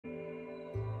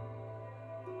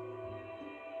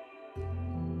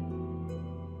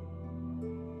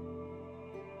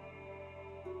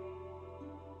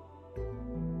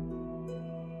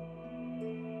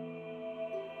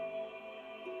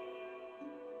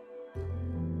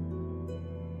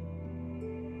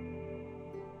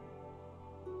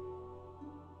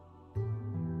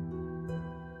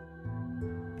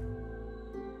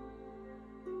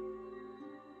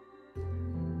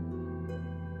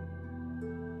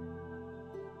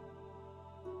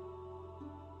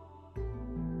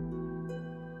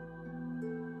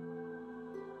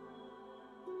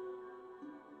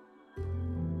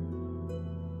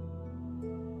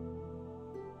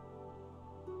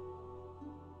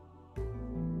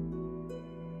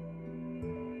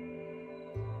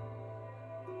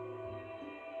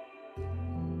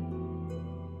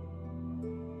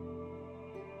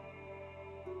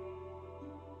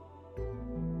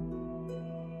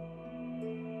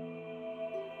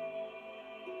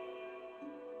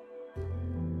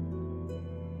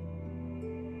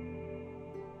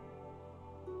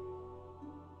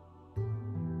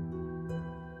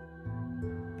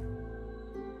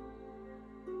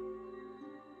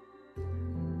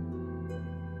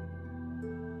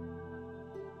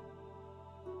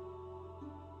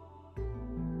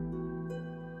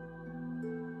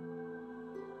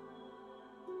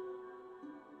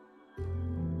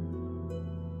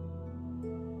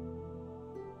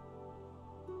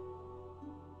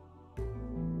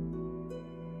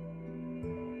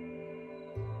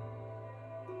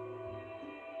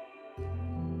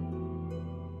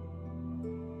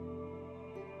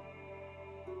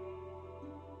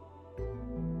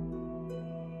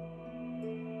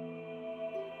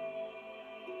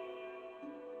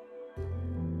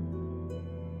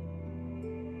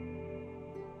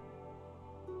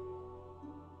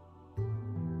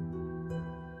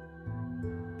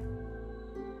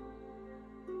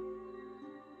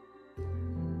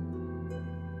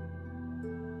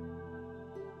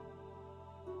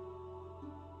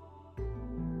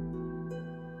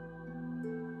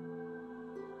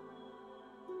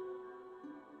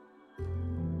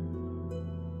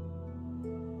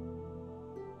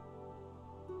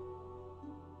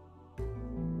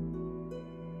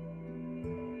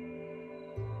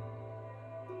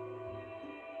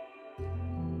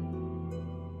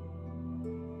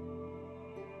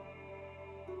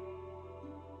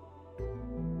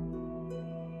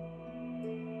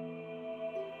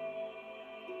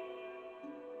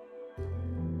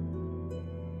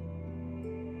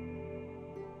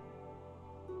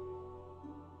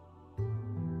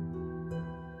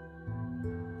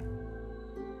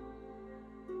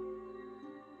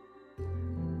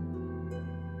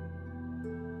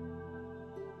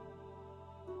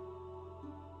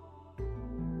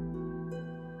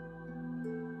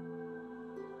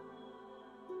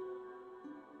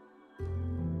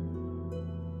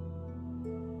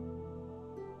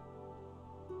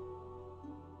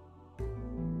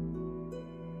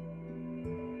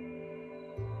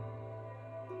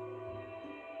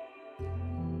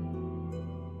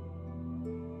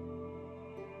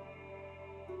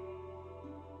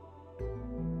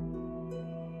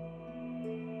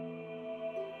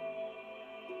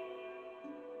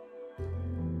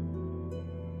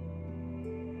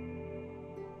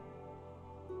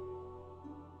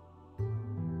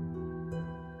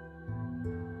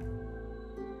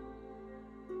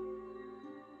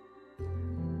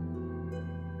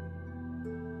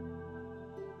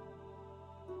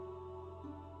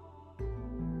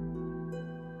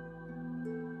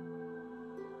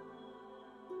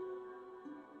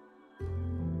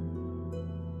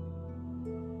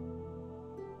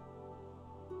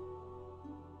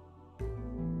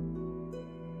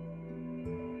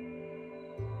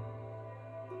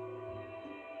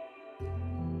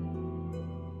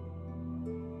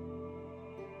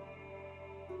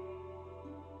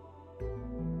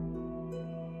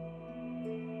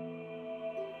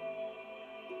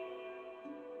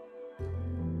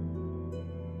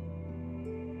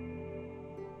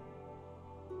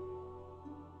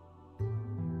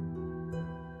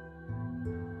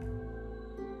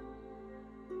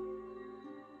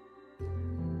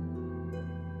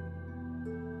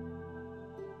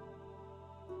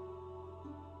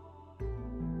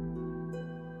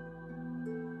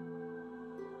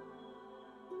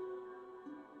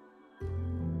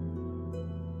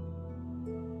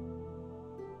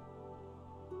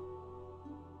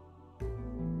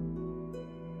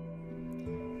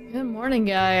Good morning,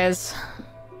 guys.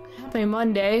 Happy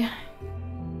Monday.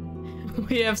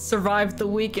 We have survived the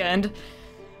weekend.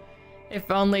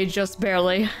 If only just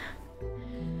barely.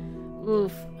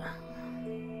 Oof.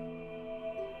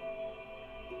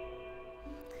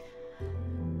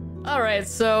 Alright,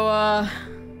 so,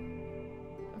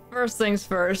 first things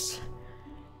first.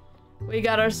 We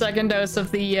got our second dose of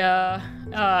the,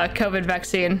 COVID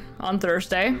vaccine on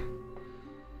Thursday.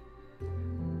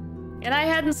 And I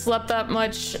hadn't slept that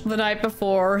much the night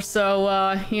before,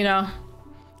 so, you know,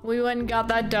 we went and got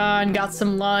that done, got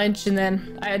some lunch, and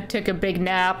then I took a big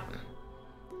nap.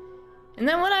 And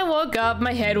then when I woke up,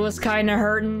 my head was kind of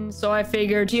hurting, so I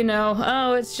figured, you know,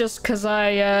 oh, it's just because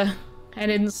I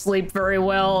didn't sleep very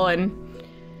well, and,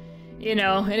 you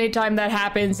know, anytime that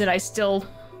happens, and I still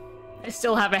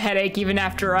have a headache even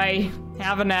after I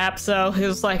have a nap, so it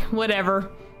was like,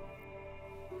 whatever.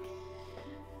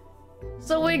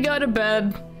 So we go to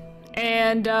bed,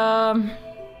 and, I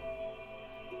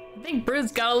think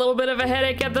Brood's got a little bit of a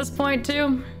headache at this point,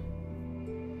 too.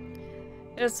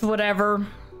 It's whatever.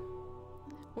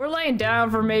 We're laying down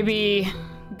for maybe,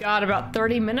 God, about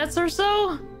 30 minutes or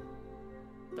so?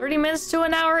 30 minutes to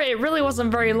an hour? It really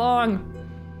wasn't very long.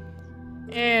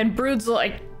 And Brood's,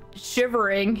 like,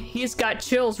 shivering. He's got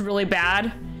chills really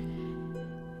bad.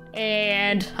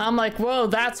 And I'm like, whoa,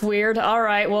 that's weird. All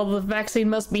right, well, the vaccine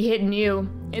must be hitting you.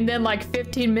 And then like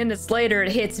 15 minutes later,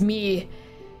 it hits me.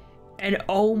 And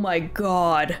oh my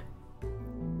God.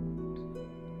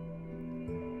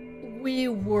 We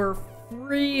were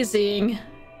freezing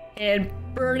and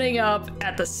burning up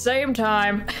at the same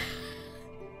time.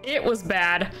 It was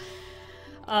bad.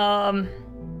 And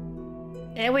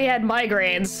we had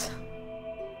migraines.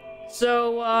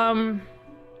 So,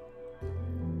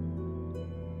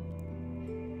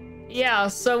 yeah,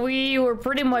 so we were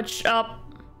pretty much up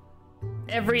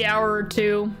every hour or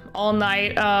two all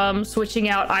night, switching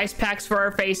out ice packs for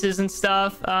our faces and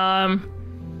stuff, trying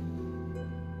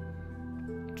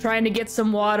to get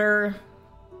some water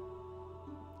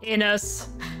in us.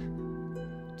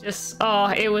 Just,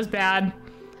 oh, it was bad.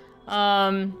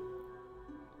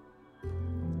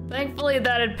 Thankfully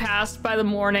that had passed by the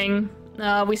morning.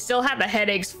 We still had the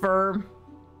headaches for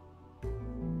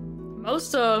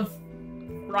most of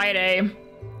Friday.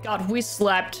 God, we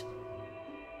slept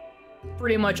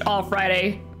pretty much all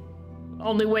Friday.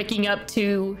 Only waking up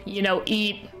to, you know,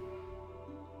 eat.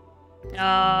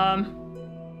 I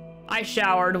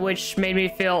showered, which made me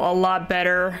feel a lot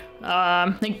better.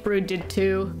 I think Brood did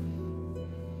too.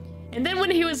 And then when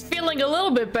he was feeling a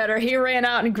little bit better, he ran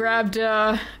out and grabbed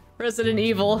Resident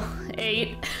Evil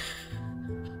 8.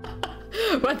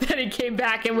 But then he came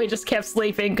back and we just kept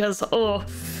sleeping because, oh.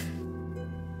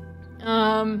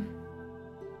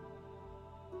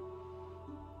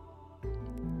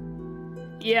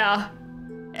 Yeah,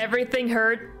 everything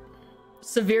hurt.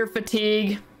 Severe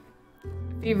fatigue,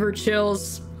 fever,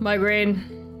 chills, migraine.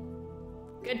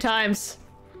 Good times.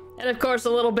 And of course a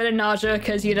little bit of nausea,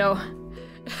 because, you know.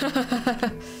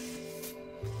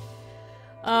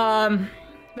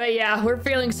 But yeah, we're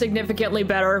feeling significantly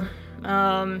better.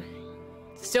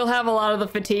 Still have a lot of the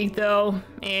fatigue though,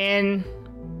 and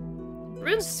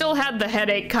Brood still had the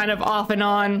headache kind of off and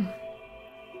on.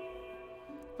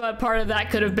 But part of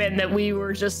that could have been that we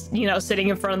were just, you know, sitting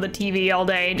in front of the TV all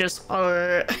day and just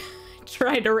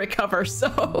trying to recover,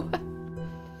 so.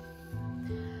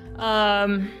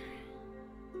 And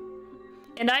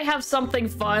I have something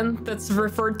fun that's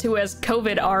referred to as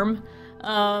COVID arm.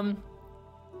 I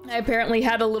apparently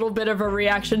had a little bit of a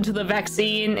reaction to the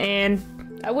vaccine, and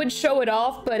I would show it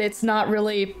off, but it's not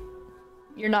really,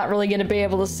 you're not really gonna be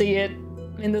able to see it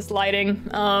in this lighting.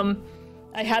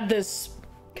 I had this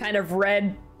kind of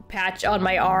red patch on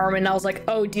my arm, and I was like,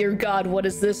 oh dear God, what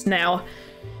is this now?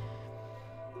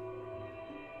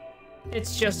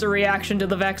 It's just a reaction to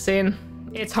the vaccine.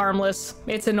 It's harmless.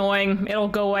 It's annoying. It'll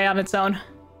go away on its own.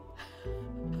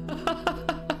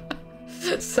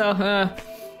 So,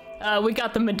 we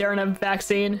got the Moderna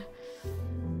vaccine.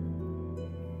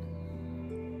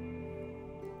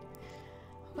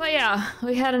 But yeah,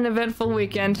 we had an eventful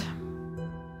weekend.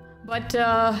 But,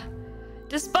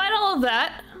 despite all of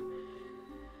that,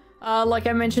 like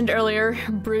I mentioned earlier,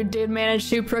 Brood did manage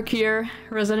to procure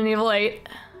Resident Evil 8.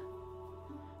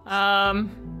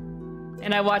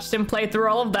 And I watched him play through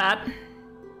all of that.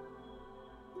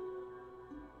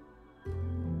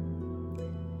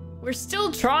 We're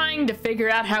still trying to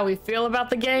figure out how we feel about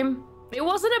the game. It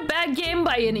wasn't a bad game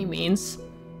by any means.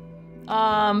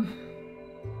 I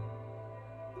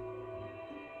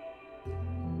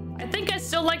think I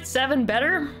still liked 7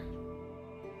 better.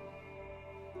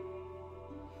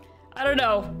 I don't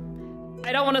know.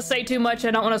 I don't want to say too much,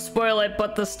 I don't want to spoil it,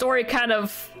 but the story kind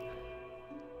of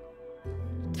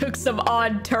took some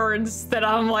odd turns that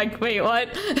I'm like, wait,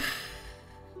 what?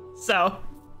 So,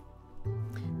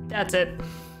 that's it.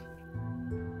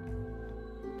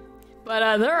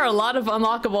 But there are a lot of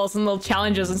unlockables and little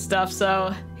challenges and stuff,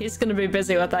 so he's gonna be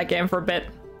busy with that game for a bit.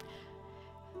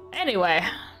 Anyway,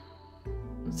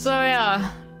 so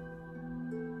yeah.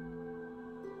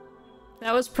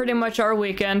 That was pretty much our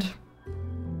weekend.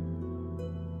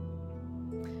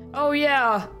 Oh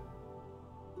yeah,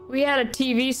 we had a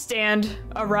TV stand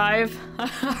arrive.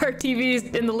 Our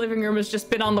TV in the living room has just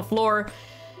been on the floor.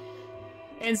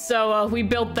 And so we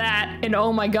built that, and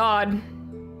oh my god,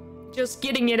 just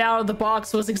getting it out of the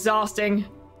box was exhausting.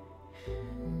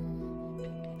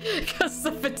 Because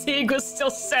the fatigue was still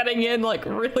setting in like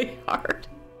really hard.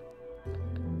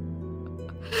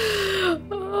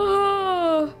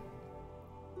 Oh.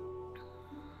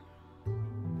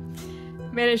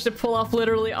 Managed to pull off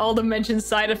literally all the mentioned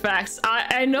side effects.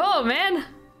 I know, man.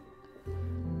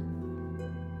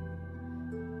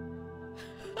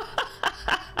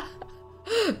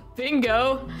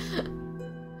 Bingo.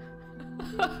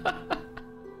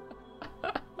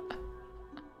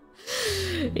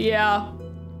 Yeah.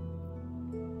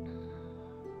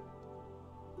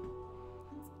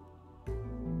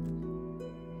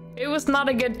 It was not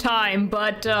a good time,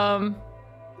 but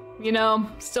you know,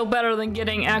 still better than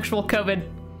getting actual COVID.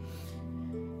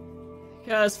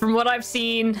 Because from what I've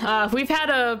seen, we've had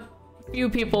a few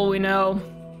people we know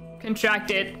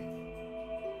contract it.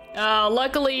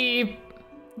 Luckily,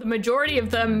 the majority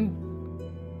of them,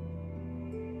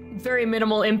 very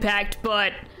minimal impact,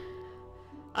 but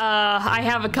I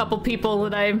have a couple people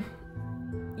that I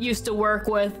used to work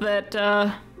with that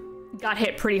got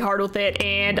hit pretty hard with it,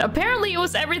 and apparently it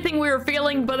was everything we were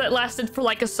feeling, but it lasted for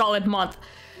like a solid month.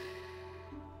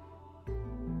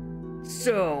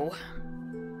 So,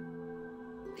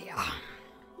 yeah.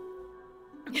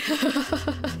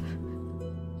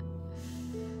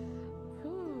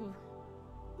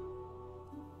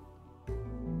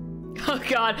 Oh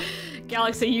god,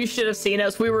 Galaxy, you should have seen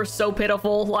us. We were so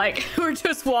pitiful. Like, we were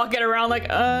just walking around like,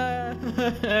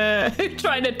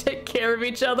 trying to take care of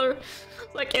each other.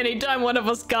 Like, anytime one of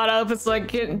us got up, it's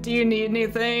like, do you need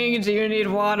anything? Do you need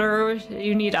water? Do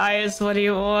you need ice? What do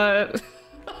you want?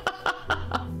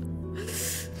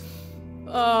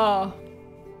 Oh.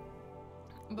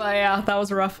 But yeah, that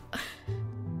was rough.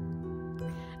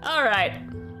 Alright.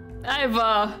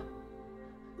 I've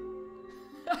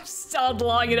stalled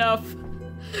long enough.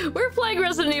 We're playing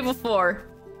Resident Evil 4.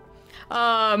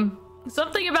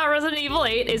 Something about Resident Evil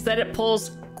 8 is that it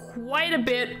pulls quite a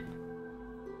bit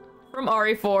from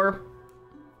RE4.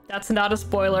 That's not a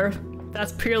spoiler.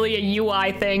 That's purely a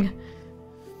UI thing.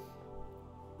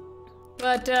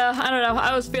 But, I don't know.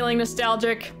 I was feeling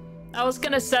nostalgic. I was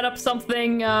gonna set up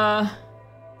something, on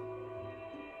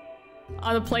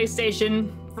the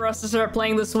PlayStation for us to start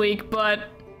playing this week, but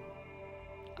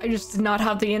I just did not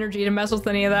have the energy to mess with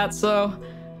any of that, so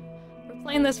we're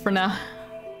playing this for now.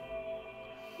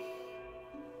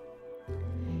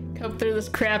 Cope through this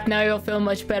crap, now you'll feel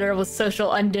much better with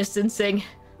social undistancing.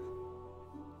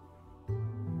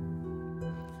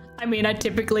 I mean, I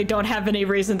typically don't have any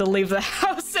reason to leave the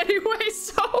house anyway,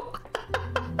 so...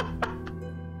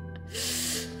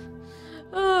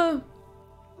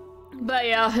 But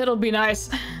yeah, it'll be nice.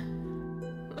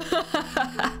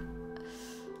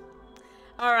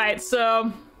 Alright,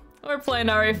 so we're playing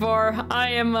RE4.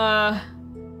 I'm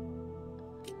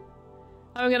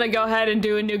gonna go ahead and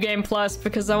do a new game plus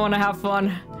because I want to have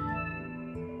fun.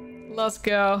 Let's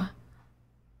go.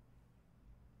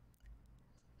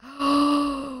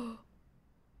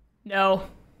 No.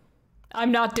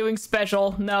 I'm not doing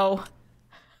special, no.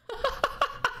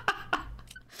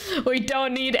 We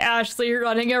don't need Ashley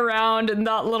running around in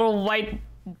that little white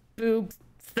boob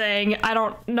thing. I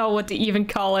don't know what to even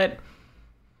call it.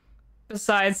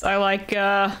 Besides, I like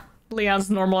Leon's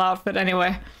normal outfit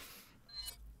anyway.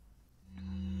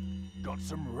 Got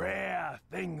some rare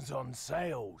things on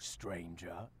sale,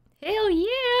 stranger. Hell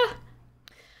yeah!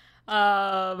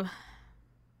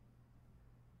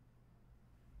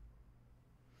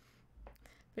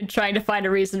 Been trying to find a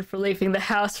reason for leaving the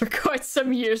house for quite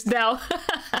some years now.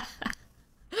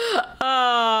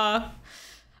 I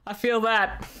feel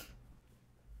that.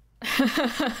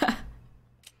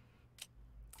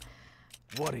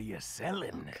 What are you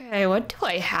selling? Okay, what do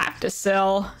I have to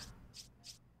sell?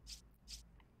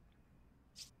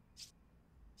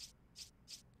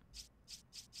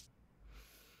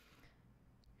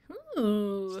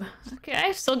 Ooh, okay,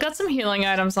 I've still got some healing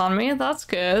items on me. That's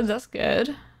good, that's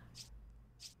good.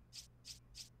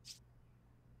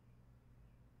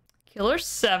 Killer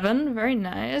 7, very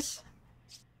nice.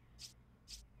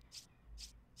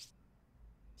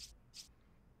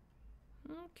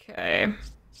 Okay.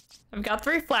 I've got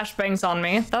 3 flashbangs on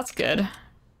me. That's good.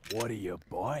 What are you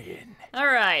buying?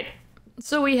 Alright.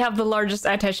 So we have the largest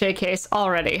attaché case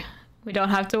already. We don't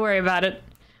have to worry about it.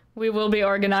 We will be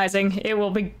organizing. It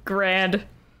will be grand.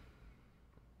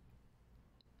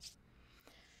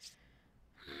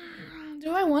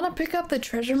 Do I want to pick up the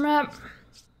treasure map?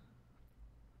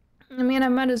 I mean, I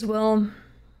might as well.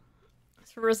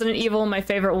 For Resident Evil, my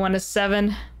favorite one is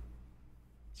 7.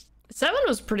 7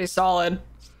 was pretty solid.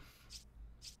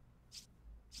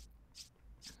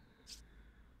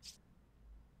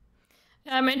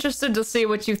 I'm interested to see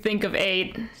what you think of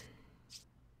 8.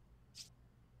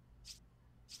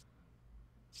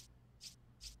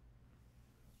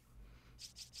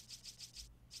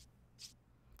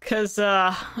 Cause,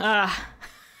 I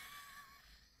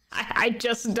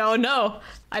just don't know.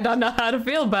 I don't know how to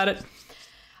feel about it.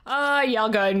 Yeah, I'll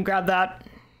go ahead and grab that.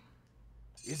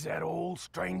 Is that all,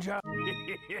 stranger?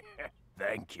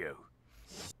 Thank you.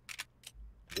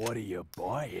 What are you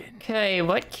buying? Okay,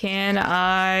 what can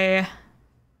I...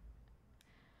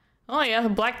 Oh yeah, the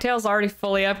Blacktail's already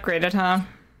fully upgraded, huh?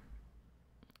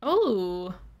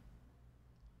 Oh.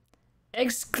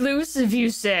 Exclusive, you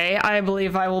say? I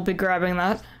believe I will be grabbing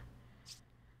that.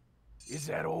 Is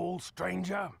that all,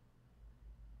 stranger?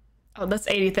 Oh, that's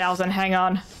 80,000. Hang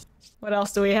on. What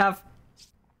else do we have?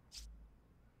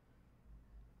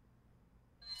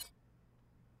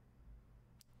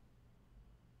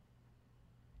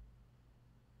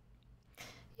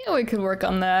 Yeah, we could work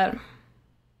on that.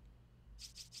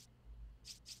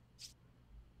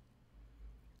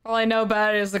 All I know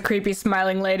about it is the creepy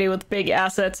smiling lady with big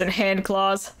assets and hand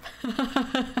claws.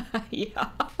 Yeah.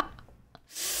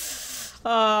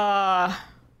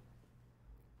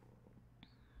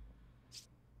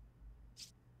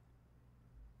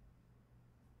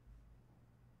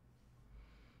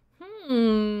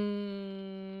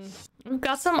 We've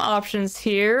got some options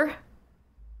here.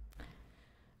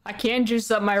 I can juice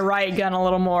up my riot gun a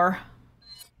little more.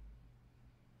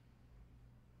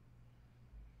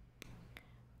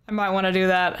 I might want to do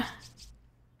that.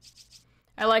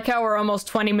 I like how we're almost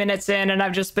 20 minutes in and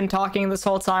I've just been talking this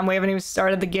whole time. We haven't even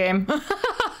started the game.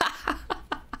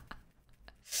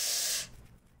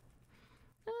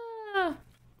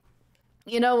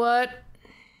 You know what?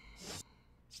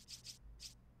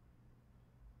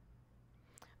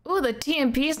 Ooh, the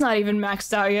TMP's not even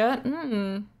maxed out yet.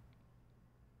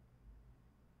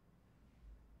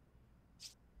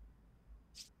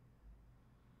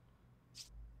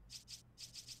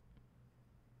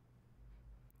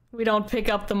 We don't pick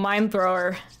up the mine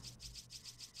thrower.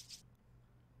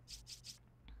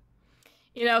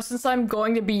 You know, since I'm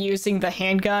going to be using the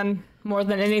handgun more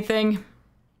than anything,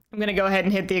 I'm gonna go ahead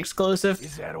and hit the exclusive.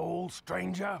 Is that all,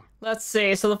 stranger? Let's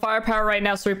see, so the firepower right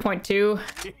now is 3.2.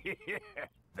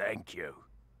 Thank you.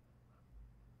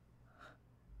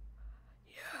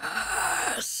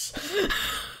 Yes!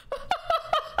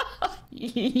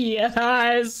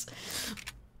 Yes!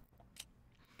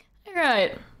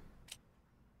 Alright.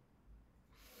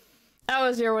 How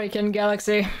was your weekend,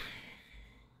 Galaxy?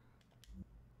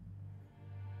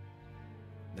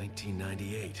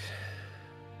 1998.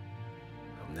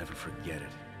 I'll never forget it.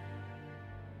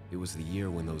 It was the year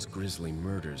when those grisly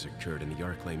murders occurred in the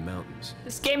Arklay Mountains.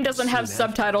 This game doesn't have Soon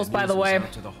subtitles, after, by the news way. was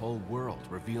out to the whole world,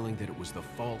 revealing that it was the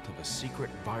fault of a secret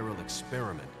viral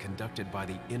experiment conducted by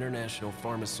the international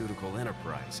pharmaceutical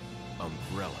enterprise,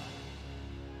 Umbrella.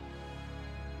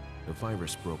 The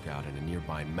virus broke out in a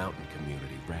nearby mountain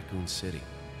community, Raccoon City,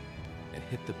 and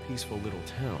hit the peaceful little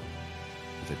town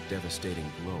with a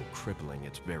devastating blow crippling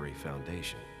its very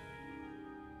foundation.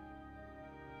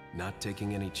 Not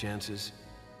taking any chances,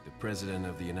 the President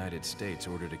of the United States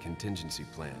ordered a contingency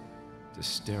plan to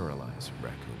sterilize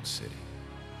Raccoon City.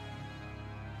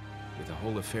 With the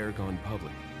whole affair gone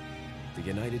public, the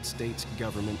United States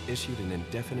government issued an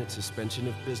indefinite suspension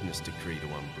of business decree to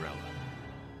Umbrella.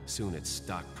 Soon its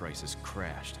stock prices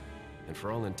crashed, and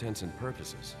for all intents and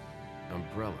purposes,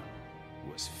 Umbrella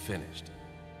was finished.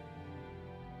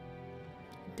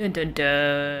 Dun dun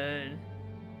dun.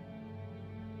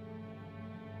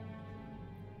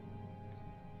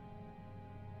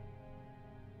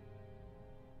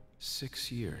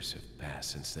 Six years have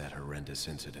passed since that horrendous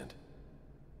incident.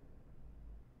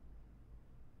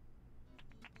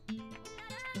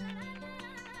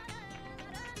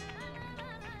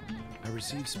 I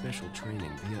received special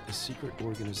training via a secret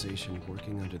organization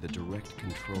working under the direct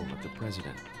control of the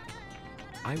president.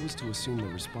 I was to assume the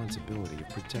responsibility of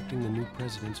protecting the new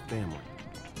president's family.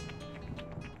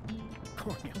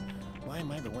 Cornel, Why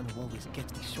am I the one who always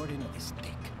gets the short end of the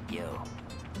stick? You,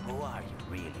 who are you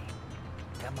really?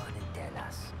 Come on and tell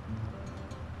us.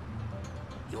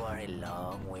 You are a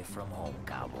long way from home,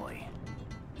 cowboy.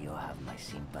 You have my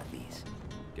sympathies.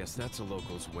 Guess that's a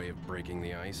local's way of breaking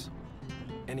the ice.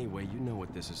 Anyway, you know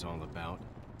what this is all about.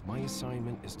 My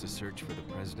assignment is to search for the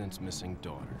president's missing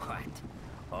daughter. What?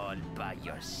 All by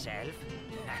yourself?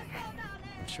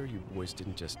 I'm sure you boys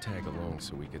didn't just tag along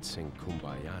so we could sing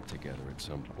Kumbaya together at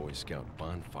some Boy Scout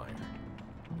bonfire.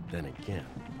 But then again,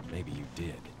 maybe you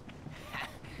did.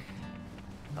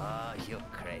 Oh, you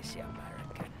crazy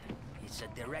American. It's a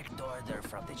direct order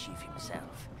from the chief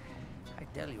himself. I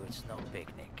tell you, it's no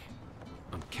picnic.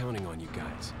 I'm counting on you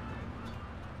guys.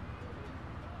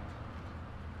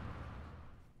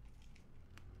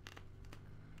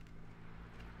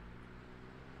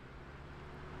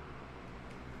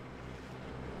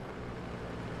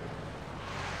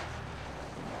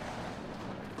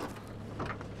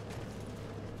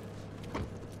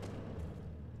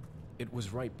 It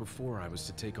was right before I was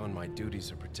to take on my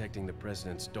duties of protecting the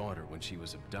president's daughter when she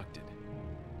was abducted.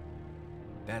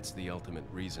 That's the ultimate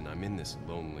reason I'm in this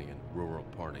lonely and rural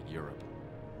part of Europe.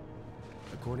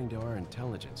 According to our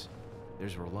intelligence,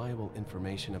 there's reliable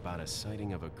information about a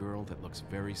sighting of a girl that looks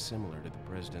very similar to the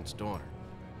president's daughter.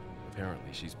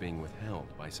 Apparently, she's being withheld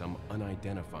by some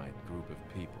unidentified group of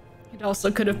people. It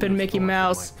also could have been Who would've Mickey thought that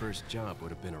Mouse. My first job would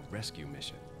have been a rescue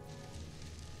mission.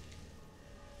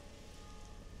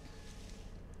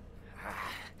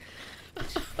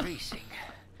 It's freezing.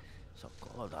 So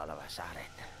cold all of a sudden.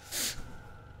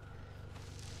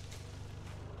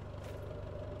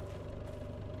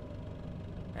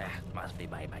 Must be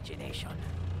my imagination.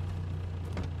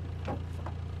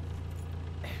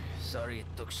 Sorry it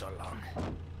took so long.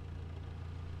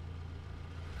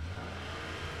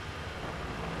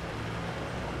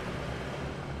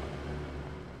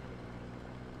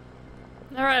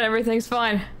 Alright, everything's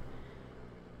fine.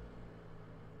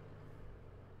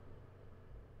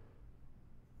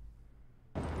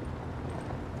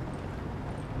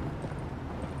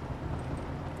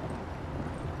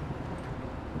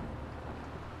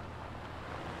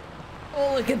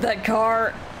 Oh, look at that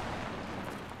car.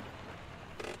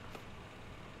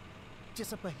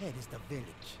 Just up ahead is the village.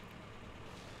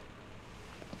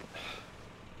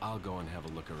 I'll go and have a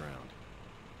look around.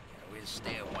 Yeah, we'll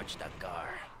stay and watch that car.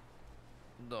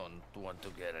 Don't want to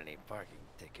get any parking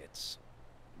tickets.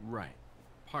 Right.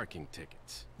 Parking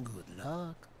tickets. Good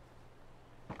luck.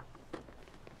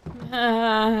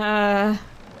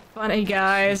 Funny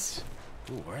guys.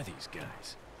 Who are these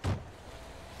guys?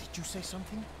 Did you say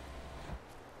something?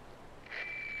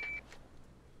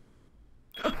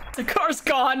 The car's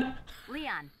gone.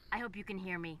 Leon, I hope you can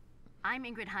hear me. I'm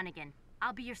Ingrid Hunnigan.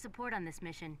 I'll be your support on this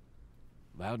mission.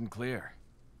 Loud and clear.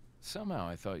 Somehow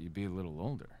I thought you'd be a little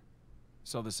older.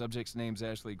 So the subject's name's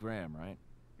Ashley Graham, right?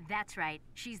 That's right.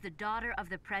 She's the daughter of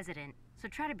the president. So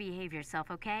try to behave yourself,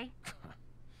 okay?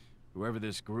 Whoever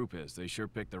this group is, they sure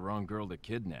picked the wrong girl to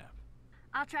kidnap.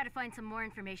 I'll try to find some more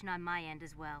information on my end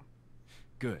as well.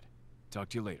 Good. Talk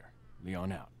to you later.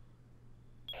 Leon out.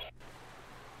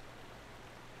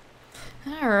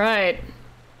 Alright.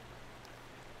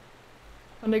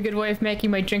 What a good way of making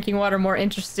my drinking water more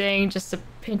interesting. Just a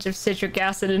pinch of citric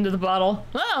acid into the bottle.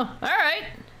 Oh, alright.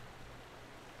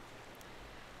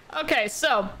 Okay,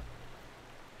 so.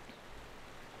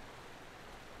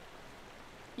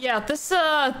 Yeah, this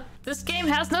game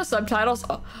has no subtitles.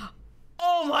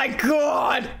 Oh my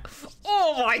god!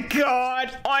 Oh my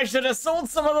god! I should have sold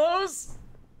some of those!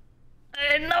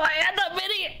 I didn't know I had that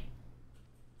many!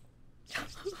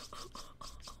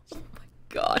 Oh my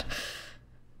god.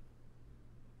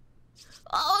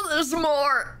 Oh, there's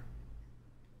more!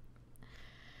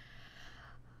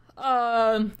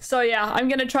 So yeah, I'm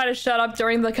gonna try to shut up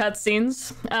during the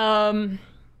cutscenes.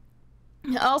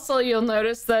 Also, you'll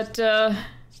notice that,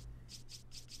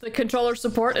 the controller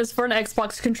support is for an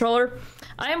Xbox controller.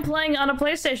 I am playing on a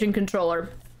PlayStation controller.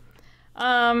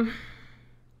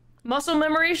 Muscle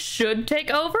memory should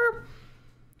take over,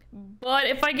 but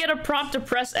if I get a prompt to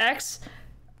press X,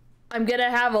 I'm gonna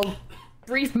have a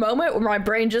brief moment where my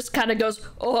brain just kind of goes,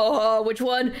 oh, which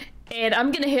one? And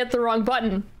I'm gonna hit the wrong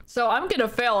button. So I'm gonna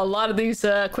fail a lot of these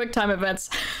QuickTime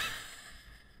events.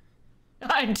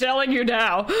 I'm telling you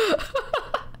now.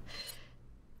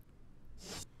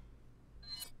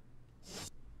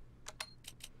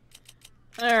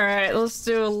 Alright, let's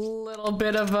do a little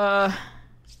bit of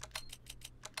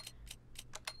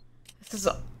this is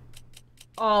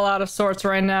all out of sorts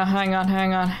right now. Hang on,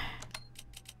 hang on.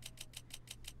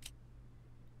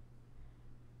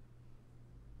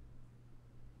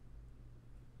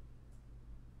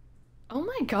 Oh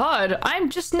my god, I'm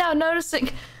just now noticing.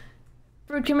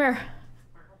 Brood, come here.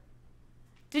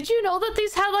 Did you know that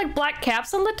these had like black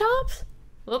caps on the tops?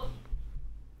 Whoop.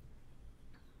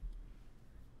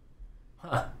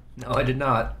 Huh. No, I did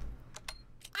not.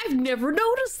 I've never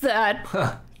noticed that.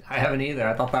 Huh. I haven't either.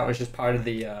 I thought that was just part of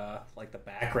the like the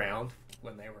background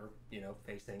when they were, you know,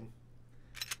 facing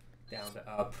down to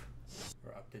up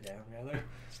or up to down rather.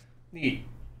 Neat.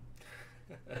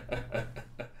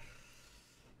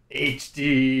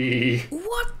 HD.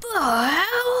 What the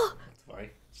hell? That's funny.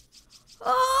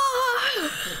 Ah!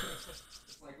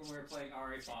 It's like when we were playing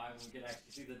RA5 and we could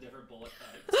actually see the different bullet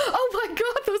types. Oh my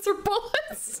god, those are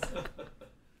bullets!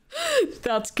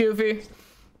 That's goofy.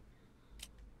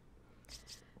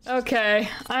 Okay,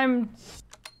 I'm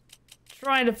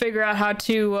trying to figure out how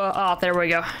to, oh, there we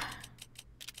go.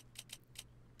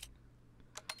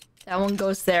 That one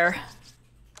goes there.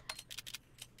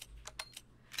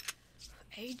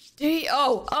 HD,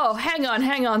 oh, hang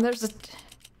on, there's a...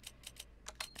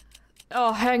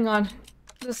 Oh, hang on.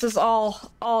 This is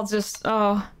all just,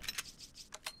 oh.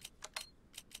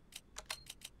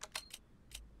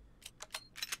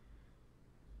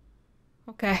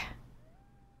 Okay.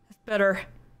 It's better.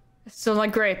 It's still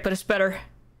not great, but it's better.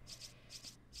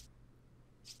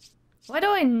 Why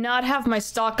do I not have my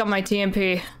stock on my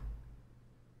TMP?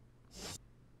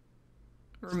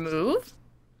 Remove?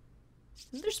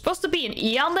 Isn't there supposed to be an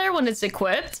E on there when it's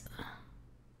equipped?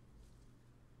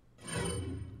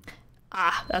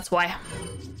 Ah, that's why.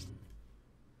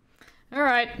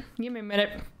 Alright, give me a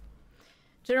minute.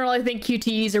 Generally, I think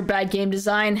QTEs are bad game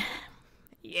design.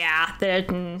 Yeah,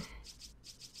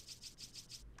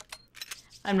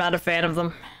 I'm not a fan of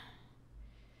them.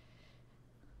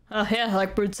 Oh yeah,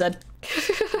 like Brood said.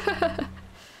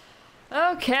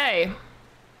 Okay.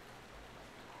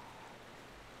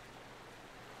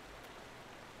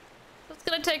 It's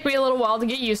gonna take me a little while to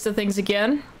get used to things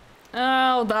again.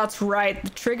 Oh, that's right. The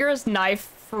trigger is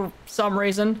knife for some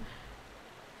reason.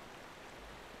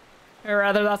 Or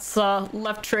rather, that's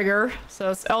left trigger.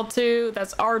 So it's L2,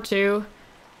 that's R2.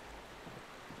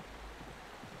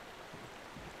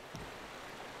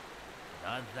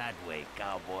 Not that way,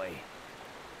 cowboy.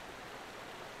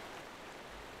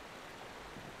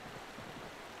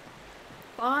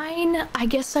 Fine, I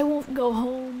guess I won't go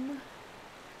home.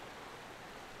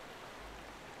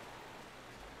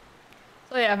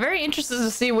 So yeah, very interested to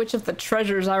see which of the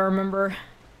treasures I remember.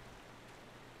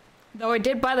 Though I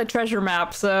did buy the treasure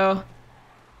map, so...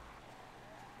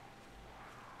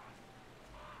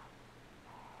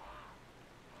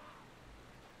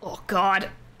 Oh god.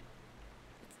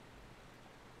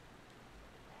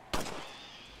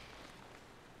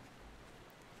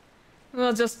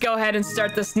 We'll just go ahead and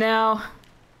start this now.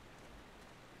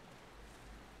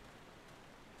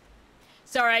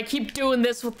 Sorry, I keep doing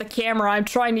this with the camera. I'm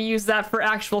trying to use that for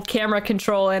actual camera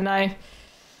control, and I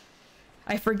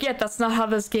forget that's not how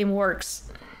this game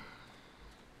works.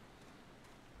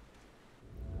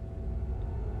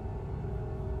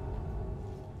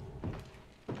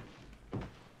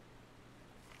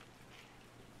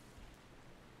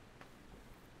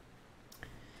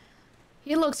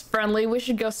 He looks friendly. We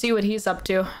should go see what he's up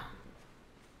to.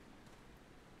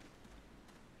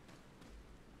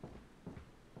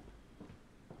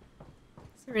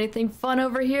 Is there anything fun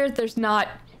over here? There's not.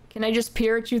 Can I just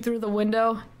peer at you through the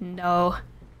window? No.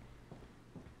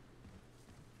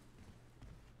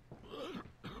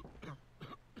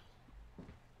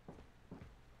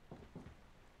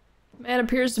 Man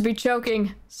appears to be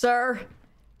choking. Sir?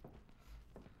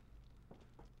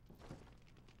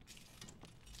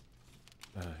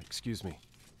 Excuse me.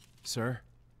 Sir?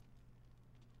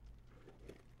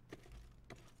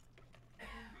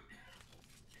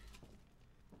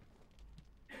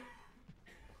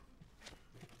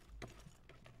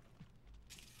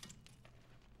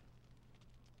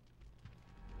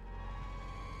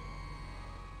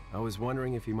 I was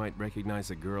wondering if you might recognize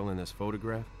the girl in this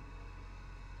photograph?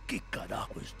 ¿Qué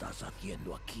carajo estás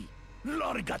haciendo aquí?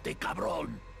 Lárgate,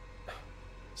 cabrón!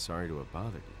 Sorry to have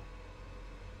bothered you.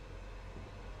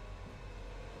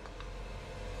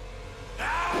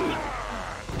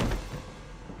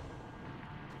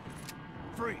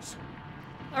 Freeze!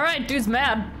 Alright, dude's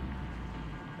mad.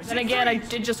 Then again, I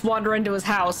did just wander into his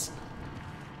house.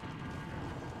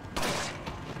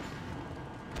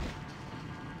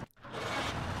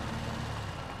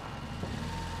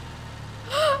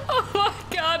 Oh my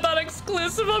god, that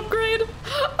exclusive upgrade!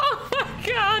 Oh my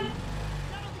god!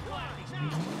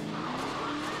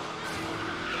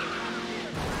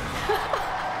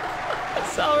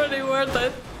 It's already worth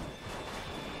it.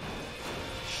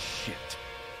 Shit.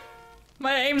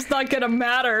 My aim's not gonna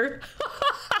matter.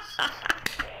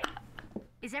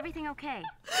 Is everything okay?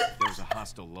 There was a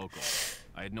hostile local.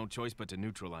 I had no choice but to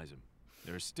neutralize him.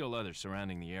 There are still others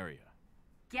surrounding the area.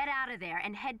 Get out of there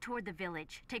and head toward the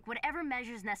village. Take whatever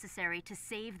measures necessary to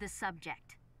save the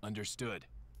subject. Understood.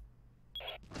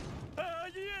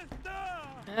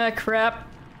 Ah, crap.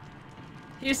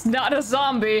 He's not a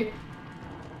zombie.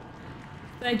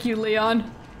 Thank you,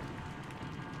 Leon.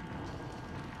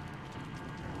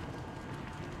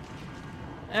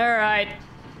 Alright.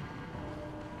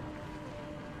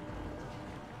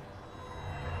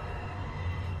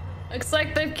 Looks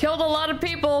like they've killed a lot of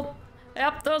people.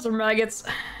 Yep, those are maggots.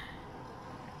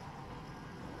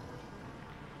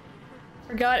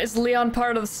 Forgot, is Leon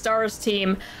part of the STARS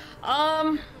team?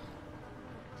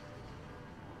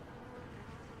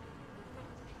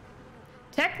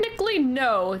 Technically,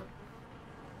 no.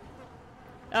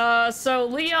 So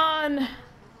Leon...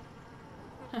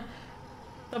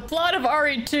 The plot of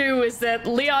RE2 is that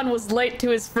Leon was late to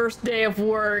his first day of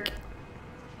work.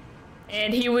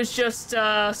 And he was just,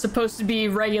 supposed to be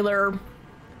regular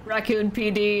Raccoon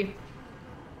PD.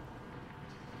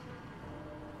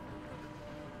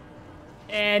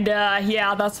 And,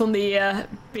 yeah, that's when the,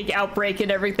 big outbreak and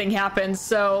everything happened,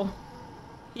 so...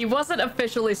 He wasn't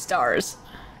officially STARS.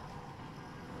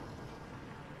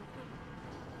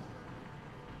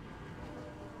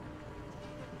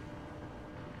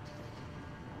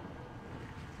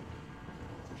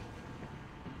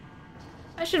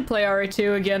 I should play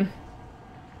RE2 again.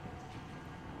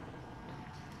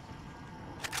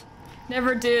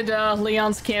 Never did,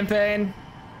 Leon's campaign.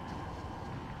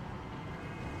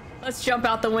 Let's jump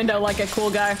out the window like a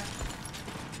cool guy.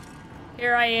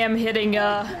 Here I am hitting,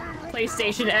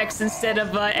 PlayStation X instead of,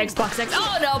 Xbox X.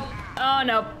 Oh, no! Oh,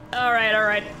 no. Alright,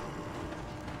 alright.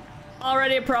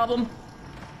 Already a problem.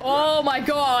 Oh, my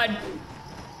God!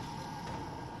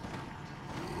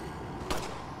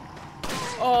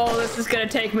 Oh, this is gonna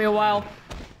take me a while.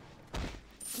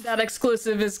 That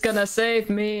exclusive is gonna save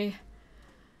me.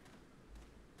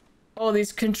 Oh,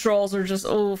 these controls are just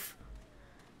oof.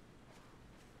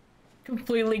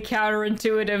 Completely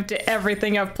counterintuitive to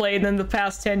everything I've played in the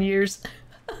past 10 years.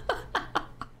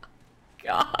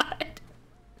 God.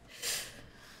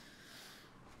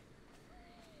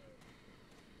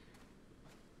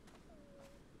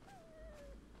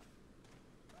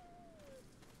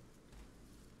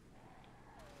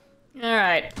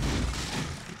 Alright.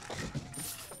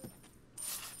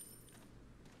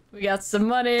 We got some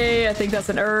money. I think that's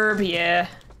an herb. Yeah.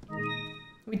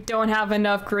 We don't have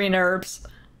enough green herbs.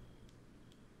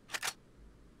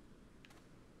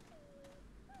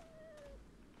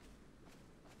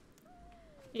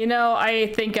 You know,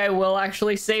 I think I will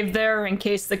actually save there in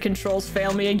case the controls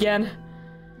fail me again.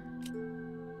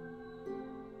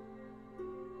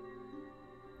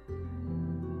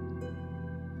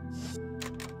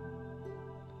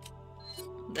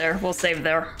 There, we'll save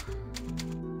there.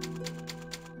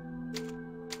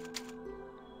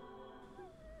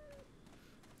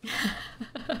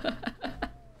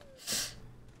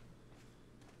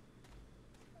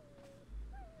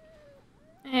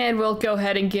 And we'll go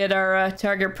ahead and get our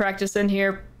target practice in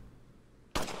here.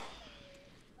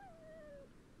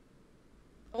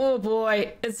 Oh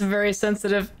boy, it's very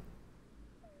sensitive.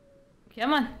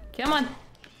 Come on, come on.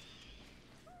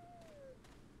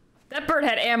 That bird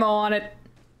had ammo on it.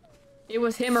 It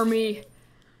was him or me.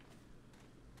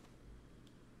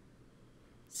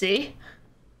 See?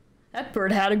 That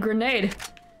bird had a grenade.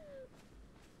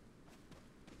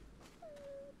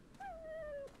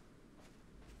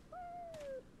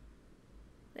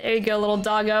 There you go, little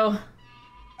doggo.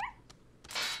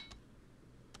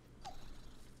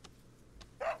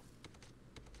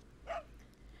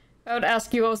 I would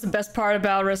ask you what was the best part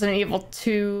about Resident Evil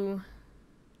 2.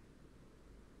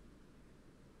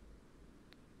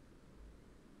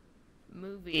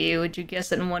 Movie, would you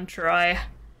guess it in one try?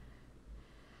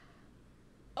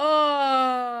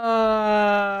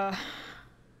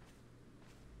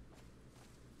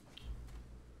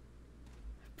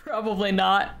 Probably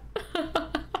not.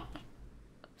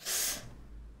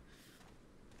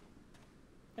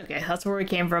 Okay, that's where we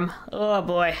came from. Oh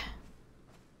boy.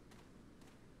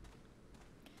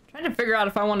 Trying to figure out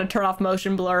if I want to turn off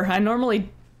motion blur. I normally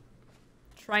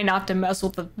try not to mess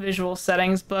with the visual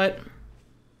settings, but...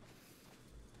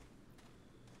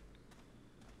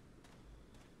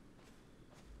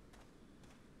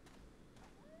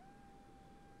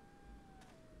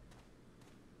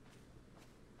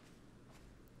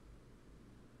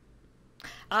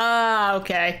 Ah,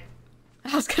 okay.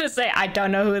 I was gonna say, I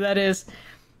don't know who that is.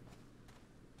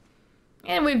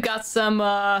 And we've got some,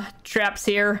 traps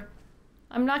here.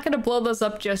 I'm not gonna blow those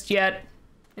up just yet.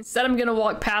 Instead, I'm gonna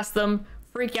walk past them,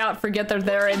 freak out, forget they're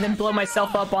there, and then blow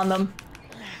myself up on them.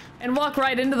 And walk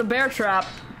right into the bear trap.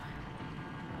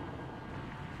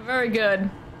 Very good.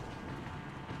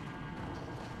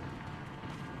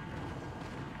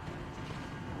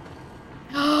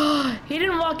 He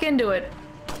didn't walk into it.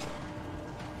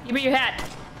 Give me your hat.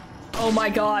 Oh my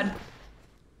god.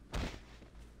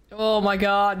 Oh my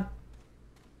god.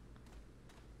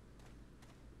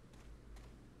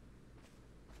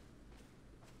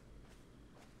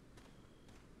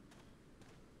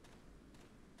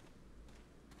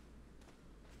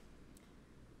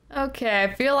 Okay,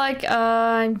 I feel like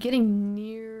I'm getting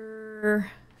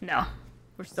near... No,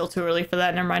 we're still too early for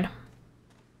that, never mind.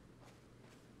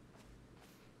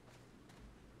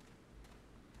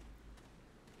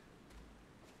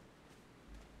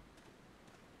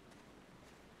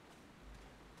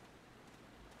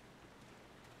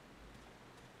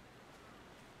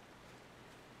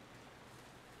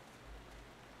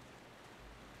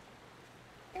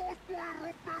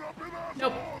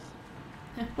 Nope.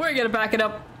 We're gonna back it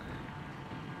up.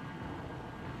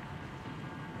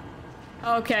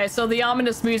 Okay, so the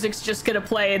ominous music's just gonna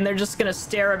play and they're just gonna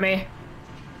stare at me.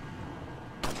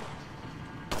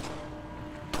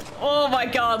 Oh my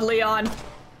god, Leon.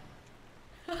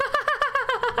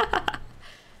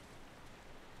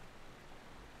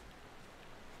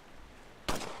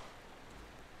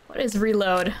 What is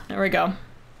reload? There we go.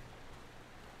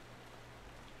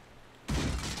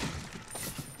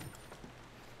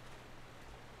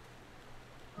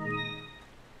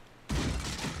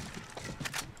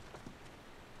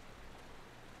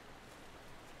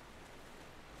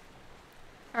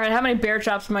 Alright, how many bear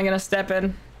traps am I gonna step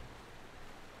in?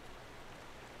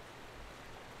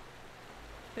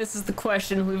 This is the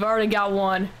question. We've already got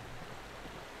one.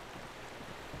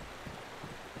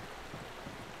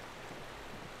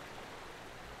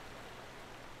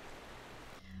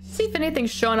 See if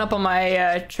anything's showing up on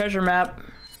my treasure map.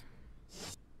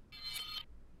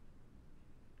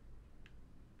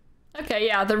 Okay,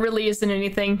 yeah, there really isn't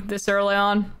anything this early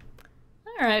on.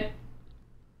 Alright.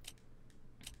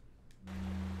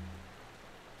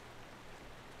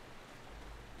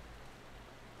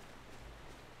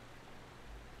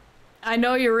 I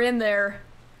know you're in there.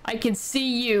 I can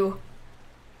see you.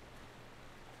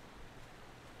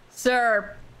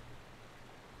 Sir.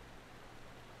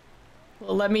 Will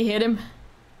it let me hit him?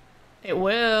 It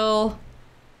will.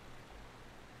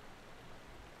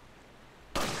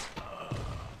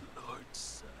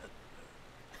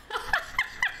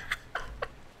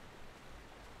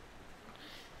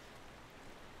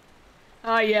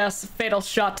 Ah yes, fatal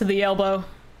shot to the elbow.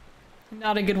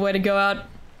 Not a good way to go out.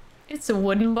 It's a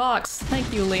wooden box.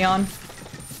 Thank you, Leon.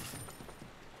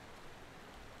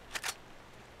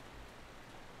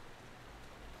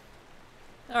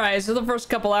 Alright, so the first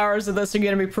couple hours of this are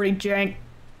gonna be pretty jank.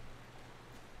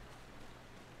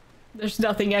 There's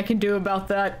nothing I can do about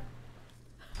that.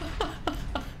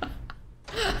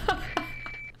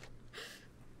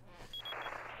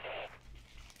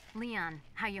 Leon,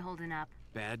 how you holding up?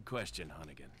 Bad question,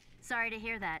 Hunnigan. Sorry to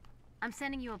hear that. I'm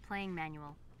sending you a playing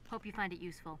manual. Hope you find it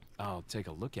useful. I'll take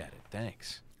a look at it,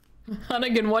 thanks.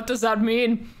 Hunnigan, what does that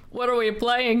mean? What are we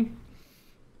playing?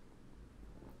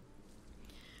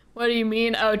 What do you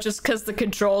mean? Oh, just because the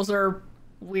controls are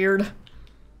weird.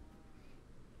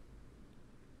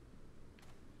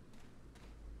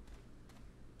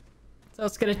 So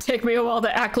it's gonna take me a while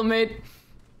to acclimate.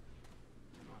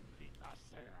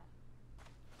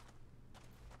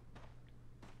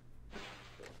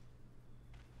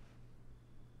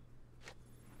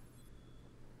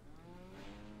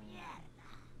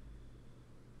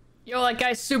 Yo, that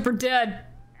guy's super dead.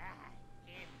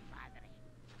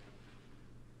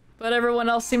 But everyone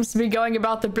else seems to be going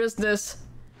about their business.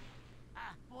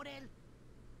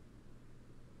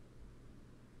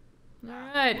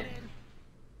 Alright.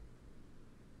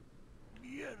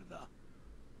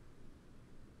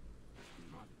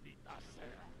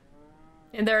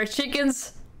 And there are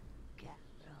chickens.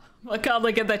 Oh god,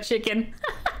 look at that chicken.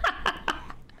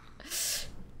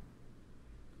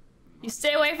 You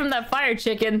stay away from that fire,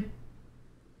 chicken.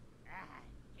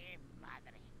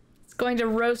 It's going to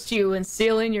roast you and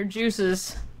seal in your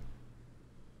juices.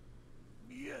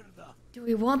 Do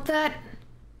we want that?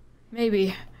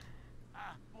 Maybe.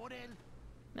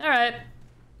 Alright.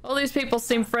 All these people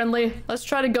seem friendly. Let's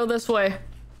try to go this way.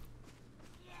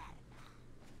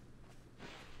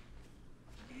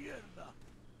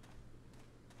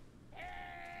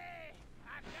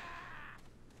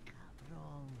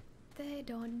 They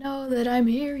don't know that I'm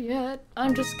here yet.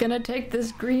 I'm just gonna take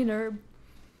this green herb.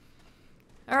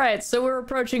 Alright, so we're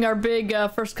approaching our big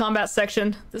first combat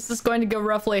section. This is going to go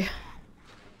roughly.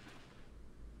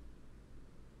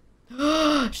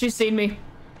 She's seen me.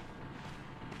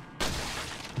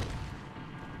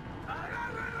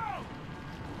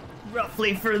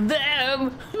 Roughly for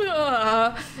them.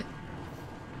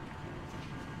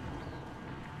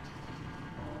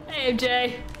 Hey,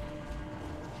 MJ.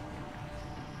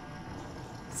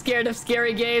 Scared of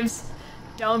scary games?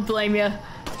 Don't blame you.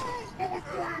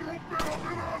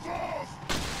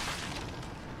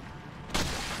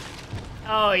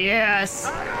 Oh, yes.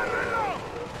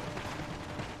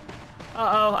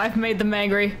 Uh-oh, I've made them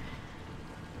angry.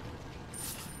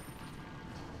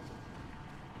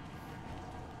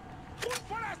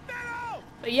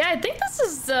 But yeah, I think this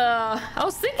is, I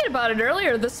was thinking about it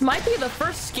earlier. This might be the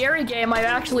first scary game I've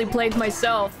actually played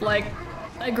myself. Like,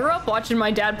 I grew up watching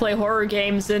my dad play horror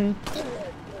games and...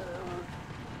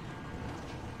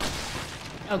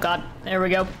 Oh god, there we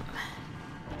go.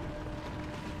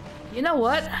 You know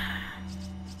what?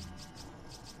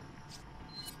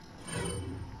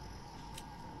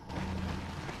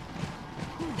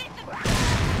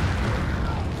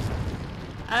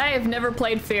 I have never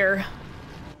played Fear.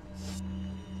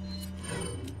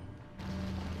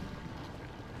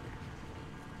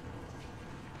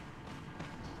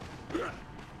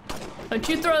 Don't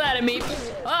you throw that at me.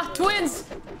 Ah, twins!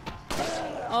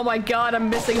 Oh my god, I'm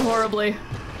missing horribly.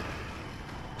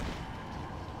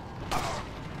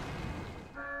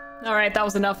 Alright, that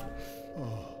was enough.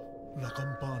 La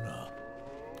campana.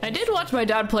 I did watch my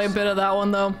dad play a bit of that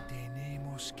one, though.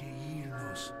 Tenemos que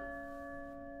irnos.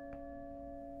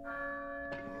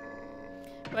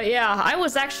 But yeah, I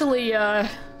was actually,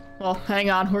 well, hang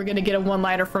on. We're gonna get a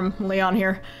one-liner from Leon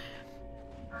here.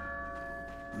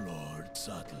 Lord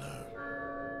Sattler.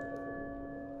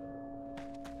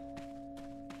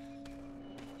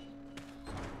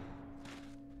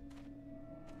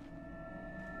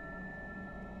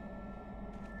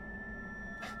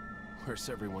 Where's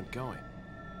everyone going?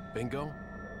 Bingo?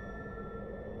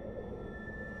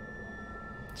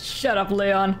 Shut up,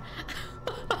 Leon.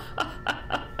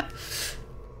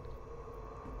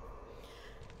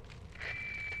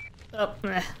 Oh,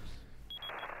 meh.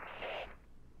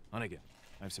 Hunnigan,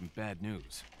 I have some bad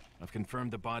news. I've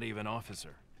confirmed the body of an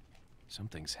officer.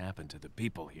 Something's happened to the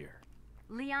people here.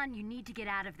 Leon, you need to get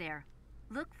out of there.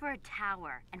 Look for a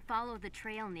tower and follow the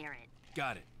trail near it.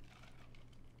 Got it.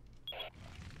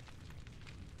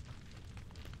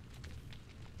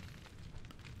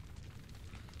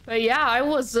 But yeah, I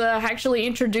was actually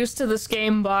introduced to this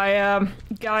game by a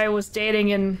guy I was dating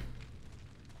in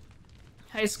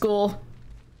high school.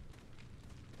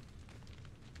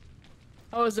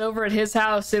 I was over at his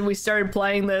house and we started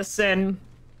playing this and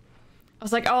I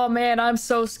was like, oh man, I'm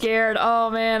so scared.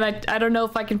 Oh man, I don't know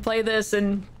if I can play this.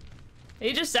 And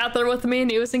he just sat there with me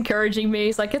and he was encouraging me.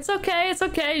 He's like, it's okay,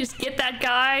 just get that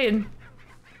guy. And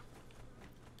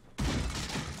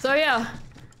so yeah,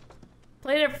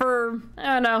 played it for,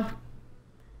 I don't know,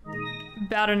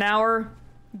 about an hour.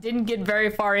 Didn't get very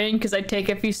far in because I'd take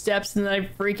a few steps and then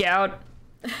I'd freak out.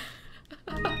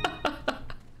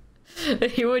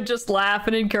 He would just laugh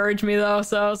and encourage me though,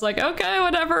 so I was like, okay,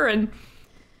 whatever. And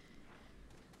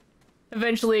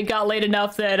eventually it got late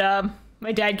enough that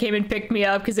my dad came and picked me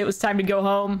up because it was time to go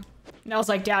home. And I was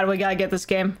like, Dad, we gotta get this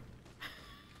game.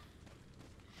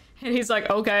 And he's like,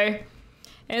 okay.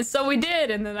 And so we did,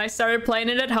 and then I started playing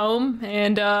it at home,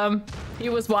 and he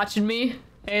was watching me,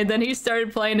 and then he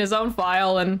started playing his own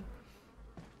file, and...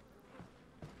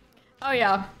 Oh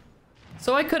yeah.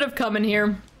 So I could have come in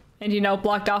here and, you know,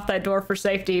 blocked off that door for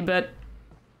safety, but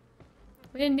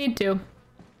we didn't need to.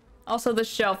 Also, this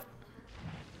shelf.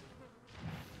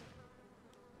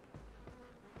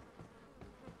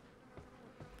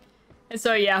 And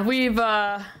so yeah, we've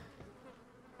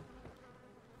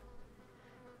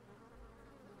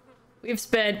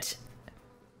spent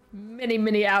many,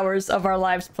 many hours of our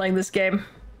lives playing this game.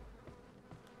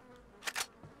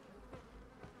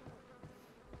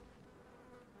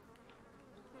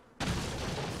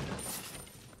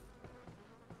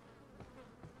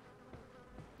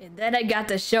 And then I got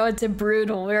to show it to Brood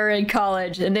when we were in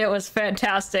college, and it was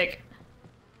fantastic.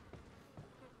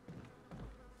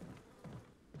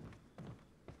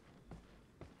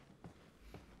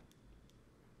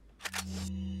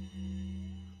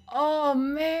 Oh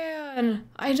man,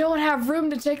 I don't have room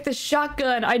to take the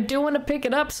shotgun. I do want to pick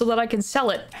it up so that I can sell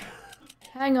it.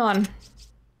 Hang on.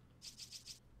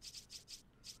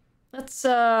 Let's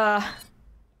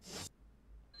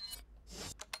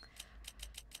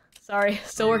Sorry,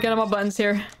 still working on my buttons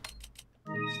here.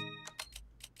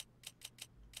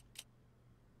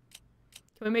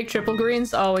 Can we make triple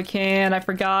greens? Oh, we can. I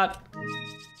forgot.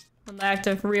 I have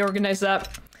to reorganize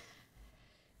that.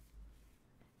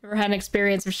 Never had an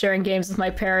experience of sharing games with my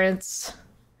parents.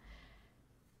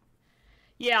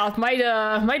 Yeah,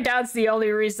 my dad's the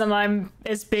only reason I'm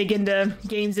as big into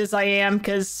games as I am,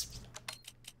 because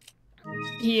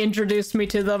he introduced me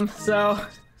to them, so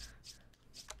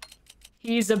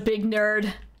he's a big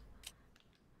nerd.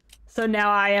 So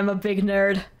now I am a big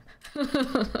nerd.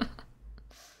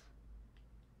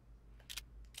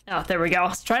 Oh, there we go. I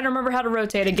was trying to remember how to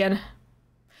rotate again.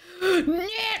 Do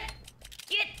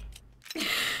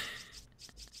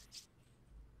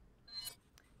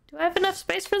I have enough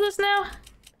space for this now?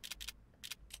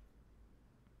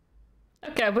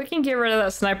 Okay, we can get rid of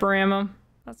that sniper ammo.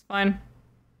 That's fine.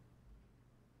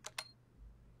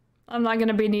 I'm not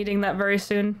gonna be needing that very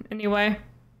soon anyway.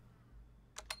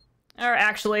 Or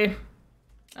actually,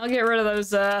 I'll get rid of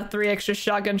those 3 extra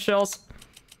shotgun shells.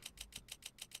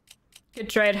 Good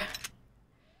trade.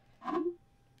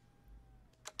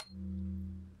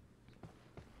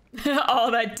 Oh,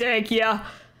 that tank, yeah.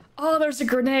 Oh, there's a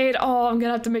grenade. Oh, I'm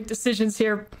gonna have to make decisions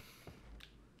here.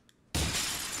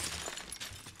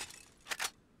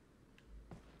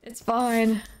 It's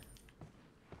fine.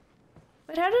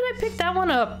 But how did I pick that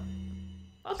one up?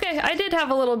 Okay, I did have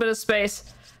a little bit of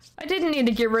space. I didn't need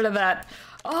to get rid of that.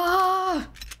 Ah!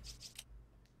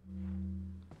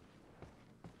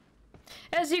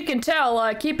 As you can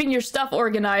tell, keeping your stuff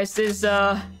organized is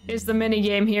the mini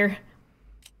game here.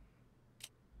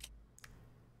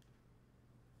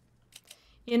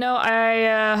 You know,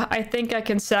 I think I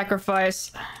can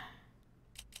sacrifice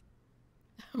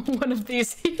one of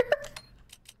these here.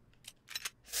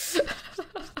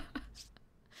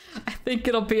 I think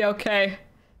it'll be okay.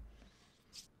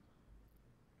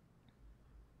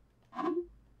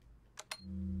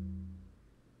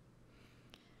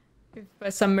 If by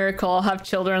some miracle I'll have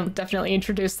children, I'll definitely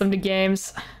introduce them to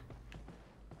games.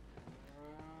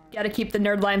 Gotta keep the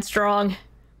nerd line strong.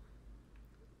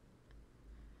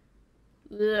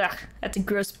 Ugh, that's a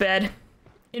gross bed.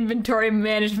 Inventory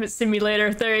management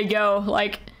simulator, there you go.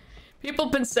 Like, people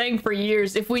have been saying for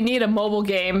years, if we need a mobile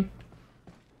game,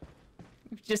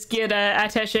 just get a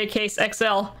Attaché Case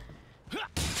XL.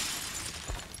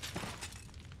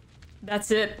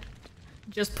 That's it.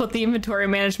 Just put the inventory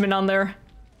management on there.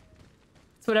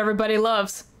 That's what everybody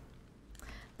loves.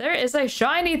 There is a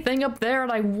shiny thing up there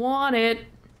and I want it.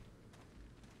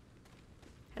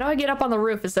 How do I get up on the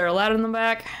roof? Is there a ladder in the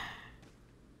back?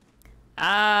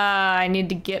 Ah, I need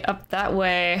to get up that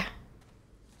way.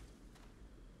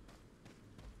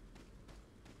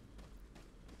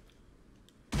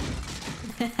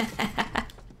 I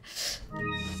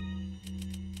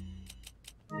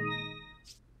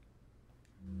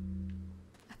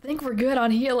think we're good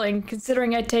on healing,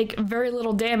 considering I take very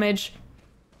little damage.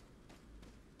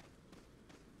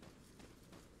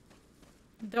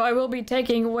 Though I will be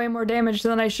taking way more damage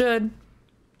than I should.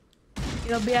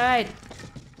 It'll be alright.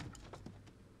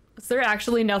 Is there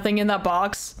actually nothing in that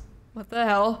box? What the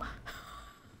hell?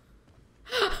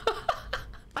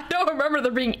 I don't remember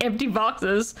there being empty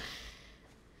boxes.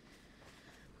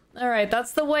 Alright,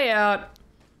 that's the way out.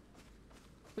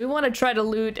 We want to try to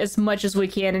loot as much as we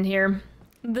can in here.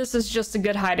 This is just a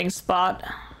good hiding spot.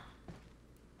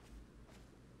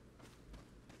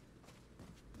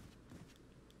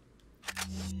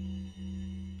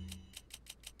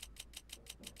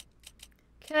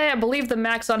 Okay, I believe the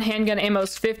max on handgun ammo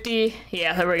is 50.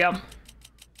 Yeah, there we go.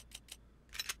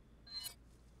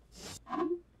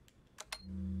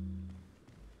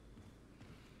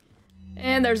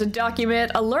 And there's a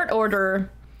document. Alert order.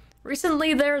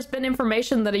 Recently, there has been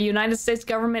information that a United States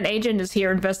government agent is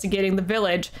here investigating the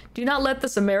village. Do not let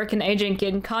this American agent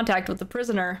get in contact with the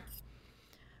prisoner.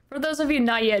 For those of you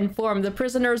not yet informed, the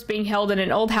prisoner is being held in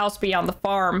an old house beyond the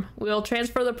farm. We will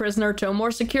transfer the prisoner to a more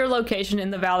secure location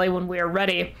in the valley when we are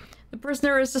ready. The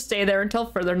prisoner is to stay there until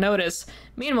further notice.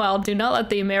 Meanwhile, do not let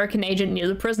the American agent near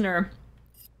the prisoner.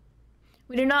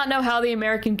 We do not know how the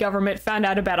American government found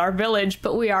out about our village,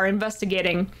 but we are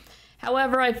investigating.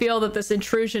 However, I feel that this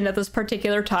intrusion at this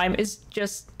particular time is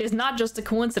not just a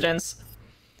coincidence.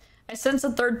 I sense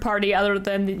a third party other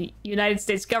than the United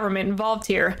States government involved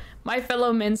here. My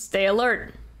fellow men, stay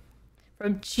alert.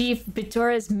 From Chief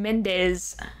Bitores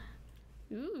Mendez.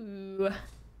 Ooh.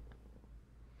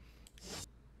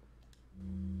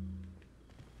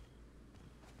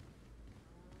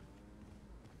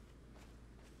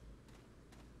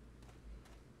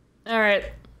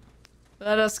 Alright.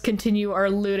 Let us continue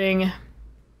our looting.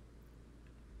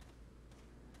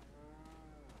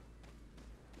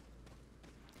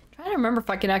 Trying to remember if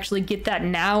I can actually get that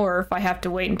now or if I have to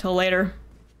wait until later.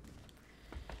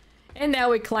 And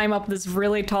now we climb up this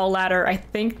really tall ladder. I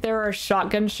think there are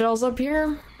shotgun shells up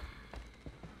here.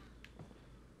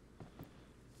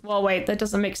 Well, wait, that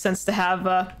doesn't make sense to have,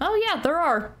 oh yeah, there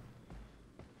are.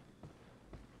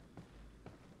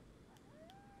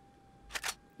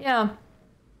 Yeah.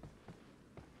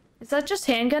 Is that just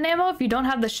handgun ammo if you don't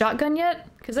have the shotgun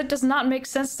yet? Because it does not make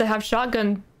sense to have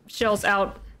shotgun shells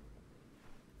out.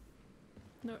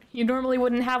 You normally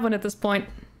wouldn't have one at this point.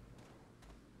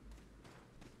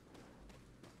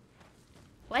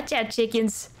 Watch out,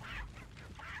 chickens.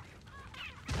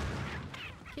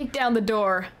 Kick down the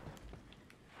door.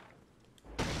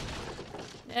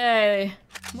 Hey,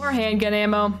 more handgun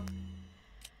ammo.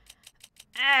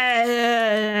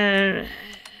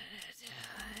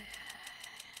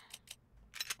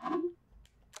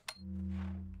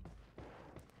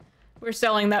 We're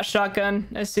selling that shotgun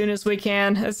as soon as we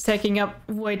can. It's taking up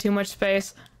way too much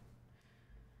space.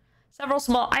 Several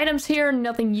small items here,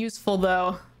 nothing useful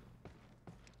though.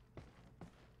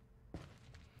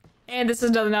 And this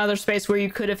is another space where you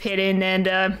could have hidden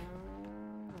and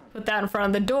put that in front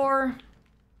of the door.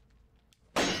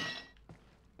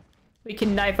 We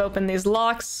can knife open these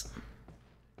locks.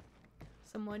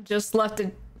 Someone just left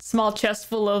a small chest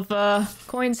full of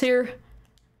coins here.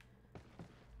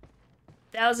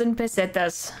 1,000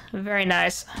 pesetas. Very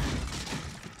nice.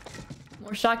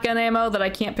 More shotgun ammo that I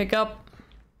can't pick up.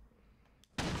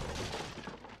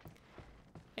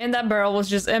 And that barrel was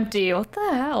just empty. What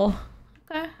the hell?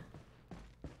 Okay.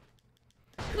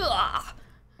 Ugh.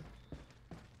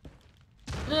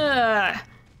 Ugh.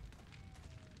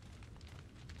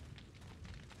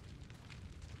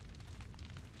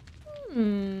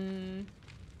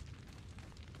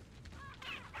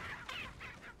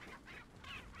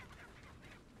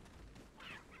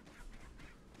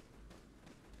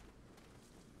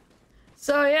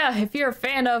 So yeah, if you're a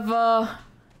fan of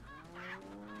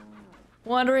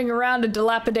wandering around a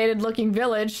dilapidated looking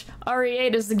village,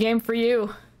 RE8 is the game for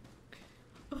you.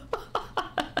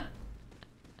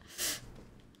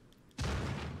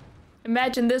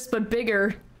 Imagine this but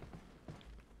bigger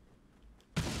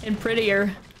and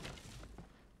prettier.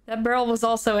 That barrel was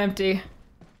also empty.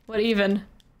 What even?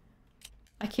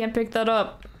 I can't pick that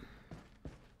up.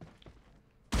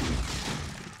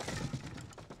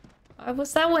 Why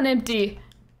was that one empty?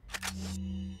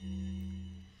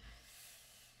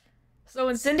 So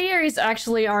incendiaries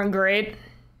actually aren't great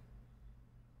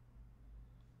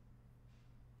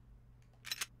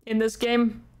in this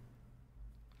game.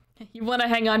 You want to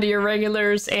hang on to your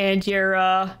regulars and your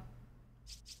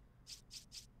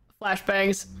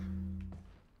flashbangs.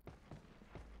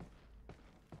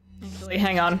 Actually,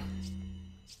 hang on.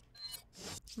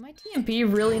 My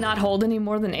TMP really not hold any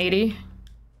more than 80?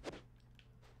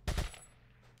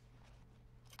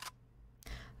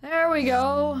 There we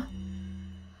go.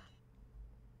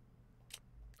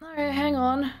 Alright, hang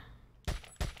on.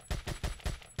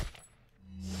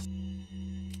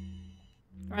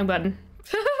 Wrong button.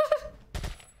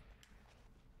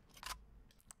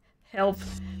 Help.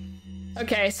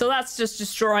 Okay, so that's just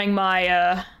destroying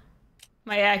my,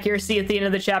 my accuracy at the end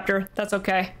of the chapter. That's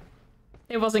okay.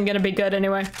 It wasn't gonna be good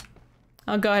anyway.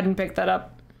 I'll go ahead and pick that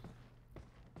up.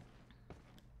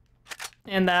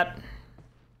 And that.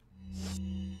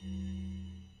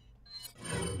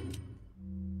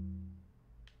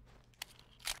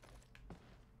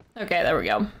 Okay, there we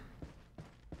go.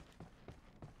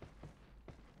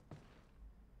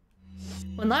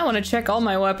 Well, now I want to check all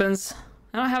my weapons.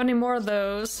 I don't have any more of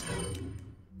those.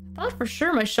 I thought for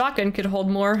sure my shotgun could hold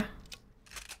more.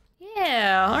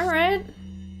 Yeah, alright.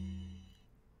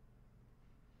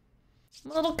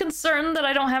 I'm a little concerned that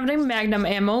I don't have any magnum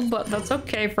ammo, but that's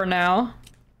okay for now.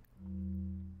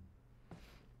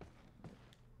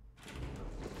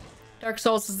 Dark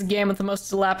Souls is the game with the most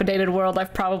dilapidated world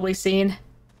I've probably seen.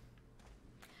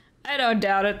 I don't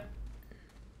doubt it.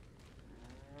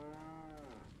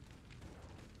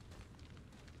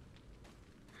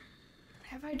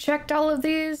 Have I checked all of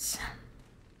these?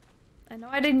 I know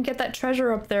I didn't get that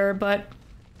treasure up there, but...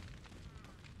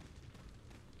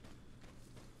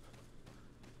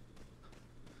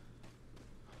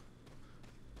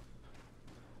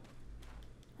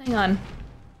 Hang on.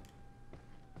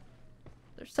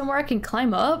 There's somewhere I can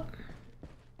climb up?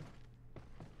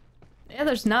 Yeah,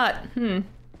 there's not.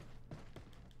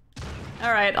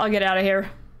 Alright, I'll get out of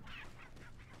here.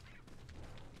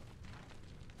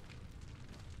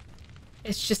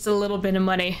 It's just a little bit of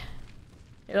money.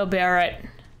 It'll be alright. I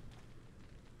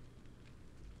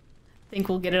think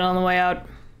we'll get it on the way out.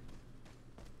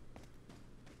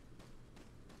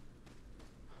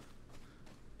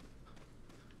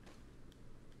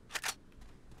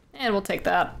 And we'll take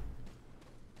that.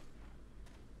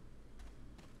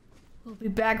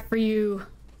 back for you.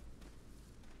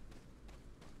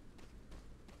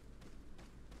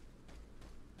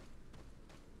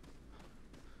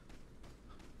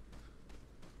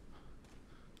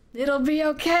 It'll be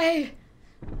okay.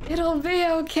 It'll be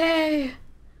okay.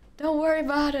 Don't worry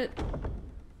about it.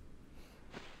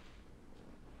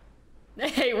 I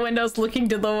hate windows looking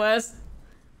to the west.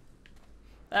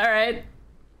 Alright.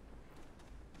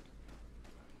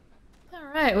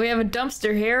 Alright, we have a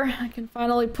dumpster here. I can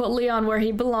finally put Leon where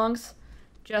he belongs.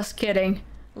 Just kidding.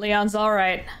 Leon's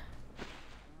alright.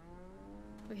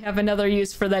 We have another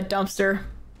use for that dumpster.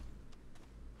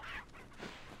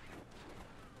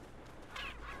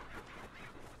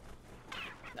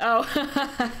 Oh.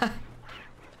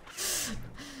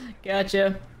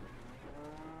 Gotcha.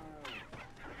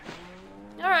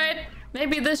 Alright.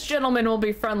 Maybe this gentleman will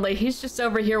be friendly. He's just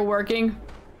over here working.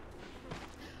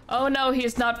 Oh no,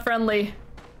 he's not friendly.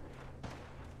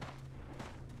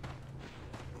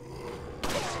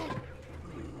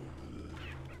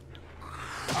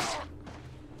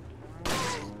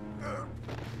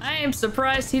 I am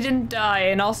surprised he didn't die,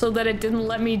 and also that it didn't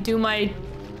let me do my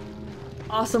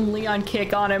awesome Leon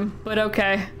kick on him, but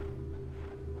okay.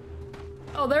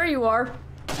 Oh, there you are.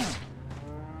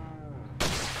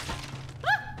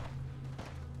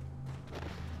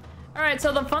 Alright,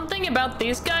 so the fun thing about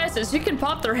these guys is you can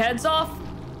pop their heads off,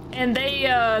 and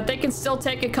they can still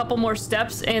take a couple more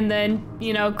steps and then,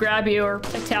 you know, grab you or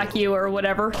attack you or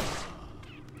whatever.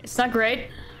 It's not great.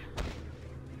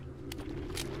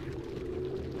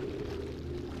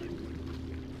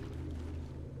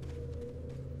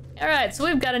 Alright, so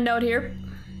we've got a note here.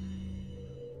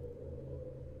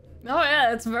 Oh yeah,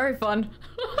 that's very fun.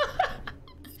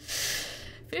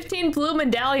 15 blue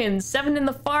medallions, 7 in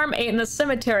the farm, 8 in the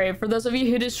cemetery. For those of you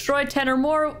who destroy 10 or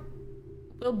more,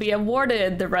 will be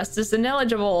awarded. The rest is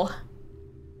ineligible.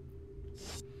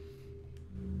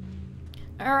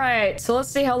 Alright, so let's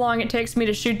see how long it takes me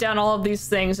to shoot down all of these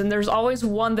things. And there's always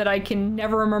one that I can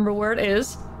never remember where it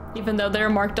is. Even though they're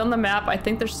marked on the map, I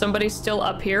think there's somebody still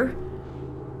up here.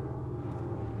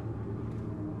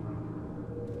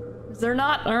 Is there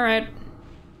not? Alright.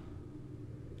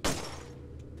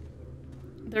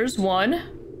 There's one.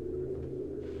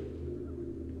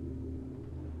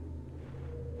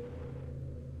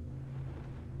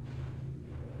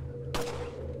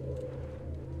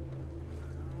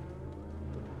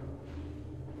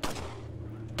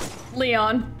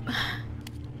 Leon.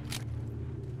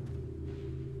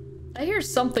 I hear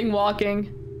something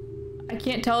walking. I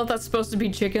can't tell if that's supposed to be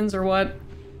chickens or what.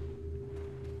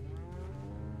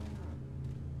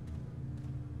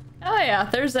 Oh yeah,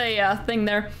 there's a thing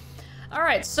there.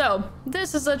 Alright, so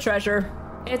this is a treasure.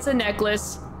 It's a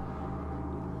necklace.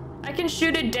 I can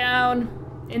shoot it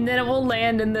down, and then it will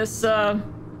land in this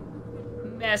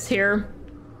mess here.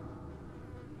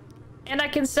 And I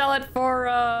can sell it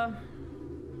for,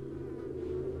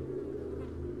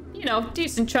 you know,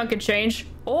 decent chunk of change.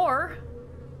 Or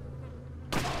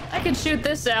I can shoot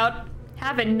this out,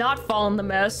 have it not fall in the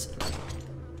mess.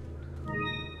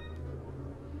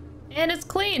 And it's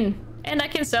clean. And I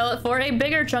can sell it for a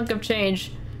bigger chunk of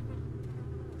change.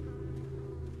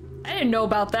 I didn't know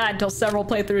about that until several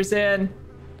playthroughs in.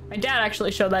 My dad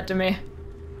actually showed that to me.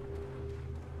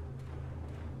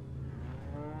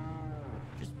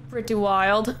 Just pretty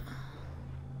wild.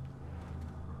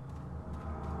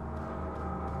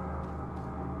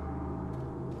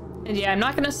 And yeah, I'm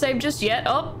not gonna save just yet.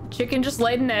 Oh, chicken just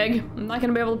laid an egg. I'm not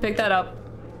gonna be able to pick that up.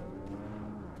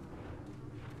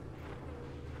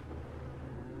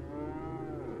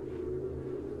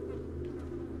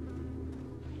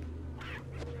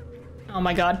 Oh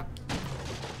my god.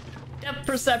 Depth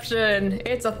perception!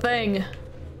 It's a thing.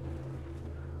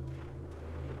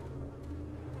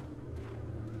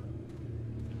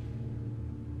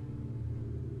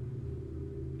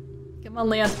 Come on,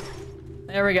 Leon.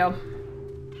 There we go.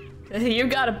 You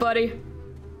got it, buddy.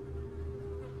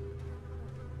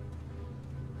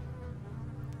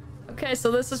 Okay,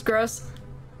 so this is gross.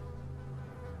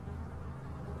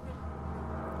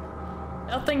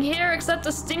 Nothing here except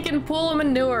a stinking pool of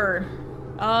manure.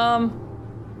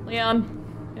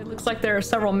 Leon, it looks like there are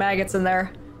several maggots in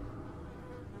there.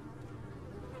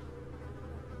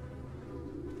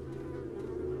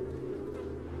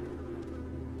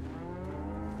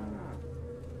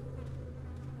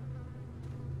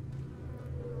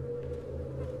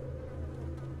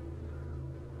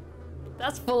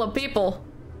 That's full of people.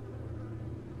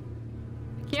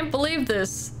 I can't believe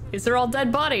this. These are all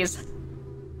dead bodies.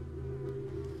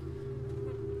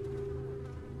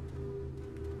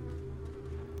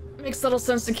 Makes little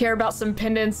sense to care about some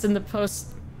pendants in the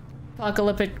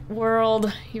Apocalyptic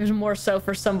world, even more so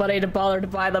for somebody to bother to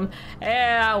buy them.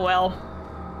 Yeah, well.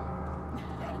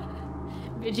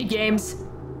 Vigi games.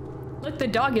 Look, the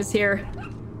dog is here.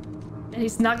 And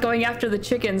he's not going after the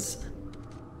chickens.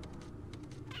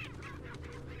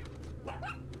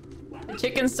 The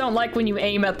chickens don't like when you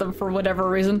aim at them for whatever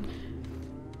reason.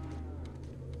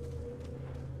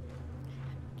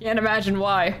 Can't imagine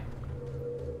why.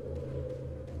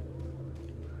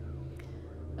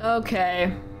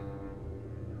 Okay.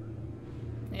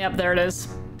 Yep, there it is.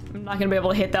 I'm not gonna be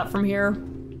able to hit that from here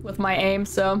with my aim,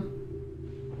 so...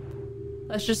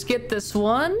 Let's just get this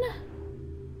one.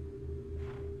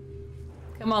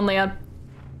 Come on, Leon.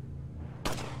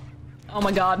 Oh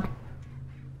my god.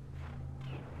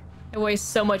 I waste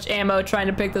so much ammo trying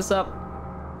to pick this up.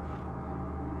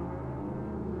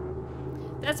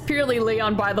 That's purely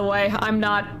Leon, by the way. I'm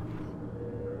not...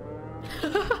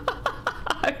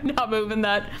 I'm not moving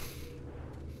that.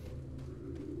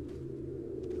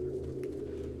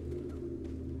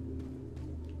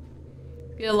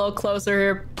 Get a little closer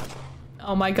here.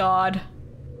 Oh my god.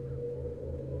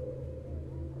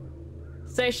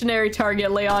 Stationary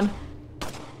target, Leon.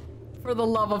 For the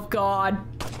love of God.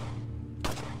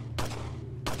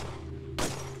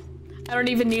 I don't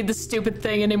even need the stupid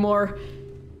thing anymore.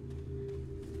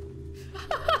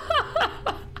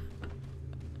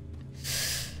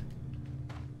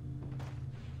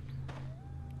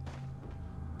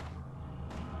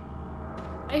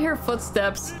 I hear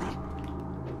footsteps.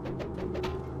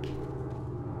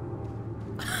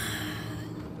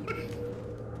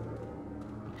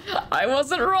 I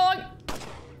wasn't wrong.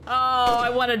 Oh, I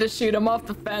wanted to shoot him off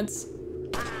the fence.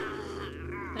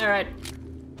 All right.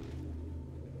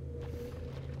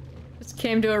 Just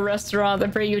came to a restaurant. They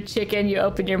bring you chicken. You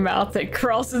open your mouth. It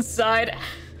crawls inside.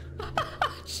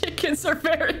 Chickens are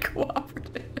very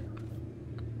cooperative.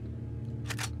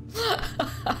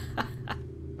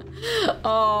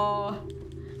 Oh,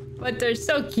 but they're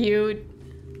so cute.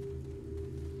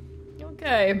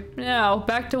 Okay, now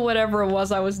back to whatever it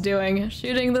was I was doing.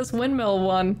 Shooting this windmill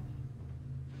one.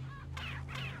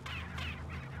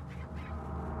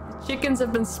 The chickens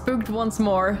have been spooked once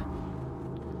more.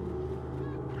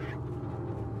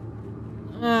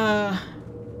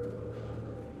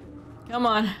 Come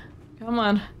on. Come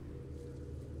on.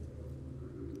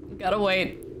 Gotta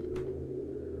wait.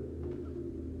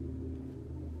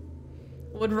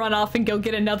 Would run off and go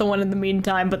get another one in the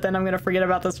meantime, but then I'm gonna forget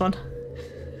about this one.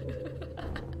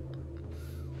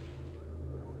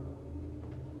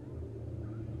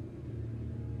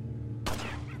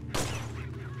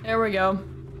 There we go.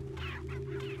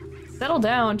 Settle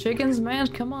down, chickens, man,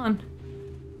 come on.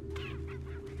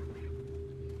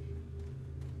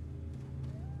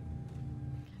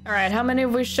 Alright, how many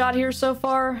have we shot here so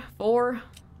far? 4?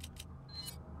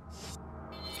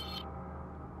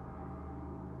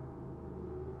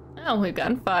 Oh, we've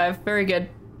gotten 5. Very good.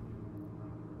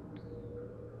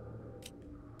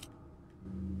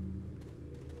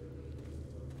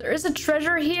 There is a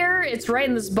treasure here. It's right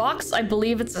in this box. I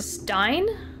believe it's a Stein.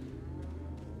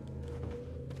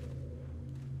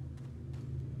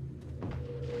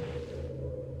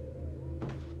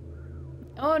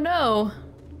 Oh no.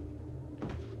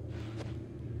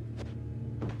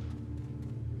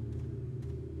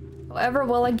 However,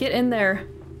 will I get in there?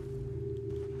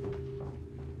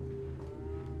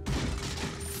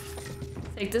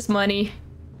 Take this money.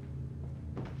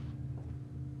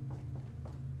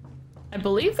 I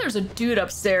believe there's a dude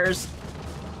upstairs.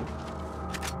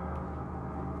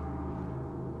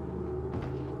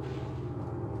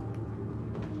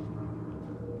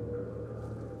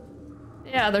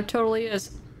 Yeah, there totally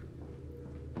is.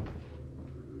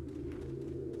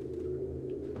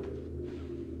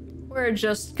 We're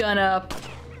just gonna...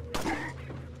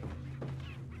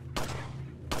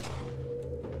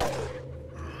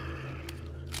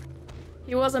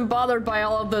 He wasn't bothered by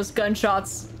all of those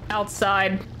gunshots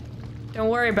outside. Don't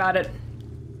worry about it.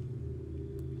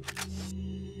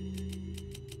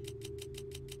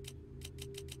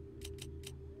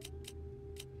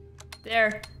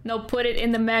 There. No, put it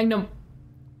in the Magnum.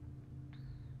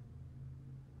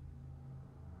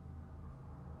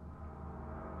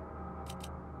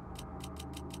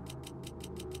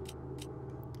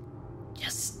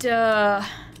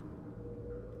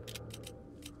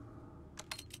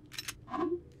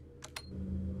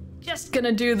 Just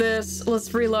gonna do this.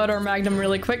 Let's reload our Magnum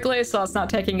really quickly so it's not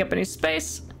taking up any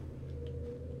space.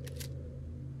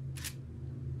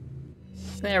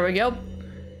 There we go.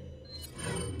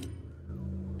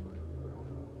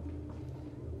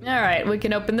 Alright, we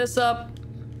can open this up.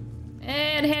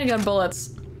 And handgun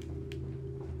bullets.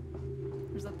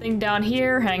 There's a thing down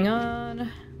here. Hang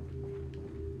on.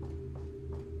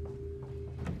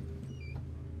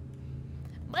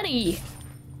 money.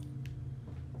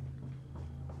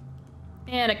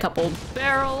 And a couple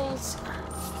barrels.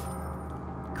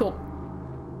 Cool.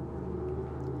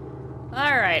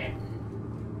 Alright.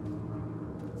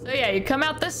 So yeah, you come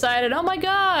out this side and oh my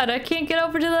god, I can't get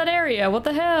over to that area. What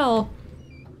the hell?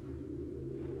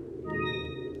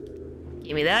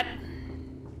 Give me that.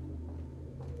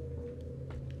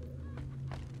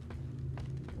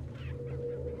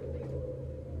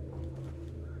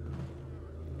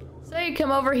 So you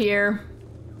come over here.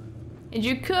 And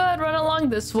you could run along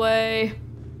this way.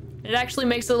 It actually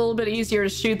makes it a little bit easier to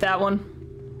shoot that one.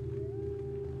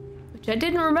 Which I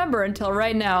didn't remember until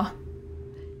right now.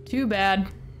 Too bad.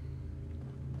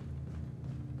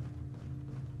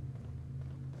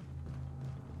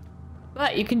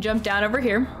 But you can jump down over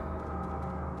here.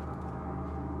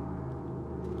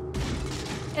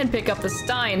 And pick up the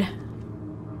Stein.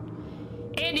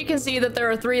 And you can see that there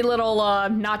are 3 little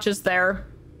notches there.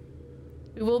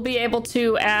 We will be able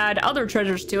to add other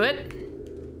treasures to it.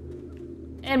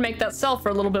 And make that sell for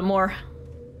a little bit more.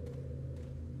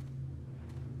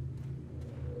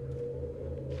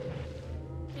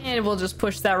 And we'll just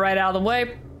push that right out of the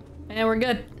way. And we're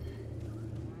good.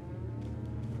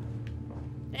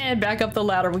 And back up the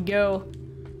ladder we go.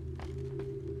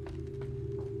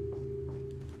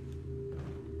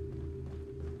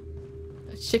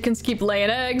 Those chickens keep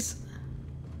laying eggs.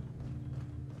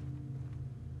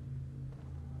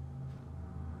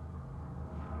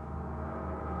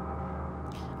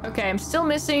 Okay, I'm still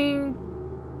missing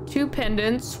 2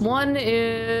 pendants. One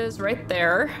is right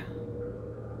there.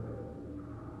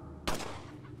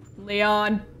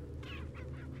 Leon.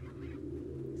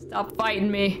 Stop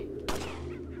fighting me.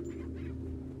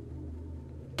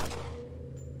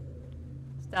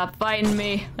 Stop fighting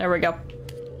me. There we go.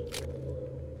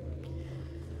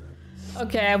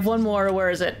 Okay, I have one more. Where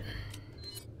is it?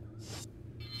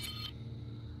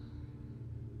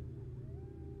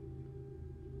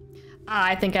 Ah,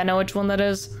 I think I know which one that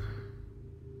is.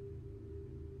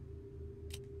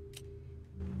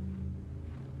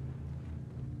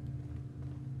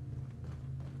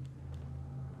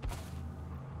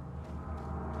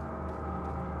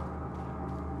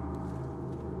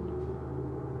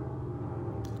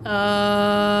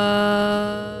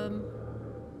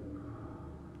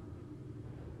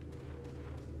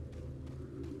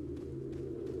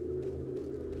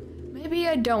 Maybe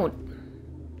I don't.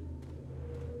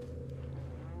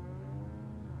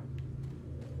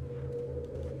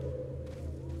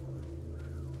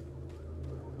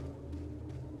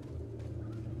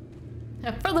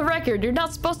 For the record, you're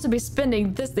not supposed to be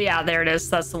spending this. Yeah, there it is.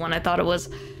 That's the one I thought it was.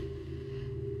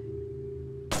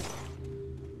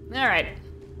 Alright.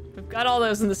 We've got all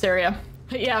those in this area.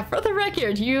 But yeah, for the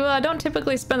record, you don't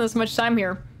typically spend this much time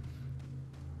here.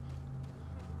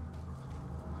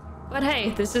 But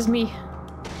hey, this is me.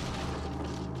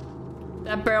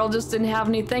 That barrel just didn't have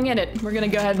anything in it. We're gonna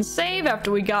go ahead and save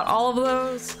after we got all of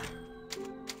those.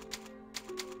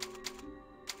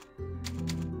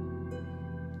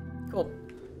 Cool.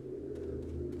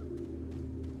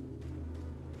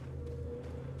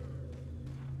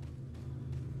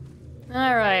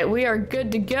 Alright, we are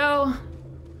good to go.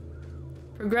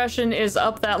 Progression is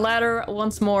up that ladder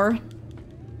once more.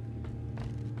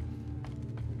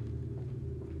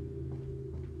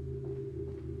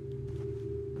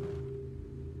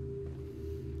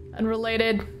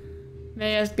 Unrelated.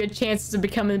 May has good chances of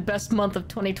becoming the best month of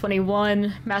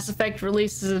 2021. Mass Effect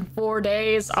releases in 4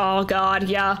 days. Oh god,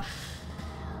 yeah.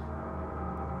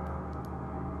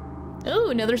 Oh,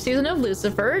 another season of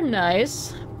Lucifer.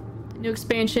 Nice. New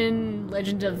expansion,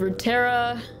 Legend of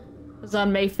Runeterra, was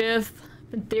on May 5th.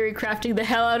 Been theory crafting the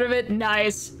hell out of it.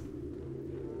 Nice.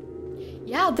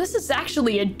 Yeah, this is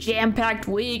actually a jam-packed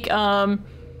week.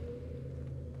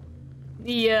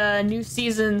 The new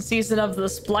season of the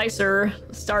Splicer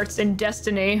starts in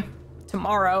Destiny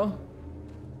tomorrow.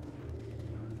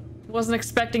 Wasn't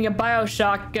expecting a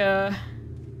BioShock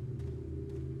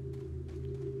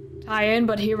tie-in,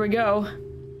 but here we go.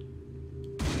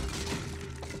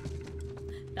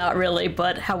 Not really,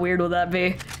 but how weird would that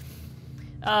be?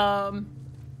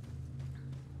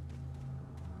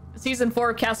 Season 4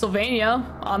 of Castlevania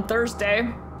on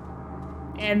Thursday.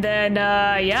 And then,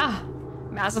 yeah.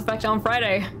 Mass Effect on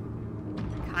Friday.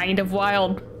 Kind of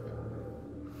wild.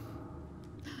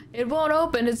 It won't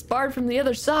open, it's barred from the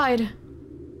other side.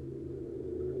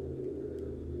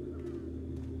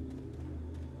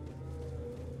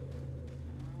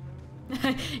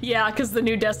 Yeah, because the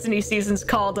new Destiny season's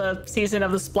called a Season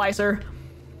of the Splicer.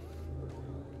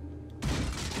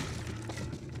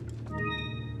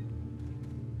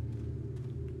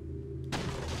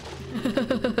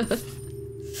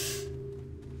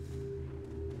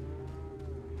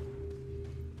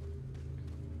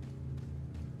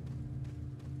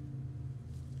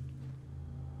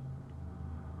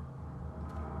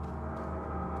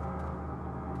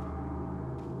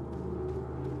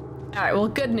 Alright, well,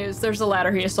 good news. There's a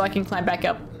ladder here so I can climb back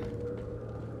up.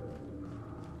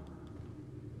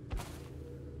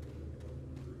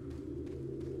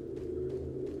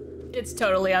 It's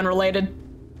totally unrelated.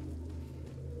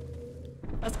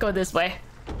 Let's go this way.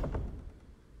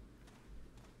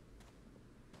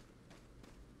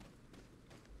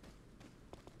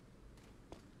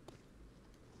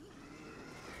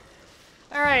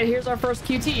 Alright, here's our first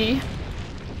QTE.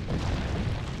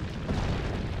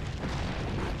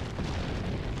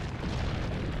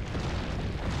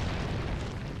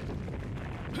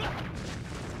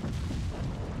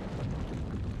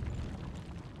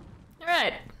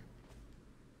 Alright.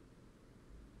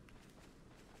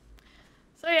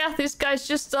 So yeah, these guys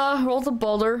just rolled a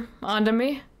boulder onto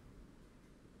me.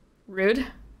 Rude. And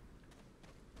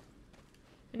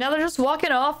now they're just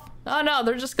walking off. Oh no,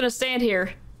 they're just gonna stand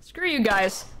here. Screw you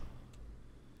guys.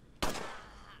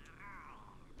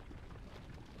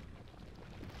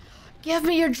 Give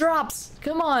me your drops.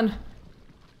 Come on.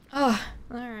 Oh,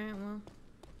 alright, well.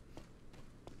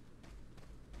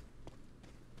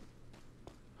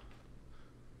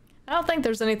 I don't think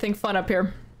there's anything fun up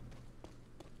here.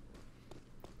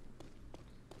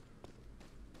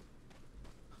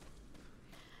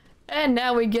 And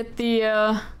now we get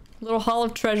the little Hall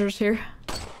of Treasures here.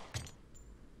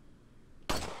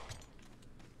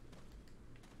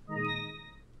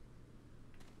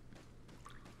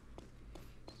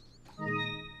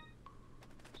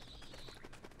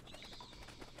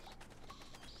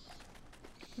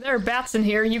 There are bats in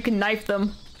here, you can knife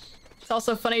them. It's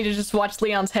also funny to just watch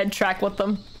Leon's head track with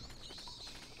them.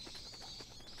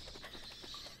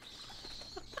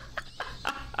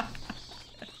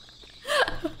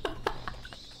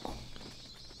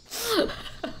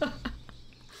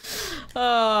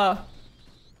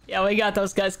 Yeah, we got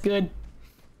those guys good.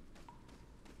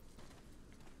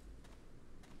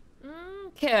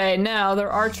 Okay, now there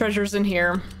are treasures in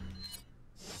here.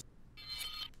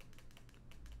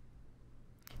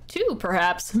 2,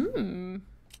 perhaps. That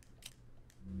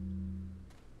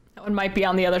one might be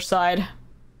on the other side.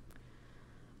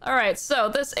 Alright, so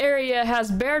this area has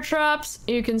bear traps.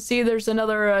 You can see there's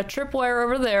another tripwire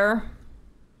over there.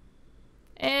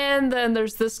 And then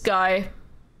there's this guy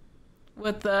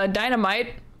with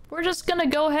dynamite. We're just gonna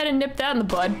go ahead and nip that in the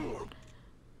bud.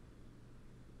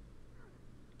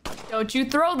 Don't you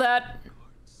throw that.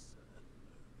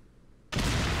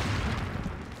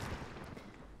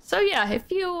 So yeah,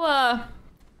 if you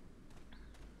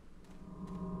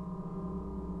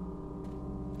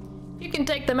can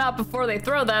take them out before they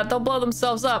throw that, they'll blow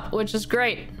themselves up, which is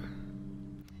great.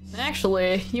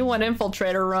 Actually, you want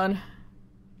Infiltrator run.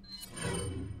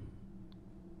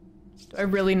 Do I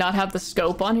really not have the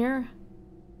scope on here?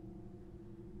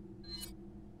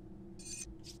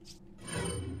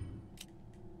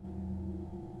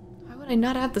 Why would I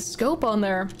not have the scope on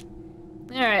there?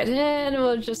 Alright, and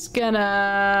we're just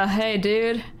gonna... Hey,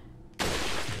 dude.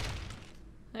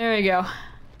 There we go.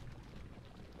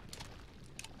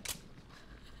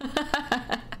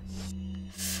 I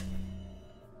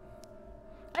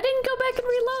didn't go back and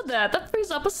reload that. That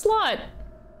frees up a slot.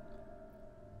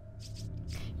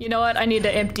 You know what? I need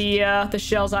to empty the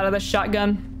shells out of this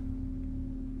shotgun.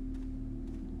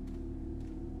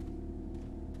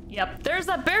 Yep, there's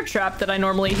that bear trap that I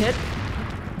normally hit.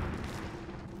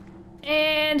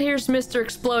 And here's Mr.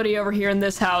 Explodey over here in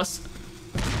this house.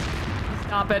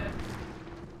 Stop it.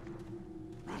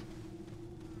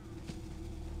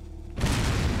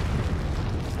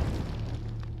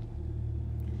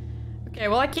 Okay,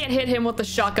 well I can't hit him with the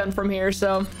shotgun from here,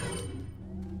 so...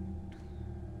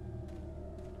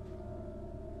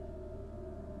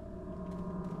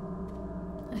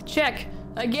 Check.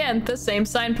 Again, the same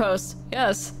signpost.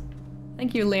 Yes.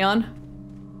 Thank you, Leon.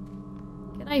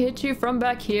 Can I hit you from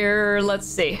back here? Let's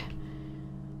see.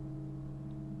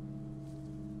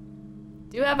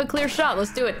 Do you have a clear shot?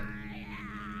 Let's do it.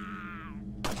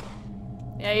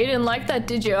 Yeah, you didn't like that,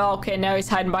 did you? Oh, okay, now he's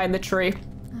hiding behind the tree.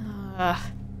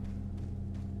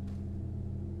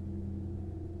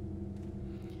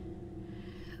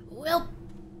 Well...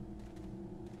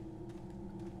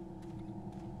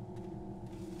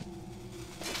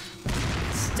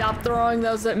 Stop throwing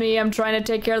those at me. I'm trying to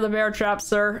take care of the bear trap,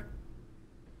 sir.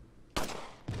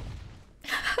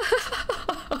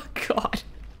 Oh, God.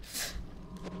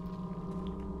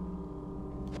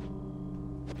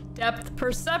 Depth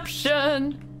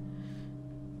perception.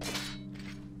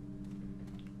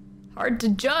 Hard to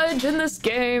judge in this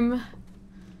game.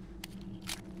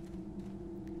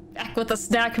 Back with a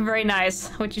snack. Very nice.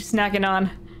 What you snacking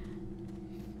on?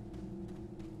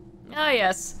 Ah,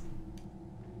 yes.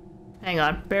 Hang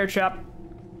on, bear trap.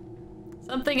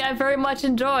 Something I very much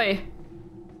enjoy.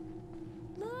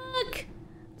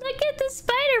 a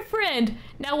spider friend!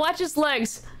 Now watch his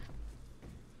legs.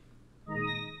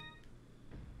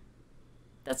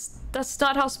 That's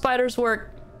not how spiders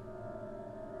work.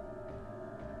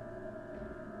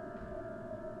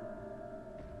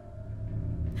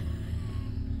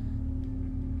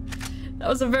 That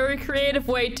was a very creative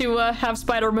way to have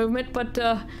spider movement, but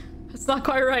it's not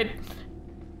quite right.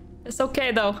 It's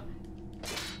okay though.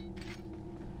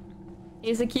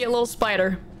 He's a cute little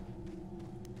spider.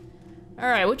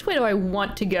 Alright, which way do I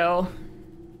want to go?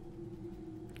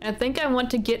 I think I want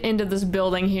to get into this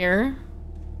building here.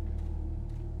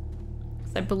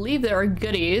 I believe there are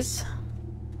goodies.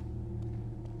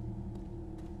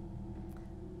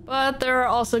 But there are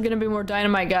also gonna be more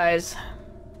dynamite guys.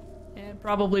 And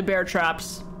probably bear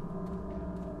traps.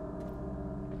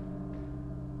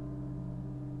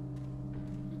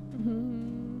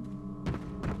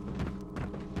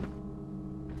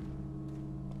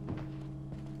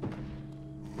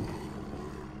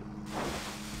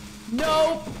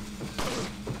 No!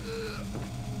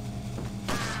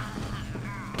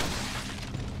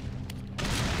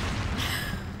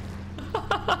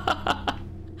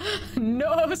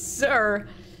 No, sir.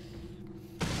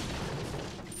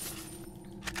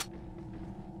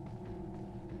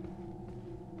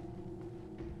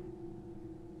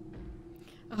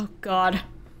 Oh, God.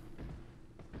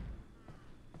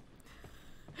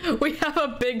 We have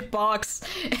a big box,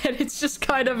 and it's just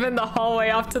kind of in the hallway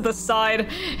off to the side,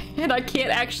 and I can't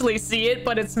actually see it,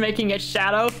 but it's making a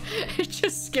shadow. It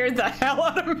just scared the hell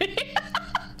out of me.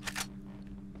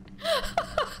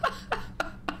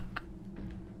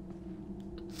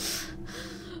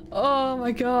 Oh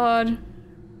my God.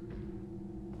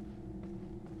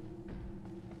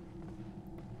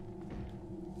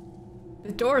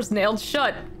 The door's nailed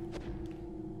shut.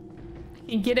 I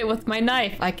can get it with my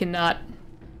knife. I cannot.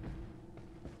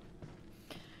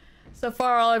 So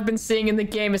far, all I've been seeing in the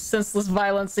game is senseless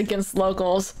violence against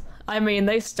locals. I mean,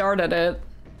 they started it.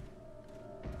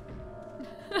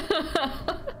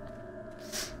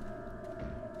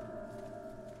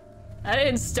 I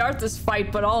didn't start this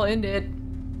fight, but I'll end it.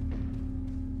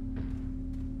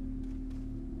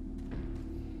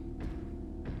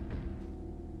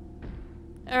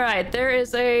 Alright, there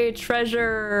is a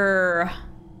treasure.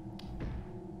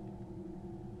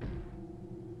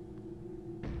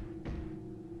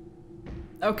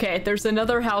 Okay, there's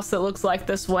another house that looks like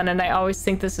this one, and I always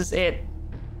think this is it.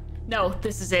 No,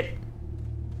 this is it.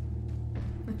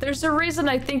 There's a reason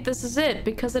I think this is it,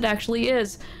 because it actually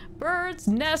is. Bird's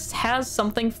Nest has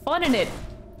something fun in it.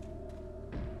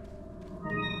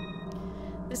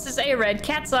 This is a red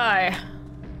cat's eye.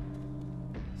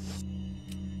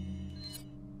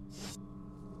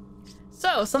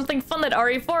 So, something fun that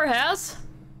RE4 has.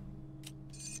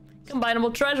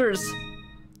 Combinable treasures.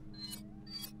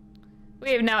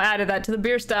 We have now added that to the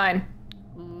beer stein.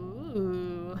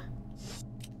 Ooh.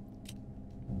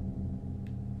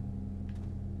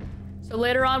 So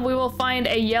later on we will find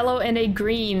a yellow and a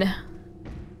green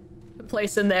to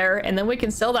place in there, and then we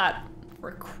can sell that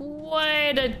for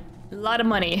quite a lot of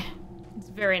money. It's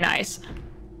very nice.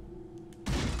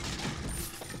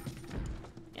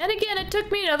 And again, it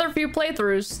took me another few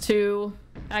playthroughs to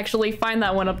actually find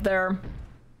that one up there.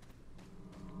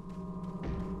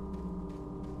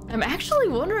 I'm actually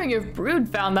wondering if Brood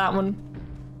found that one.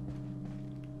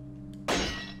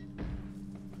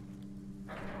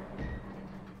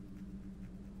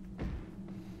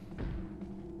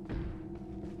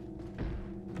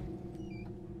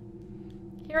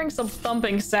 Hearing some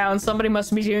thumping sounds. Somebody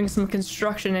must be doing some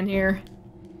construction in here.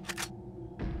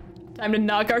 Time to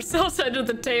knock ourselves under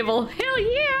the table. Hell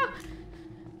yeah!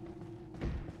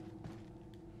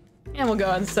 And we'll go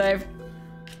ahead and save.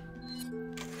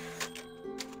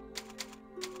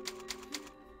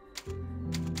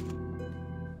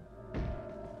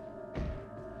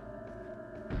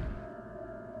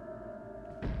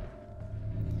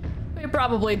 We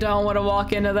probably don't want to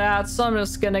walk into that, so I'm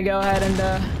just gonna go ahead and,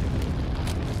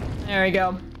 there we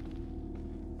go.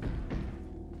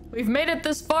 We've made it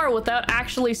this far without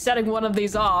actually setting one of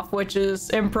these off, which is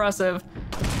impressive.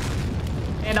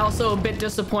 And also a bit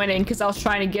disappointing, because I was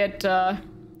trying to get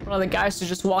one of the guys to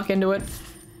just walk into it.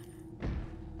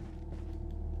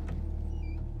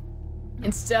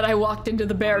 Instead, I walked into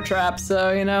the bear trap,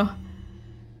 so, you know.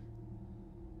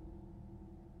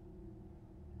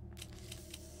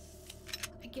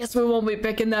 I guess we won't be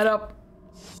picking that up.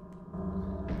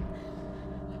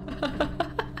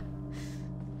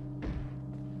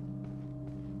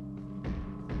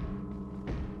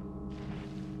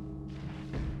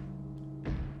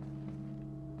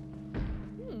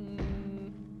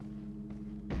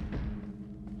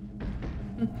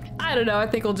 I I don't know, I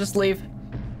think we'll just leave.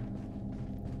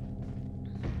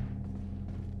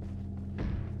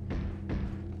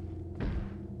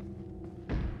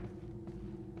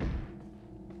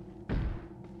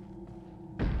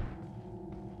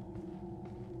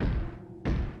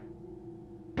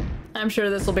 I'm sure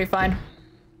this will be fine.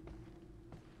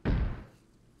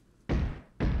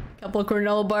 Couple of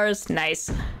granola bars, nice.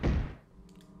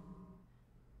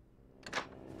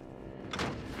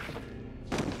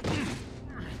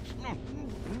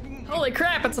 Holy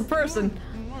crap, it's a person.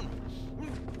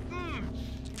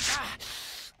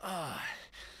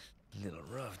 Little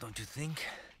rough, don't you think?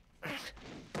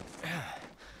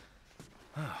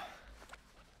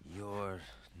 You're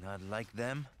not like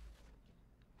them?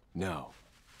 No.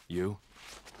 You?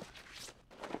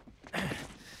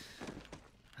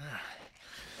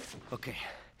 Okay,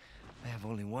 I have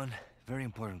only one very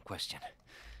important question.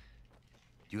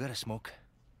 You got a smoke?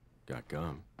 Got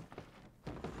gum.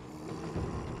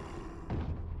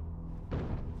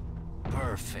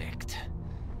 Perfect.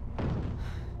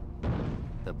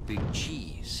 The big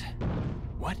cheese.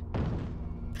 What?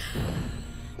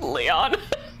 Leon.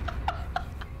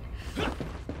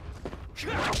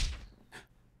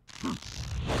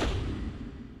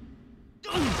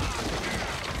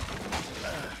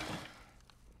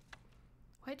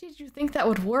 Why did you think that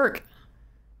would work?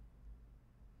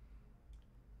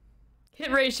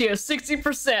 Hit ratio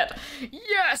 60%.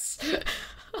 Yes!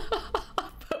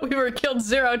 But we were killed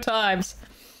 0 times.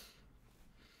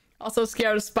 Also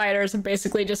scared of spiders and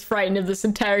basically just frightened of this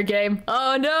entire game.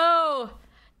 Oh no!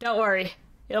 Don't worry.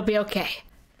 It'll be okay.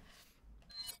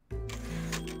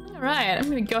 Alright, I'm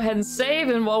gonna go ahead and save,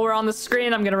 and while we're on the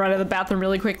screen, I'm gonna run to the bathroom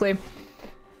really quickly.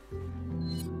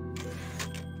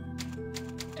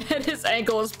 And his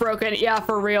ankle is broken. Yeah,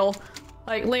 for real.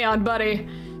 Like, Leon, buddy.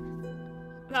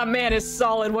 That man is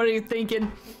solid. What are you thinking?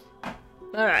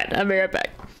 Alright, I'll be right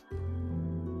back.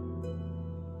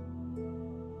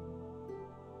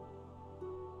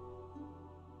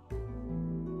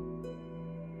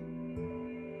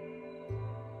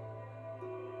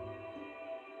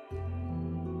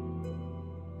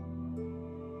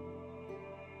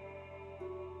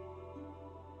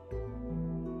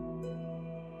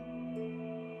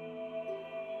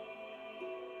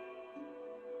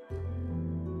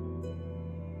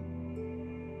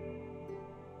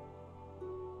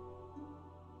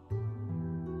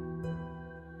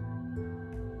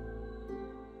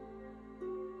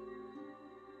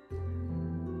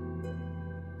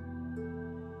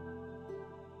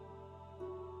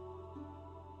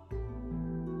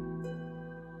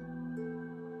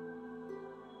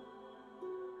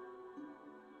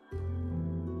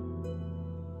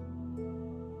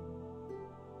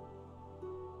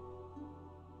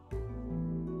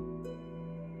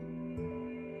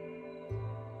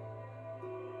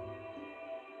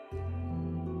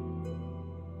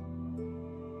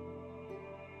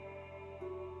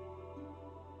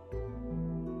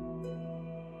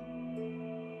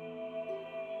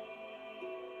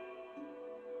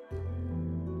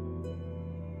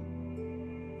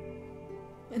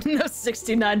 No,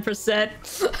 69%.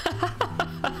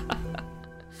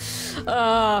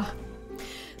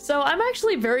 So I'm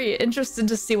actually very interested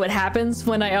to see what happens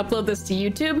when I upload this to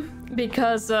YouTube,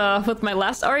 because with my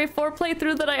last RE4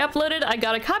 playthrough that I uploaded, I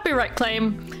got a copyright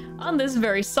claim on this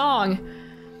very song.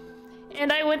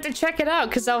 And I went to check it out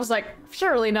because I was like,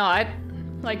 surely not.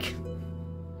 Like,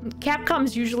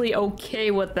 Capcom's usually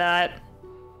okay with that.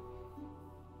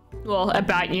 Well,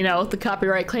 about, you know, the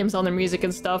copyright claims on their music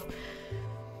and stuff.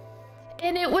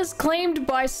 And it was claimed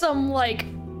by some, like,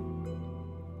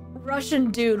 Russian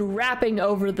dude rapping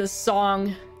over this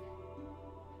song.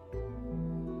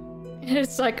 And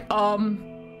it's like,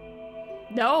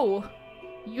 no.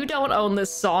 You don't own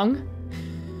this song.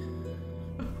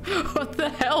 What the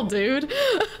hell, dude?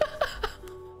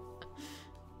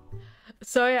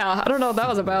 So yeah, I don't know what that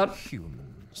was about.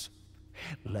 Humans,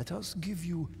 let us give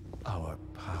you our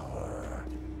power.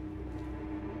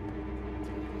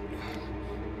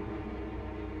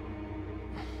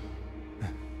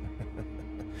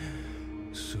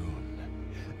 Soon,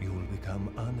 you will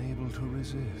become unable to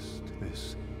resist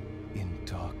this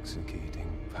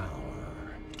intoxicating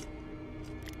power.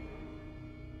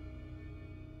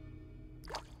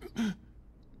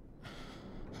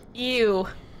 Ew.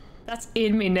 That's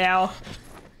in me now.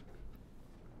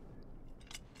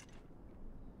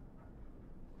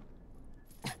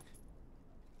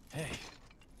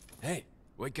 Hey,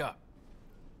 wake up.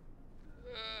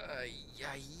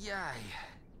 Yay.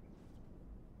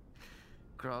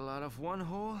 Crawl out of one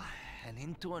hole and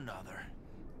into another.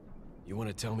 You want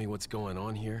to tell me what's going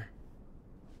on here?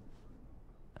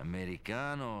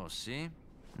 Americano, see?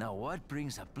 Now what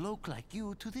brings a bloke like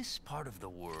you to this part of the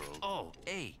world? Oh,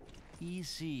 hey,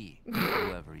 easy,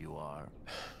 whoever you are.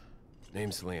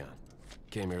 Name's Leon.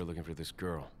 Came here looking for this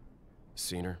girl.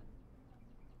 Seen her?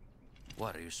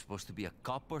 What, are you supposed to be a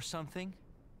cop or something?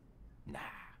 Nah,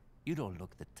 you don't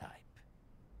look the type.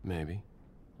 Maybe.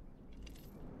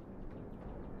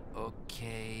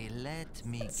 Okay, let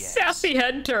me guess. Sassy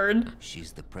head turn.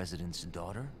 She's the president's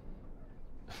daughter?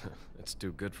 That's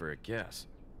too good for a guess.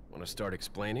 Want to start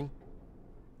explaining?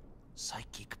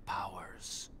 Psychic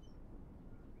powers.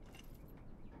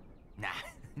 Nah,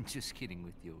 just kidding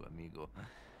with you, amigo.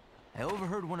 I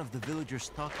overheard one of the villagers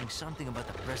talking something about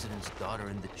the president's daughter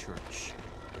in the church.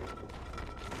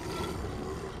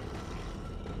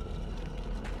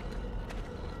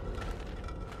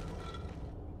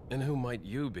 And who might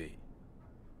you be?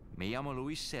 Me llamo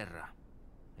Luis Serra.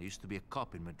 I used to be a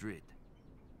cop in Madrid.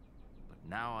 But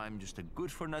now I'm just a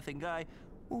good-for-nothing guy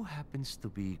who happens to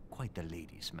be quite a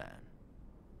ladies' man.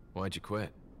 Why'd you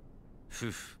quit?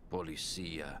 Phew,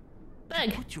 policia.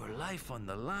 Beg. Put your life on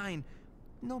the line.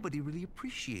 Nobody really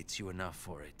appreciates you enough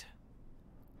for it.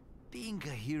 Being a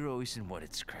hero isn't what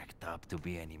it's cracked up to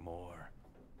be anymore.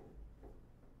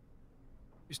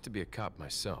 Used to be a cop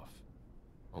myself.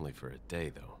 Only for a day,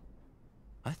 though.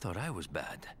 I thought I was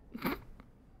bad.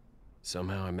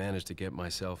 Somehow I managed to get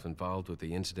myself involved with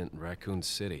the incident in Raccoon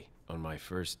City on my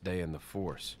first day in the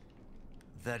force.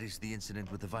 That is the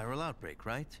incident with the viral outbreak,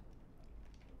 right?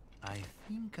 I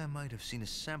think I might have seen a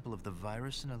sample of the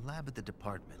virus in a lab at the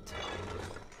department.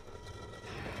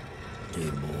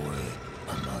 Do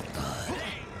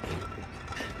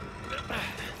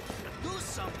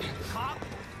something, cop!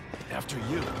 After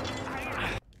you.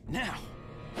 Now!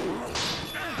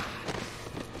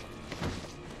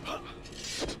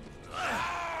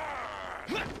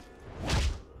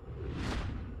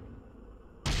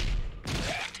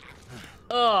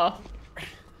 Oh.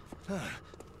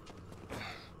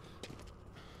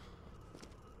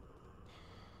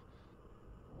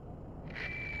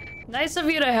 Nice of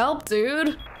you to help,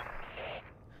 dude.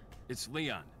 It's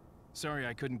Leon. Sorry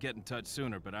I couldn't get in touch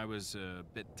sooner, but I was a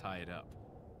bit tied up.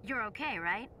 You're okay,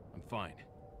 right? I'm fine.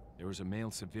 There was a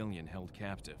male civilian held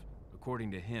captive.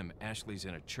 According to him, Ashley's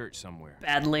in a church somewhere.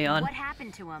 Bad Leon. What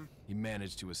happened to him? He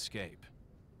managed to escape.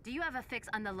 Do you have a fix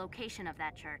on the location of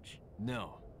that church?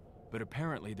 No, but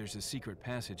apparently there's a secret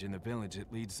passage in the village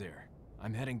that leads there.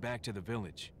 I'm heading back to the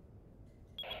village.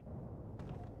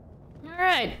 All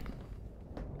right.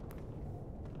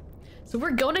 So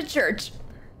we're going to church.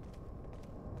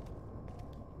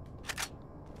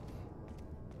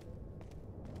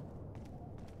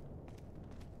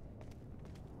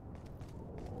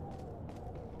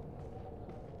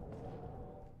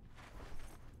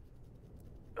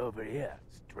 Over here,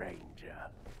 stranger.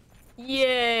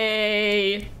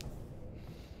 Yay!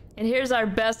 And here's our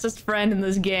bestest friend in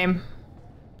this game.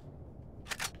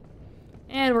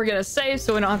 And we're gonna save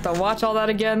so we don't have to watch all that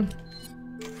again.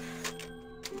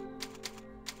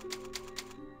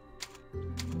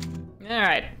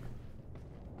 Alright.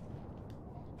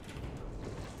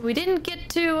 We didn't get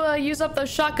to use up those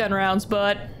shotgun rounds,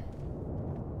 but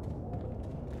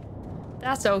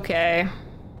that's okay.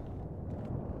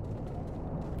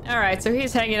 Alright, so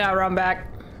he's hanging out around back.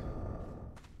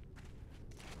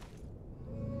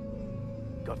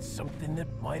 Got something that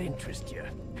might interest you.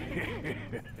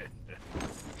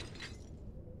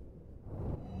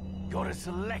 Got a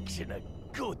selection of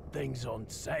good things on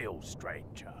sale,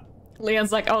 stranger.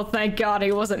 Leon's like, oh, thank God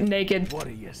he wasn't naked. What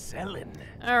are you selling?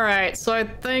 Alright, so I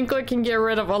think we can get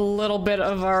rid of a little bit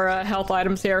of our health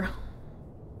items here.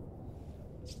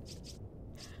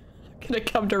 Gonna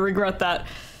come to regret that.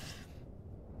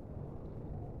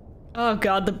 Oh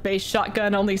God, the base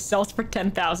shotgun only sells for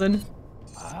 10,000.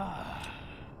 Ah,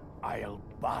 I'll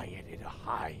buy it at a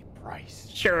high price.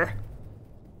 Sure.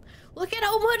 Look at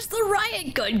how much the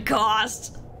riot gun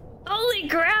costs! Holy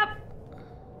crap!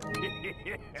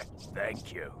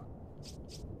 Thank you.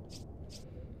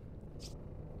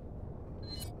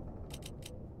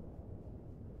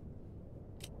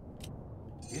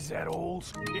 Is that all?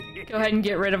 Go ahead and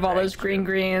get rid of all those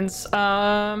greens.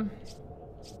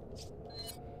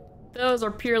 Those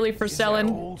are purely for Is that selling.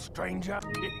 all, stranger?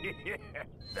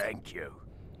 Thank you.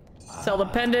 Sell the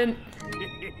pendant.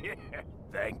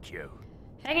 Thank you.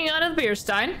 Hanging on to the beer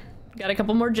stein. Got a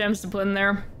couple more gems to put in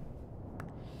there.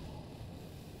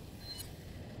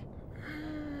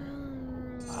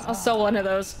 I'll sell one of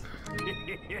those.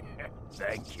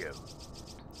 Thank you.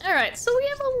 Alright, so we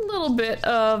have a little bit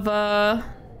of,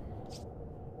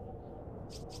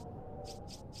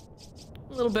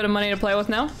 money to play with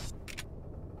now.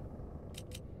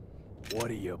 What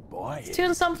are you buying? Let's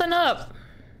tune something up.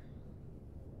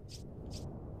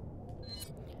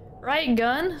 Right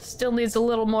gun still needs a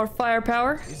little more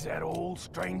firepower. Is that all,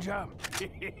 stranger?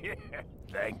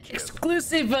 Thank you.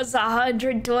 Exclusive was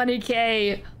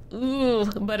 120k. Ooh,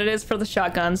 but it is for the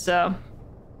shotgun, so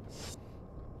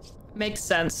makes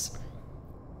sense.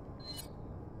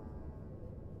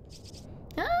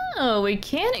 Oh, we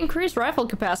can increase rifle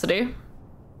capacity.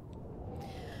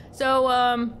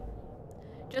 So,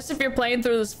 just if you're playing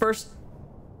through this first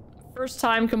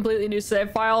time completely new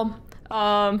save file,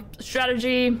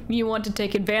 strategy you want to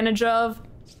take advantage of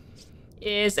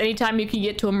is anytime you can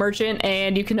get to a merchant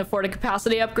and you can afford a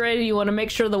capacity upgrade, you want to make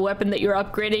sure the weapon that you're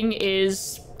upgrading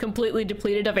is completely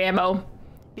depleted of ammo.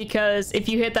 Because if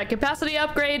you hit that capacity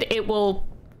upgrade, it will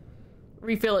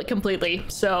refill it completely.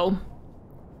 So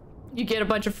you get a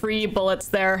bunch of free bullets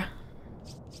there.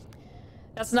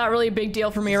 That's not really a big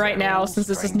deal for me right now since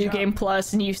this is New Game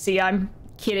Plus and you see I'm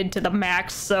kitted to the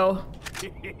max, so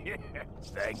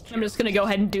I'm just gonna go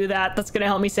ahead and do that. That's gonna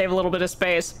help me save a little bit of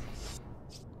space.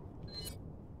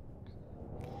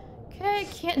 Okay,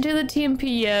 can't do the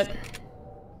TMP yet.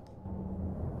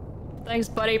 Thanks,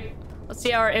 buddy. Let's see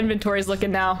how our inventory's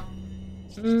looking now.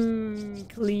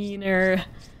 Cleaner.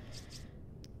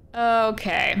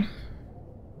 Okay.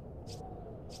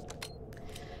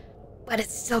 But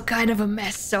it's still kind of a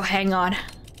mess, so hang on.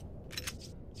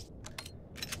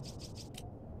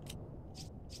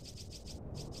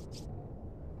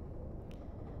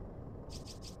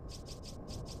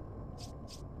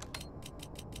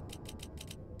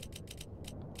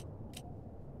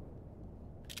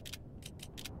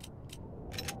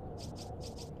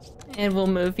 And we'll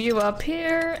move you up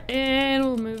here, and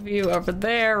we'll move you over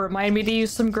there. Remind me to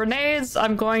use some grenades.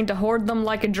 I'm going to hoard them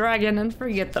like a dragon and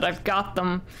forget that I've got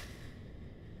them.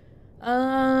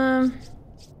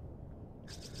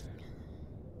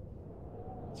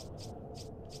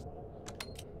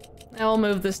 I'll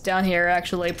move this down here,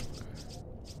 actually.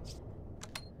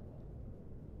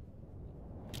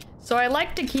 So I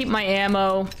like to keep my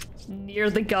ammo near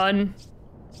the gun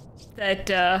that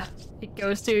it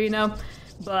goes to, you know?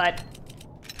 But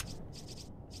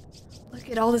look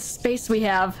at all this space we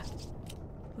have.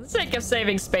 For the sake of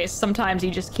saving space, sometimes you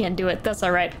just can't do it. That's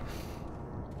alright.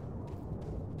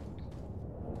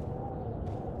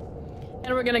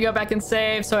 And we're gonna go back and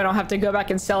save so I don't have to go back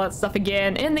and sell that stuff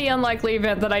again in the unlikely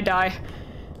event that I die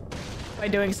by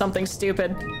doing something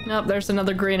stupid. Nope, there's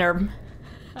another green herb.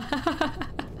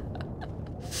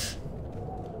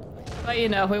 But you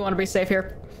know, we want to be safe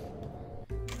here.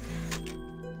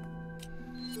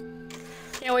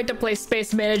 Can't wait to play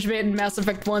Space Management in Mass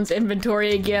Effect 1's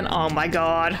inventory again. Oh my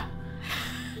god.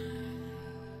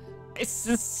 I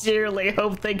sincerely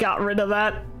hope they got rid of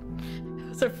that. It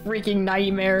was a freaking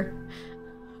nightmare.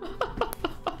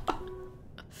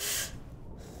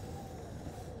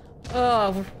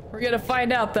 Oh, we're gonna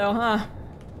find out though, huh?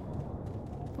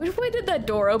 Which way did that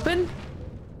door open?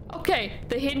 Okay,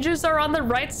 the hinges are on the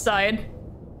right side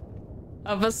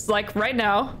of us, like right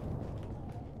now.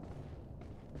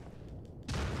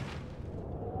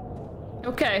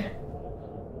 Okay.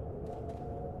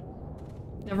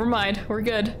 Never mind, we're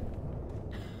good.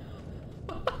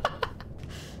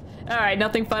 Alright,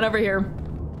 nothing fun over here.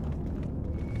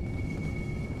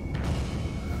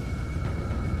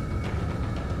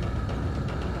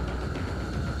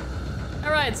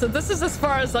 Alright, so this is as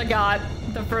far as I got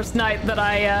the first night that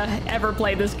I ever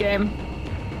played this game.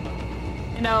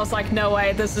 And I was like, no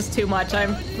way, this is too much,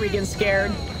 I'm freaking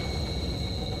scared.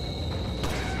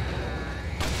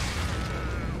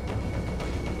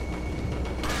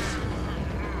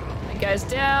 That guy's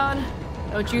down.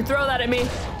 Don't you throw that at me.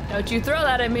 Don't you throw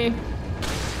that at me.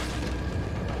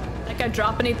 That guy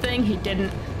drop anything? He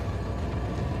didn't.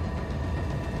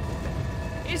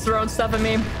 He's throwing stuff at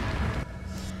me.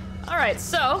 Alright,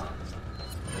 so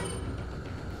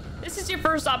this is your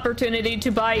first opportunity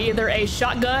to buy either a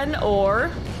shotgun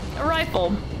or a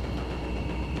rifle.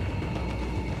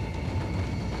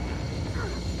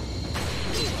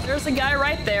 There's a guy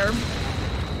right there.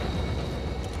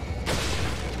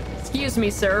 Excuse me,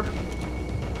 sir.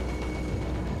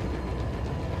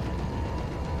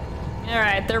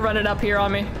 Alright, they're running up here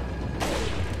on me.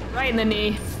 Right in the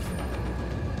knee.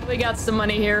 We got some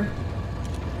money here.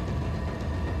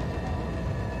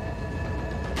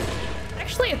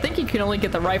 Actually, I think you can only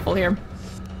get the rifle here.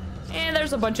 And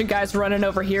there's a bunch of guys running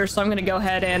over here, so I'm gonna go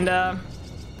ahead and,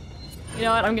 you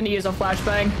know what? I'm gonna use a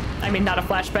flashbang. I mean, not a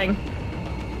flashbang.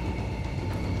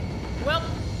 Well,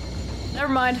 never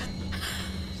mind.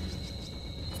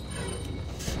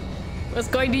 Was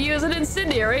going to use an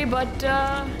incendiary, but,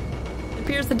 it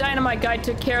appears the dynamite guy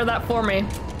took care of that for me.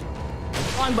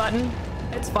 Wrong button.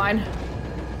 It's fine.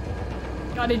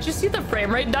 God, did you see the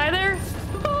frame rate die there?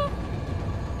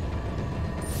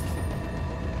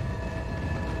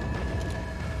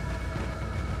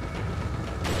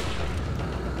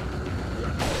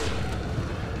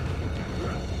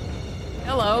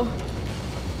 Hello.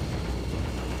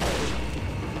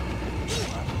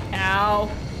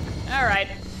 Ow. Alright.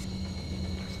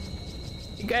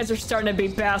 You guys are starting to be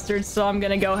bastards, so I'm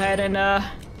gonna go ahead and,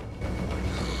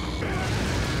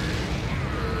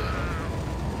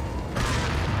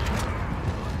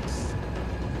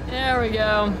 there we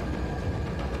go.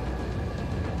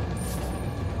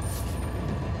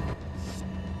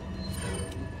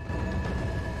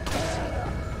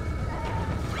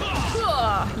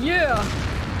 Yeah.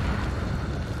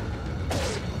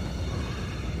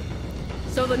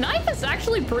 So the knife is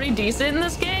actually pretty decent in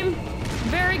this game.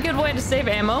 Very good way to save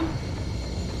ammo.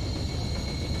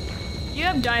 You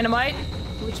have dynamite,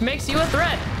 which makes you a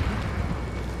threat.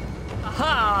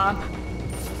 Aha!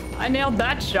 I nailed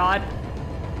that shot.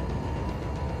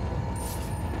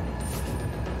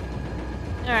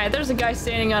 Alright, there's a guy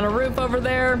standing on a roof over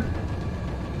there.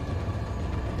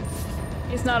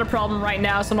 He's not a problem right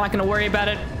now, so I'm not gonna worry about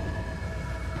it.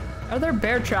 Are there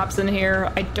bear traps in here?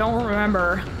 I don't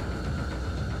remember.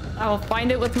 I will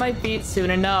find it with my feet soon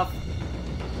enough.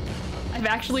 I've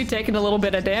actually taken a little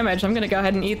bit of damage. I'm gonna go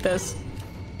ahead and eat this.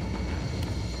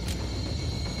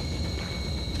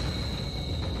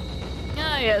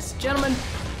 Ah, yes, gentlemen.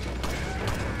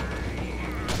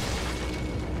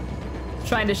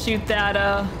 Trying to shoot that,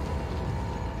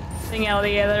 thing out of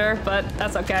the air, but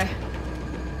that's okay.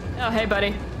 Oh, hey,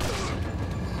 buddy.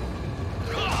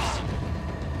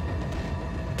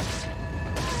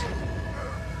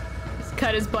 Just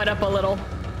cut his butt up a little.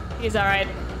 He's alright.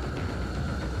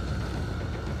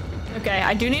 Okay,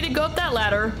 I do need to go up that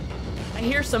ladder. I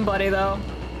hear somebody, though.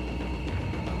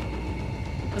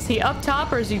 Is he up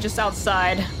top, or is he just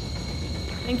outside? I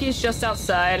think he's just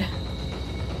outside.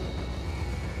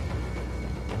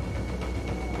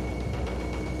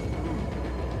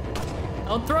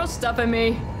 Don't throw stuff at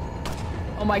me.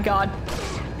 Oh my god.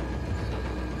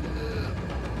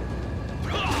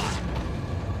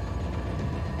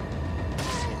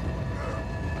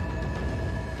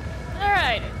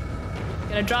 Alright.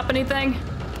 Gonna drop anything?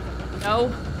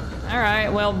 No?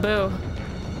 Alright, well, boo.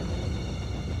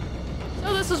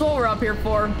 So this is what we're up here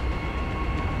for.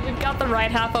 We've got the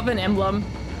right half of an emblem.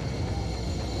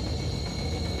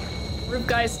 Roof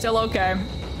guy's still okay.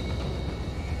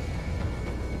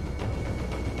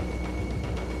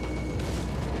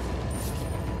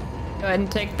 Go ahead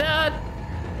and take that.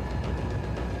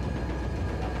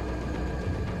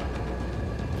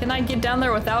 Can I get down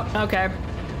there without? Okay.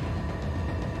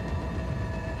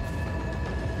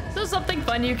 So something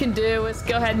fun you can do is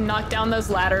go ahead and knock down those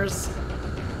ladders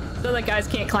so that guys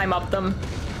can't climb up them.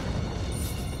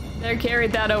 They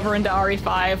carried that over into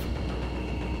RE5,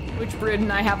 which Brood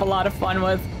and I have a lot of fun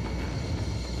with.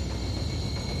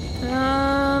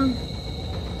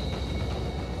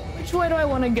 Which way do I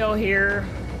want to go here?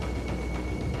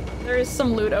 There is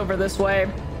some loot over this way.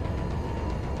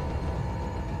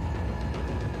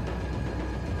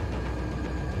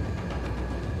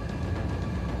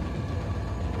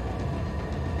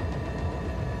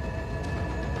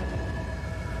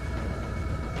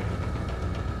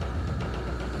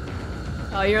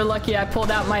 Oh, you're lucky I pulled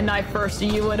out my knife first, or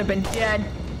you would have been dead.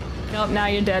 Nope, now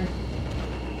you're dead.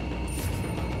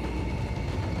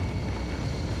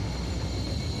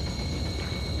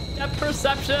 Depth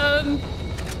perception!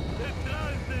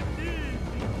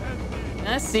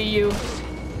 I see you.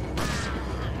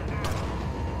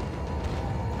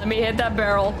 Let me hit that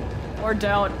barrel. Or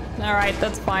don't. Alright,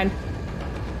 that's fine.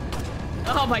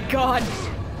 Oh my god.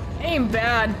 Aim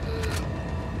bad.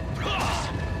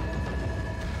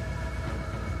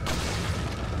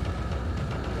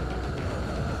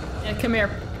 Yeah, come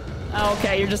here. Oh,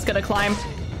 okay, you're just gonna climb.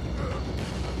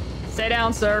 Stay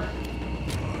down, sir.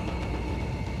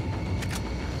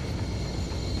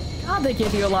 God, they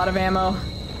give you a lot of ammo.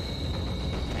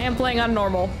 I am playing on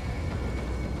normal.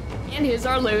 And here's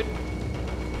our loot.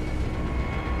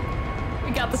 We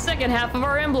got the second half of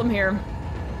our emblem here.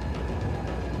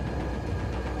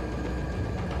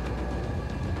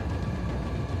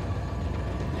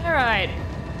 Alright.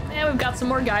 And we've got some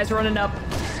more guys running up.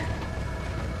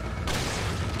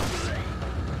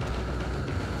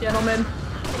 Gentlemen,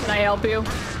 can I help you?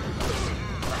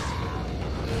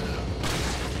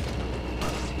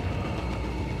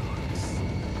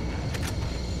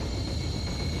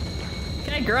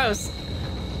 Okay, gross.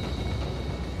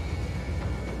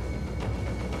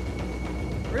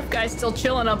 Roof guy's still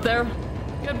chilling up there.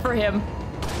 Good for him.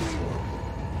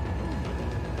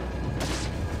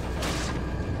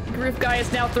 roof guy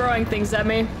is now throwing things at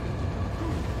me.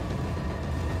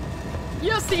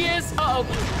 Yes, he is! Uh-oh.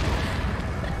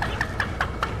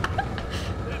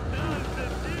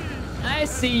 I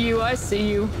see you, I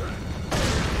see you.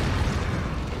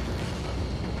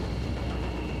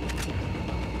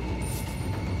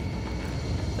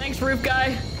 Thanks, roof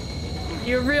guy.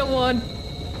 You're a real one.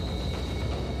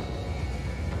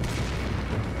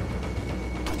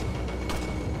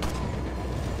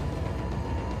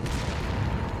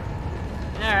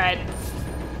 Alright.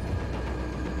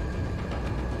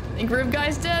 I think roof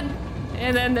guy's dead.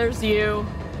 And then there's you.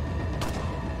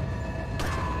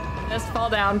 Just fall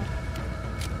down.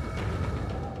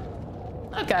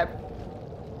 Okay.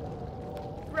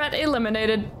 Threat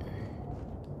eliminated.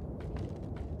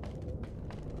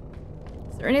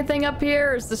 Is there anything up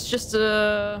here? Or is this just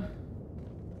a...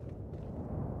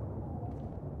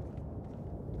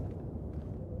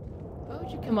 Why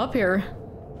would you come up here?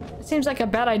 It seems like a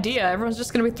bad idea. Everyone's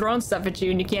just gonna be throwing stuff at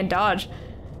you and you can't dodge.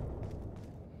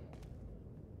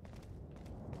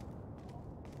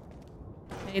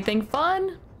 Anything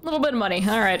fun? A little bit of money.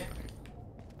 Alright.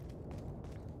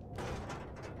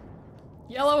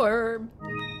 Yellow herb.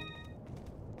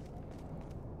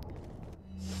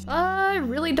 I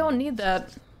really don't need that.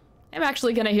 I'm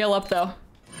actually gonna heal up though.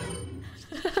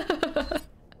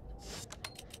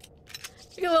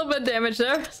 Take a little bit of damage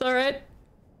there. It's alright.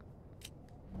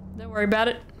 Don't worry about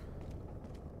it.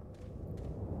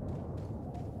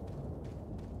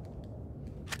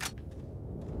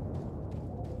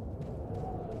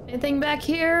 Anything back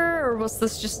here? Or was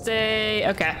this just a...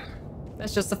 Okay.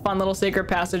 That's just a fun little secret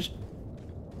passage.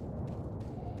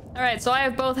 Alright, so I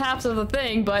have both halves of the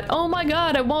thing, but oh my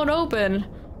god, it won't open.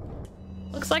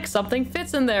 Looks like something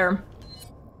fits in there.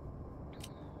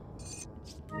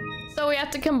 So we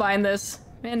have to combine this,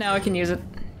 and now I can use it.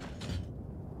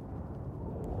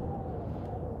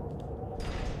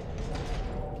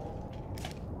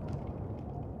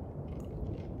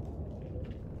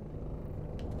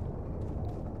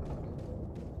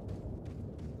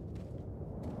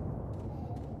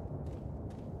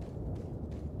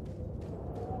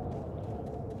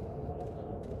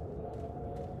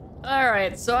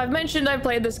 Alright, so I've mentioned I've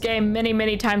played this game many,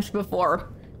 many times before.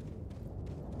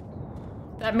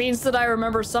 That means that I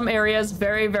remember some areas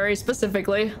very, very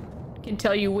specifically. Can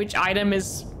tell you which item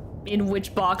is in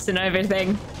which box and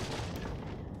everything.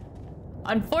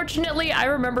 Unfortunately, I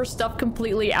remember stuff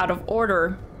completely out of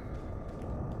order.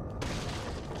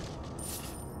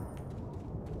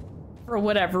 For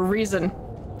whatever reason.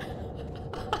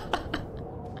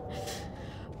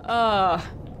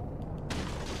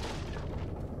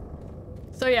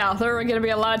 So yeah, there are gonna be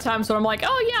a lot of times when I'm like,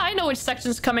 oh yeah, I know which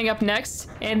section's coming up next.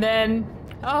 And then,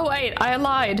 oh wait, I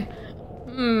lied.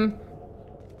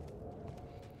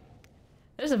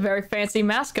 There's a very fancy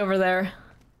mask over there.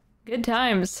 Good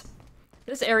times.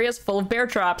 This area is full of bear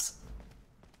traps.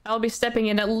 I'll be stepping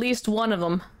in at least one of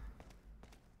them.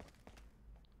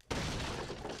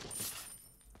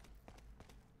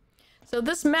 So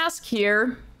this mask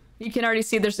here, you can already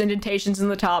see there's indentations in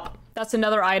the top. That's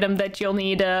another item that you'll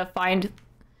need to find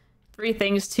 3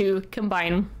 things to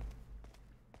combine.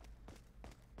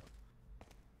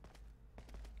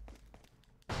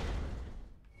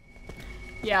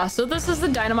 Yeah, so this is the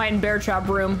dynamite and bear trap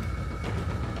room.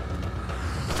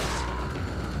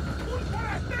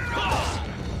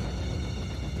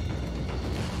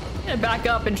 I'm gonna back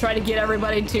up and try to get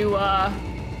everybody to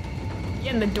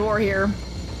get in the door here.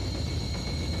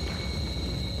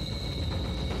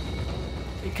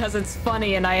 Because it's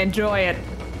funny and I enjoy it.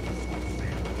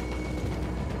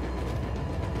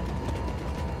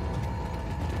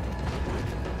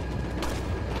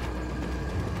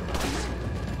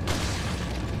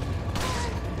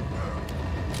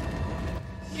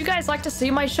 You guys like to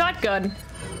see my shotgun?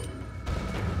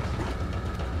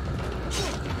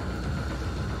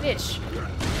 Bitch.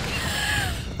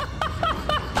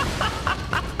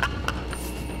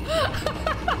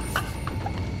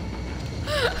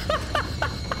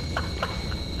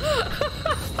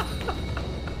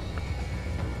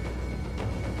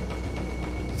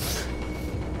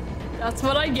 That's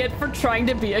what I get for trying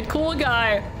to be a cool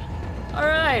guy. All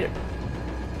right.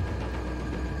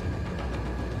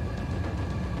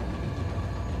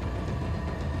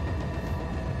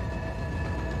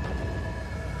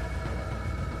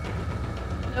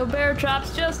 No bear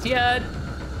traps just yet.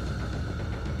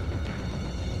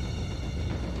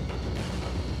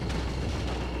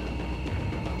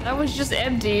 That was just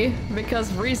empty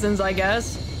because reasons, I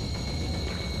guess.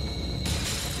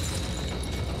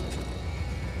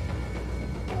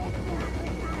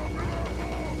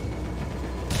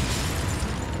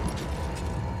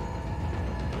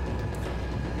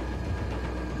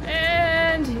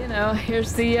 know,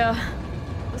 here's the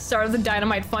start of the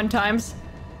dynamite fun times.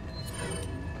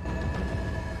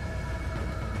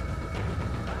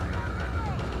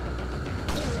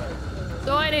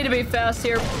 So I need to be fast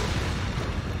here.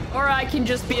 Or I can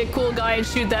just be a cool guy and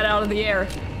shoot that out of the air.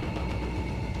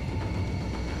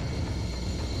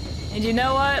 And you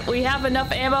know what? We have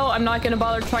enough ammo. I'm not gonna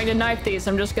bother trying to knife these.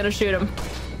 I'm just gonna shoot them.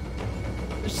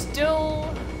 There's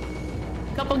still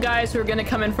a couple guys who are gonna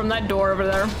come in from that door over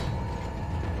there.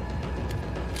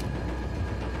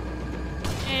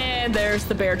 And there's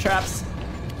the bear traps.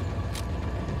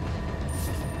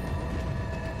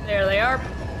 There they are.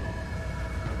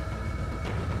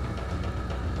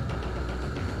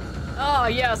 Oh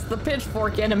yes, the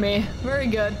pitchfork enemy. Very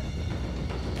good.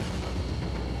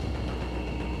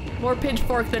 More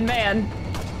pitchfork than man.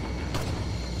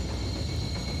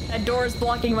 That door is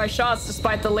blocking my shots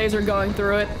despite the laser going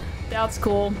through it. That's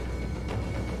cool.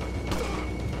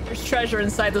 There's treasure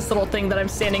inside this little thing that I'm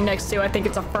standing next to. I think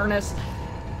it's a furnace.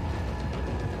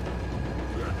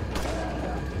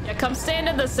 Yeah, come stand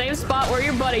in the same spot where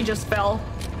your buddy just fell.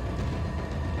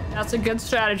 That's a good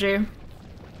strategy.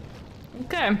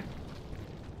 Okay.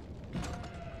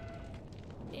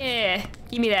 Yeah,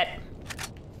 give me that.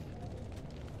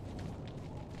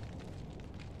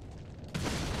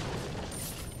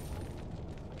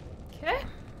 Okay.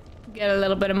 Get a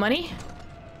little bit of money.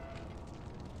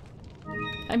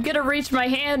 I'm gonna reach my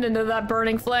hand into that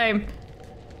burning flame.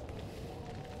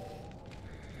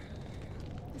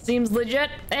 Seems legit.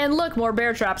 And look, more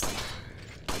bear traps.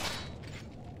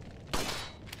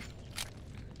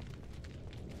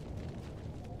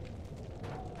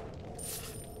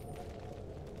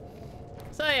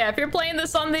 So yeah, if you're playing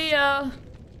this on the,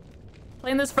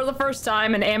 playing this for the first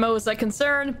time and ammo is a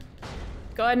concern,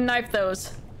 go ahead and knife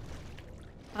those.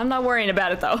 I'm not worrying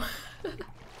about it though.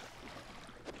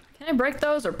 Can I break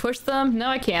those or push them? No,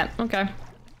 I can't. Okay.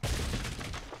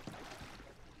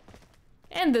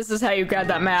 And this is how you grab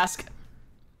that mask.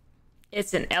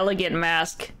 It's an elegant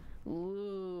mask.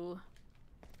 Ooh.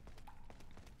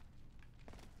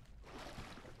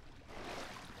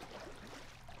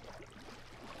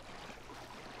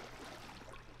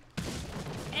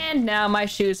 And now my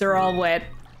shoes are all wet.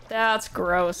 That's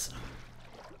gross.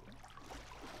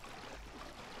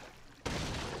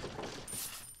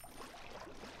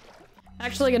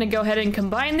 Actually gonna go ahead and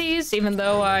combine these, even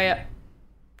though I...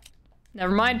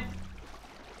 Never mind.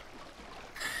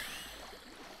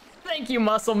 Thank you,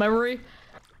 muscle memory.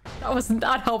 That was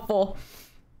not helpful.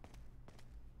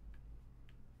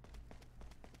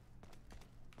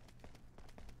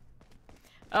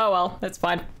 Oh well, that's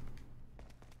fine.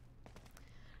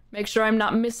 Make sure I'm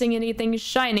not missing anything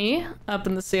shiny up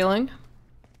in the ceiling.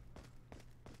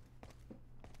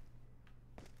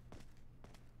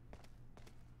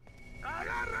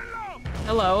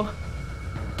 Hello.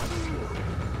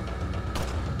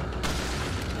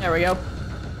 There we go.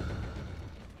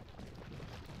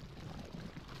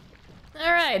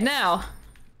 Alright, now.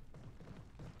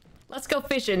 Let's go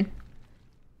fishing.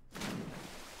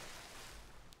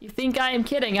 You think I am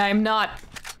kidding? I am not.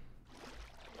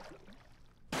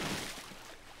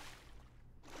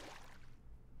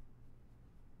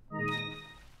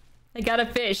 I got a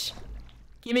fish.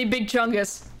 Give me Big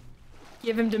Chungus.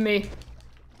 Give him to me.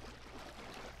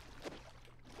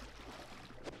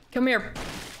 Come here. I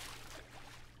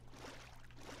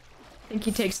think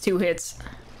he takes 2 hits.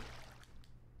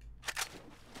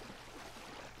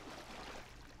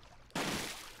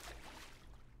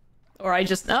 Or I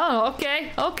just... Oh,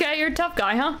 okay. Okay, you're a tough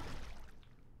guy, huh?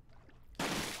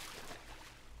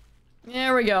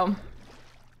 There we go.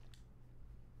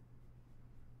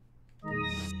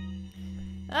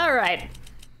 Alright.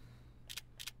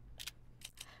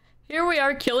 Here we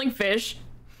are killing fish.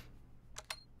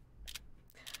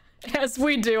 As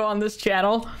we do on this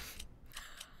channel.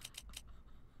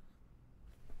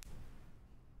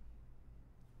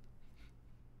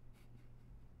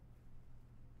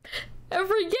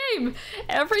 Every game!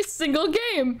 Every single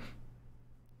game!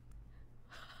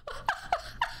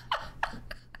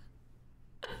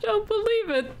 I don't believe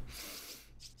it.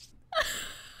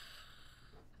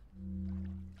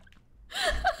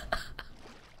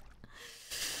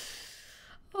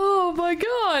 Oh my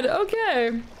god,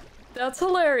 okay. That's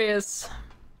hilarious.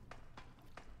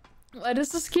 Why does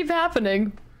this keep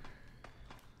happening?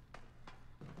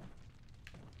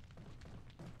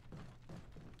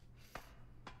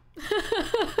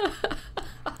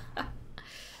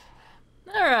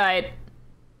 Alright.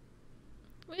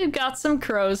 We've got some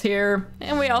crows here,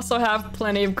 and we also have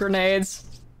plenty of grenades.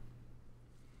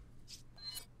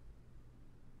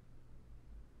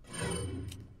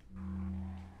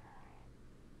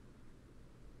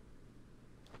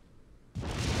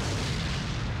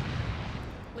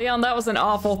 Leon, that was an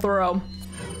awful throw.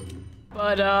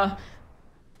 But,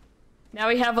 now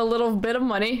we have a little bit of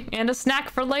money and a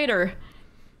snack for later.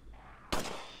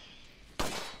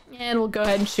 And we'll go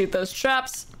ahead and shoot those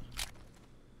traps.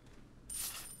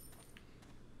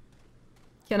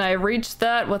 Can I reach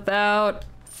that without...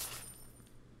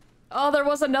 Oh, there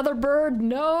was another bird.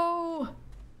 No.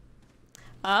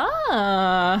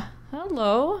 Ah,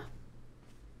 hello.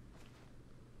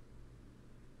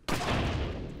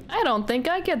 I don't think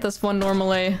I get this one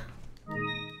normally.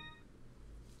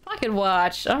 Pocket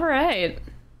watch. All right.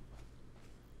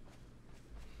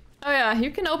 Oh yeah, you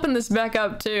can open this back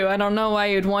up too. I don't know why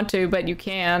you'd want to, but you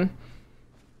can.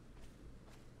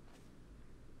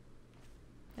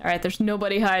 All right, there's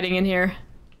nobody hiding in here.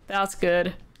 That's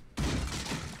good.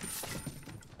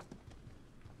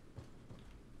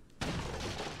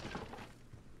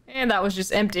 And that was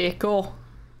just empty. Cool.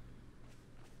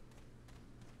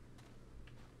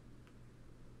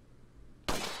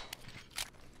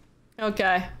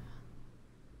 Okay.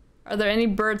 Are there any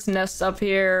bird's nests up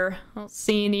here? I don't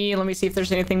see any. Let me see if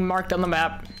there's anything marked on the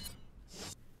map.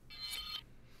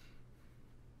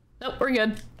 Nope, we're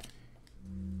good.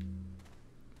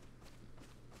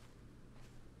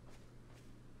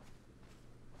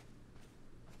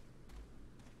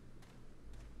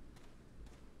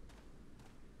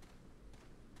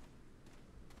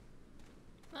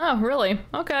 Oh, really?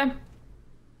 Okay.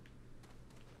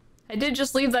 I did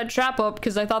just leave that trap up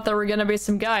because I thought there were gonna be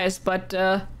some guys, but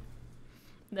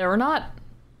there were not.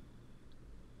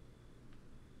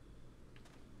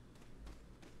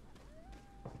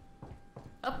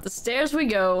 Up the stairs we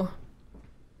go.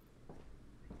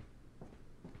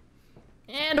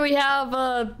 And we have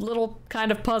a little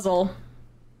kind of puzzle.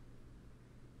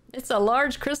 It's a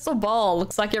large crystal ball.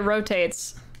 Looks like it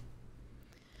rotates.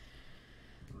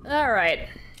 All right.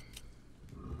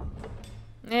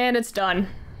 And it's done.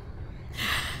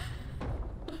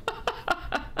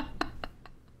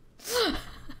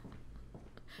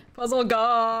 Puzzle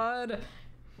god.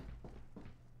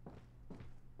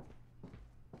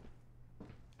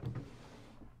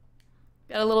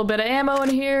 Got a little bit of ammo in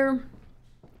here.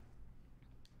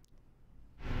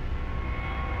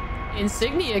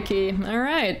 Insignia key. All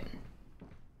right.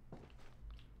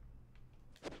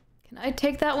 Can I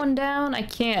take that one down? I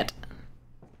can't.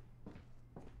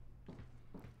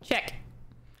 Check.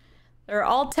 They're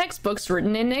all textbooks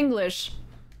written in English.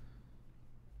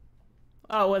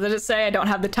 Oh, what did it say? I don't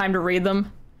have the time to read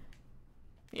them.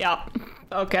 Yeah.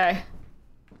 Okay.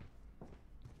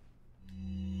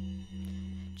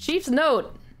 Chief's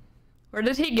note. Where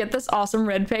did he get this awesome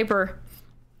red paper?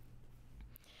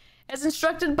 As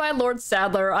instructed by Lord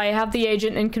Sadler, I have the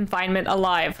agent in confinement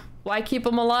alive. Why keep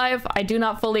him alive? I do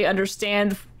not fully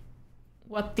understand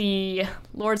what the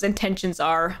Lord's intentions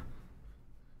are.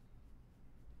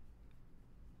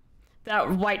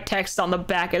 That white text on the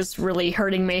back is really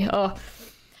hurting me. Oh.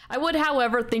 I would,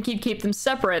 however, think he'd keep them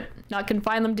separate, not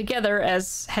confine them together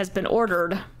as has been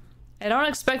ordered. I don't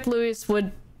expect Louis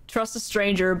would trust a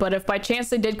stranger, but if by chance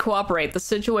they did cooperate, the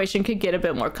situation could get a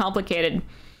bit more complicated.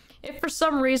 If for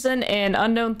some reason an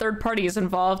unknown third party is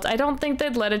involved, I don't think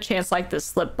they'd let a chance like this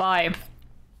slip by.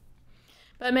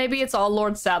 But maybe it's all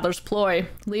Lord Sadler's ploy,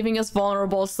 leaving us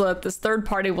vulnerable so that this third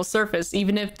party will surface,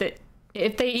 even if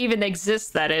they even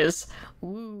exist, that is.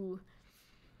 Ooh.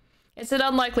 It's an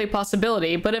unlikely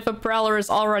possibility, but if a prowler is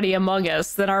already among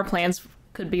us, then our plans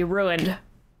could be ruined.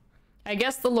 I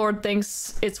guess the Lord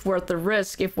thinks it's worth the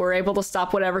risk if we're able to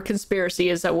stop whatever conspiracy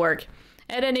is at work.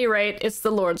 At any rate, it's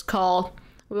the Lord's call.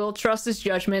 We will trust his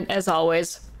judgment, as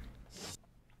always.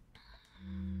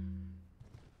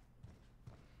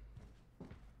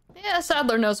 Yeah,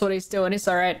 Sadler knows what he's doing. He's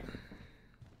alright.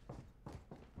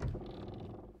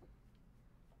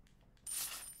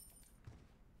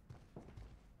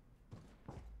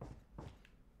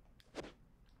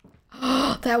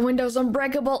 That window's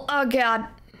unbreakable. Oh, God.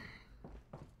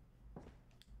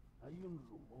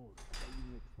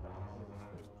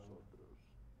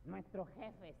 Nuestro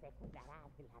jefe se cuidará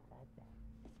de la rata.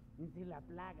 Si la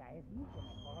plaga es mucho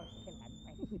mejor que la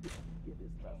nuestra.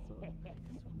 Tienes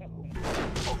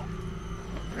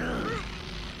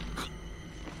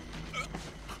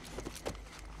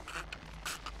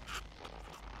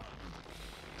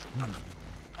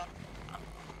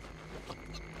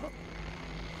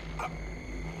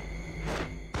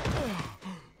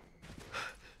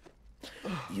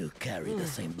You carry the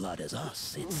same blood as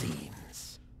us, it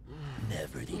seems.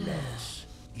 Nevertheless,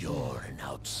 you're an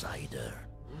outsider.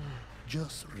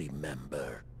 Just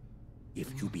remember,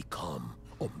 if you become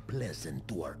unpleasant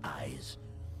to our eyes,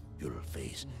 you'll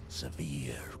face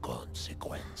severe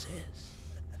consequences.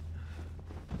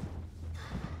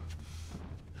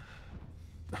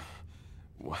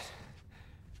 What?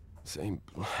 Same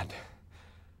blood.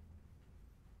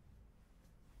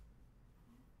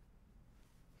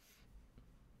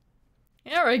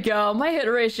 There we go. My hit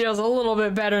ratio's a little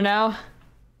bit better now.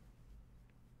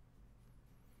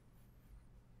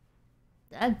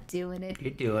 I'm doing it.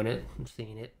 You're doing it. I'm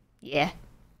seeing it. Yeah.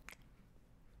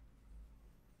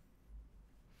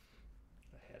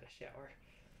 I had a shower.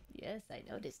 Yes, I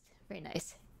noticed. Very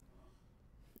nice.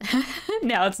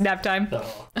 Now it's nap time.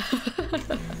 Oh.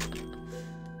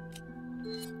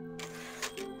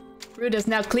 Ruda's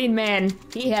now clean man.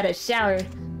 He had a shower.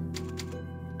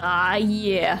 Ah,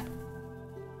 yeah.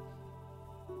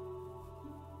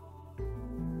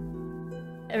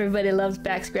 Everybody loves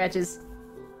back scratches.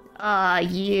 Ah,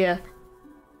 yeah.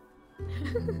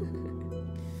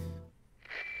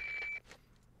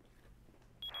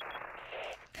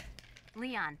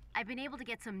 Leon, I've been able to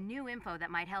get some new info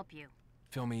that might help you.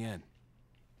 Fill me in.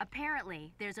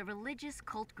 Apparently, there's a religious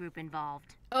cult group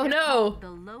involved. Oh They're no! called the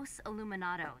Los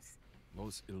Illuminados.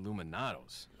 Los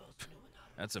Illuminados.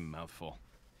 That's a mouthful.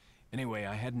 Anyway,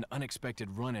 I had an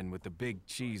unexpected run-in with the big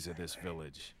cheese of this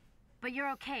village. But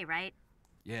you're okay, right?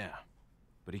 Yeah,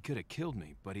 but he could have killed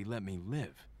me, but he let me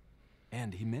live.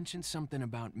 And he mentioned something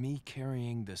about me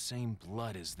carrying the same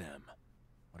blood as them.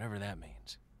 Whatever that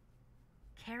means.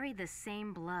 Carry the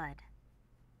same blood.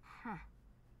 Huh.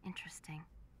 Interesting.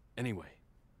 Anyway,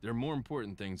 there are more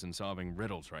important things than solving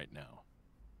riddles right now.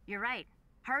 You're right.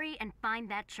 Hurry and find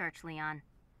that church, Leon.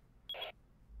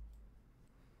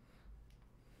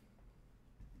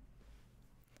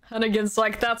 Hunnigan's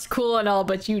like, that's cool and all,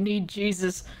 but you need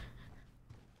Jesus.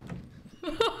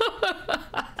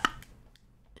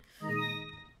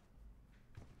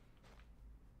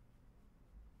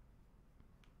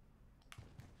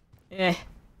 Eh.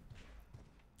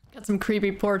 Got some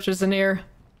creepy porches in here.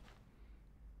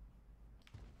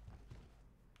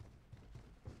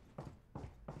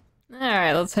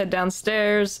 Alright, let's head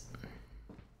downstairs.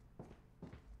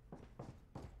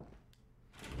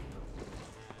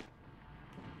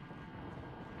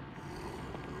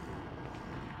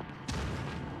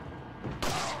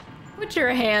 Put your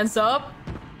hands up.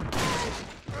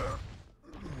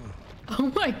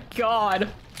 Oh my god.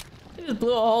 I just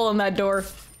blew a hole in that door.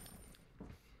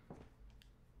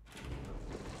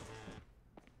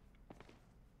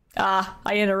 Ah,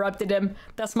 I interrupted him.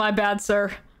 That's my bad,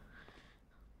 sir.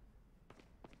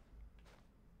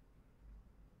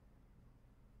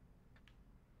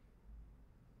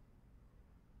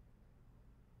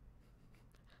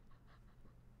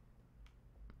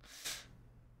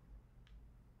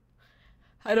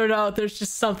 I don't know, there's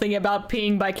just something about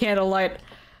peeing by candlelight.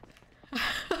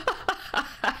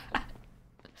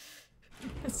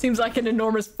 It seems like an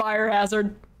enormous fire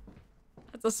hazard.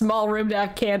 It's a small room to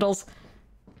have candles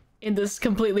in this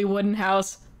completely wooden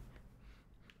house.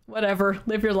 Whatever,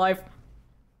 live your life.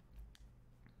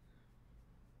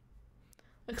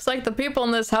 Looks like the people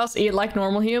in this house eat like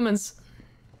normal humans.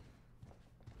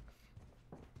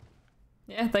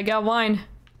 Yeah, they got wine.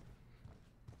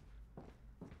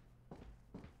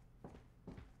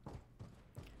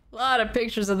 A lot of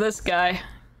pictures of this guy.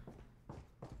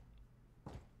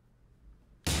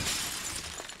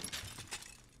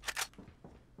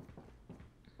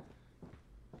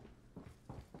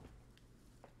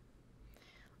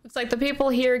 Looks like the people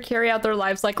here carry out their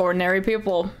lives like ordinary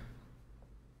people.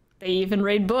 They even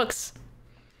read books.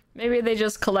 Maybe they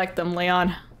just collect them,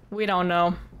 Leon. We don't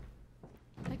know.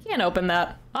 I can't open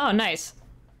that. Oh, nice.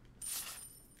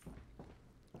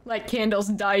 Light candles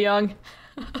and die young.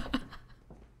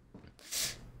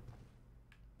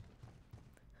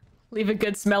 Leave a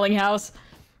good smelling house.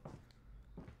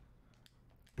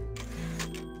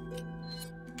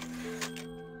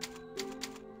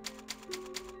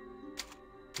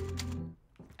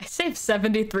 I saved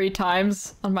 73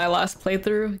 times on my last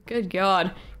playthrough. Good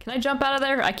god. Can I jump out of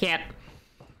there? I can't.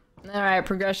 Alright,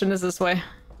 progression is this way.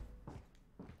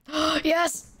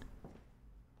 Yes!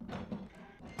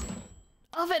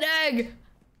 Oven egg!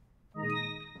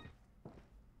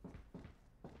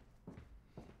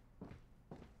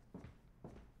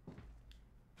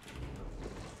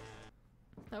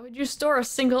 How would you store a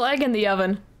single egg in the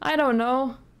oven? I don't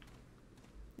know.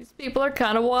 These people are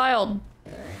kind of wild.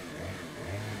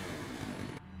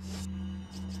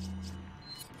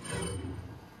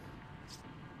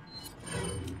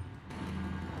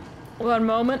 One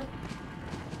moment.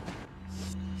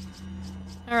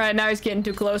 Alright, now he's getting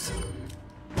too close.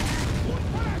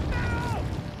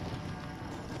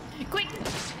 Quick!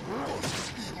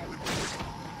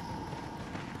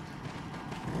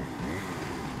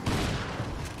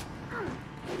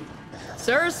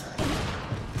 Sirs?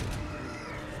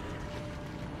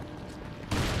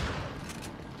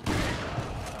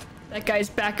 That guy's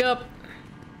back up.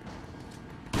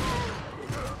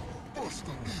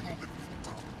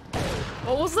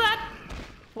 What was that?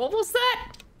 What was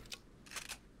that?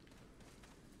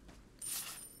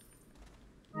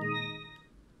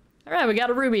 Alright, we got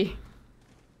a ruby.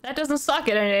 That doesn't suck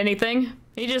at anything.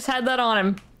 He just had that on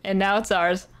him, and now it's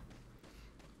ours.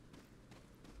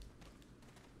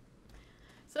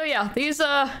 So yeah, these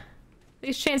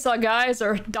chainsaw guys,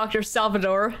 or Dr.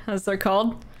 Salvador, as they're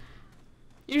called,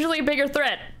 usually a bigger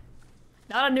threat.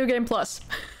 Not on New Game Plus.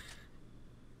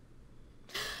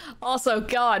 Also,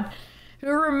 God,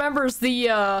 who remembers the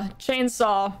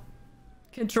chainsaw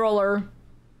controller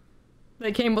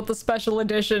that came with the special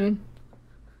edition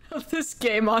of this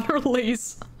game on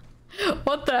release?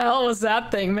 What the hell was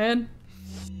that thing, man?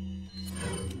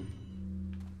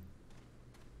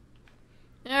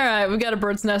 Alright, we got a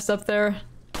bird's nest up there.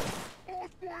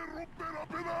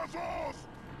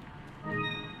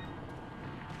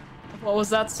 What was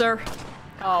that, sir?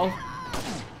 Oh.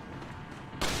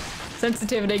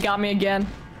 Sensitivity got me again.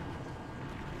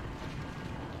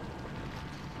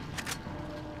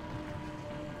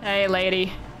 Hey,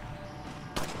 lady.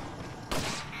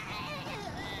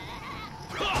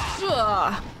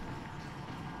 Ugh.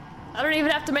 I don't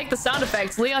even have to make the sound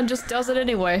effects. Leon just does it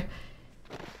anyway.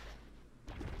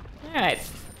 Alright.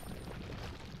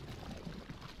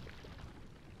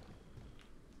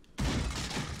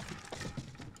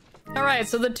 Alright,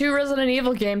 so the two Resident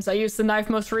Evil games I used the knife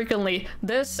most frequently.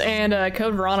 This and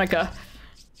Code Veronica.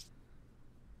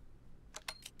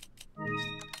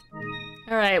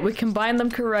 Alright, we combined them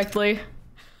correctly.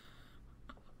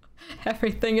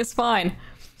 Everything is fine.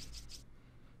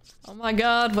 Oh my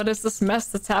god, what is this mess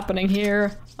that's happening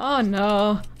here? Oh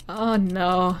no. Oh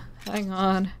no. Hang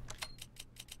on.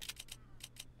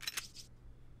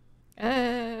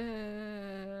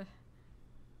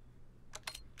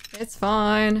 It's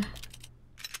fine.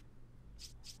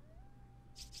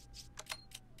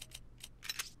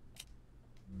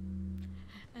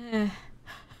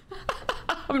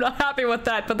 I'm not happy with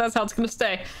that, but that's how it's gonna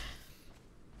stay.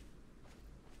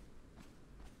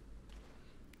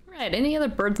 Right, any other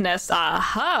bird's nests?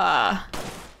 Aha!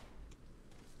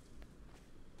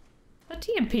 A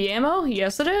TMP ammo?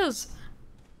 Yes, it is.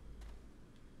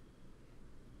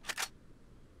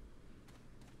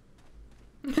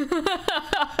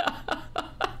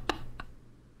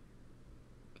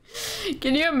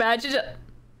 Can you imagine?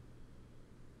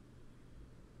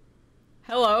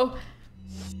 Hello?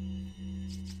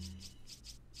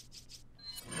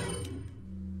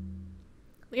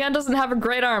 Leon doesn't have a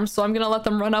great arm, so I'm gonna let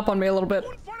them run up on me a little bit.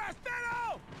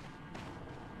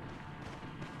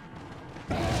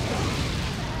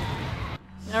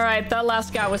 Alright, that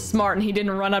last guy was smart and he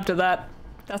didn't run up to that.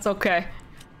 That's okay.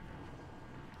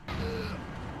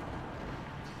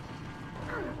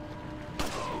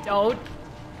 Don't.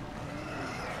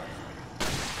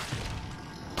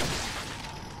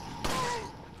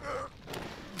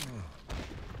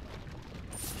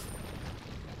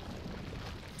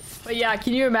 But yeah,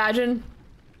 can you imagine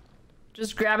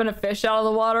just grabbing a fish out of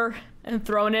the water and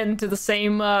throwing it into the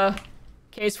same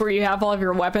case where you have all of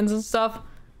your weapons and stuff?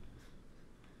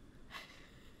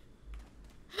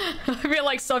 I feel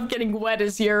like stuff getting wet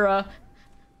is your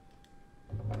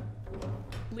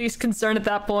least concern at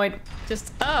that point.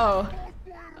 Just, oh.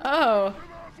 Oh.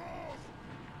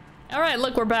 Alright,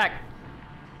 look, we're back.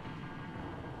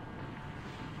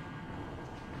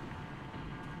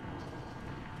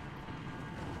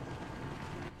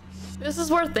 This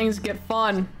is where things get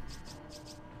fun.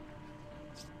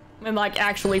 And like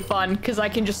actually fun, because I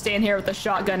can just stand here with a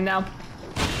shotgun now.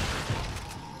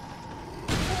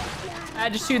 I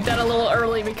had to shoot that a little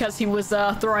early because he was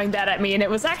throwing that at me and it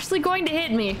was actually going to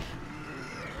hit me.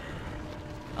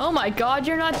 Oh my god,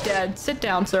 you're not dead. Sit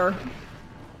down, sir.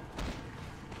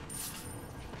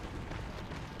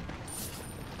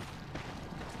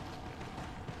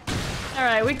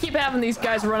 Alright, we keep having these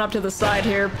guys run up to the side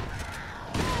here.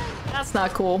 That's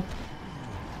not cool.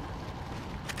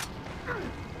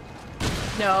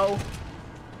 No.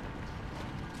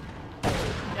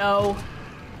 No.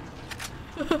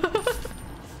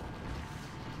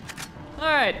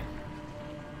 Alright.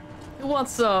 Who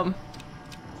wants some?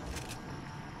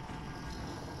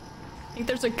 I think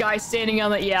there's a guy standing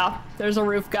on the— yeah, there's a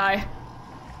roof guy.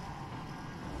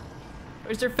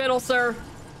 Where's your fiddle, sir?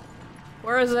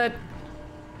 Where is it?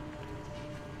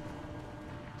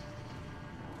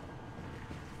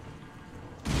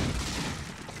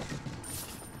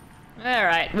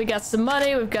 Alright, we got some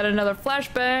money, we've got another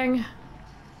flashbang.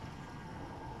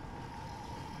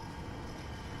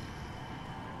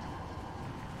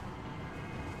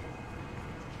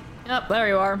 Oh, there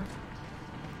you are.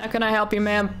 How can I help you,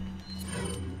 ma'am?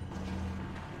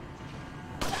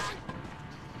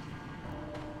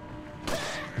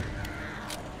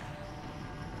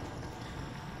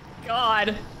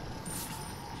 God.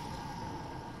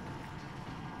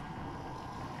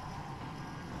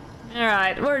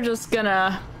 Alright, we're just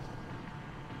gonna...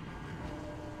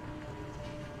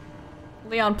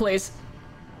 Leon, please.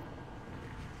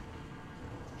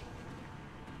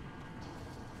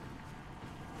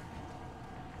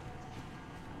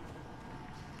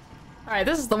 Alright,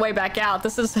 this is the way back out.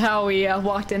 This is how we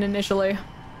walked in initially.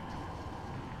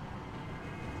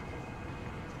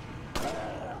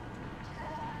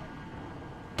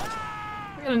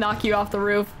 We're gonna knock you off the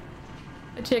roof.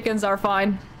 The chickens are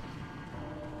fine.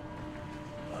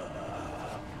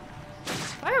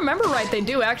 If I remember right, they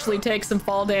do actually take some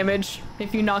fall damage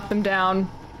if you knock them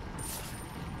down.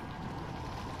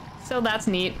 So that's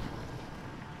neat.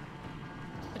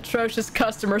 Atrocious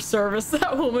customer service.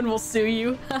 That woman will sue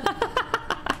you.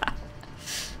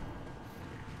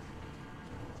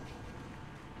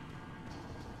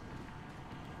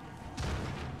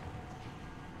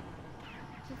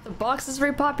 The box is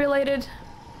repopulated.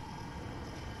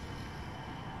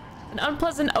 An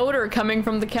unpleasant odor coming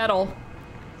from the kettle.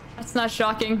 That's not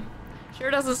shocking.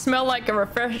 Sure doesn't smell like a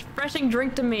refreshing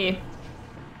drink to me.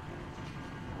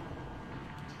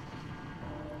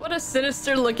 What a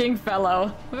sinister looking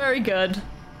fellow. Very good.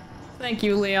 Thank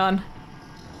you, Leon.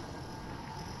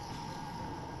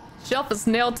 Shelf is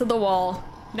nailed to the wall.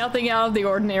 Nothing out of the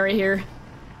ordinary here.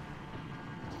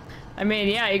 I mean,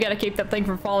 yeah, you gotta keep that thing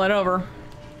from falling over.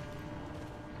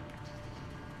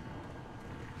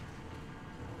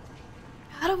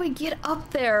 How do we get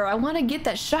up there? I want to get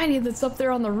that shiny that's up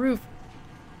there on the roof.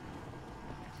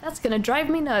 That's gonna drive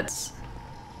me nuts.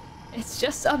 It's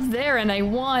just up there and I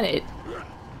want it.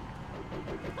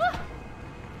 Ah!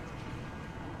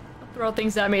 Don't throw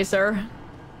things at me, sir.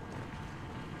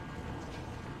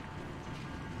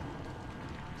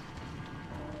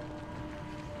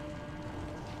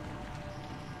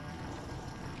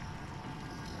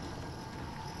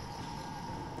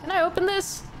 Can I open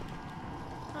this?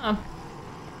 Huh.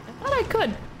 I thought I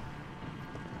could.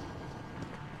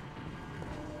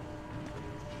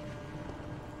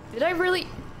 Did I really?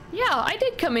 Yeah, I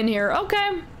did come in here.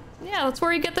 Okay. Yeah, that's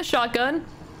where you get the shotgun.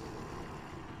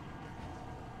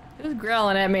 Who's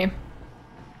growling at me?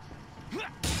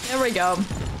 There we go.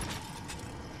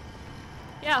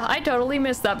 Yeah, I totally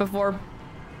missed that before.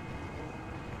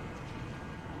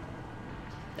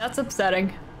 That's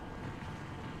upsetting.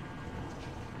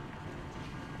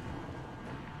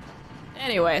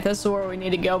 Anyway, this is where we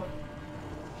need to go.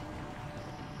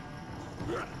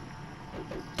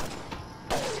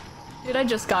 Dude, I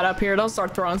just got up here. Don't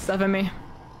start throwing stuff at me.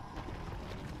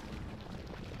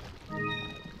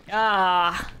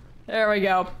 Ah, there we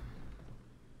go.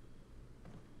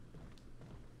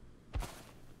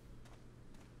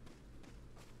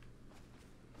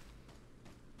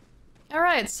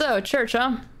 Alright, so, church,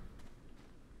 huh?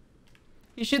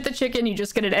 You shoot the chicken, you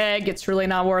just get an egg. It's really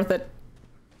not worth it.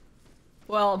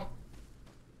 Well,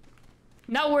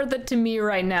 not worth it to me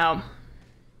right now.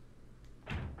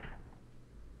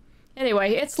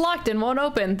 Anyway, it's locked and won't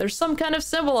open. There's some kind of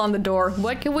symbol on the door.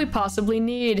 What could we possibly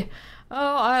need?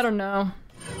 Oh, I don't know.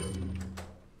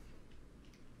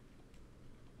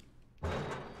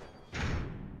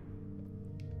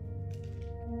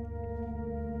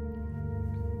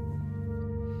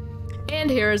 And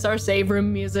here's our save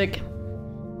room music.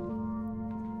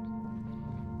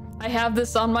 I have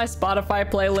this on my Spotify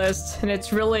playlist, and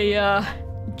it's really,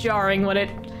 jarring when it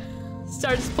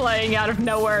starts playing out of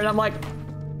nowhere, and I'm like...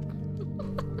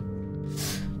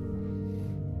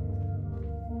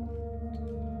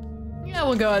 Yeah,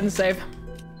 we'll go ahead and save.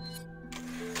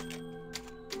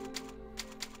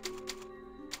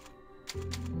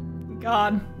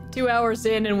 God, 2 hours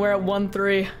in and we're at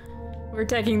 1-3. We're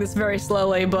taking this very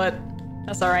slowly, but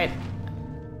that's alright.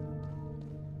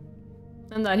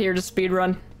 I'm not here to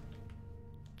speedrun.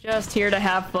 Just here to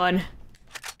have fun.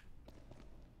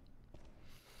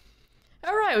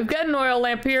 Alright, we've got an oil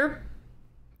lamp here.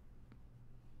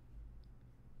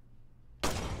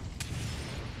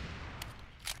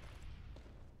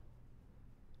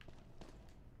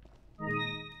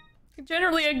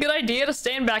 Generally a good idea to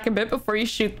stand back a bit before you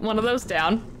shoot one of those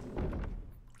down.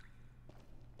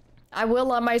 I will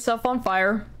light myself on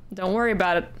fire. Don't worry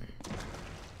about it.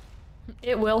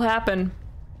 It will happen.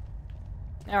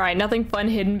 Alright, nothing fun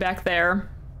hidden back there.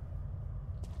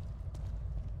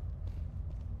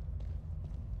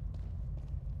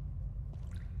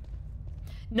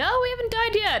 No, we haven't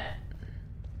died yet.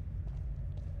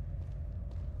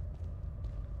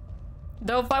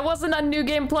 Though if I wasn't on New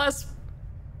Game Plus,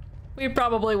 we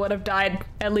probably would have died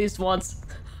at least once.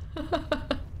 Okay,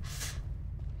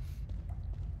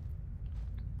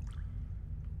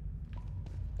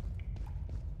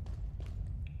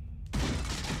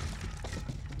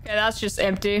 that's just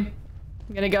empty.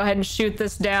 I'm gonna go ahead and shoot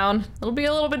this down. It'll be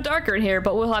a little bit darker in here,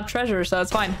 but we'll have treasure, so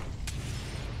it's fine.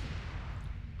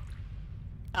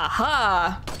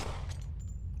 Aha!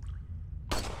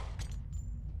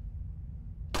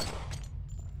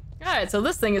 Alright, so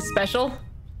this thing is special.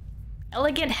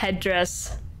 Elegant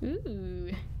headdress.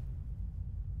 Ooh.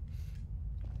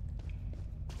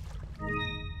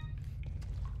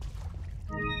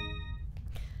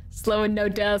 Slow and no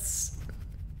deaths.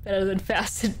 Better than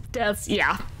fast deaths,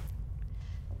 yeah.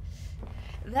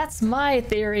 That's my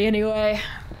theory anyway.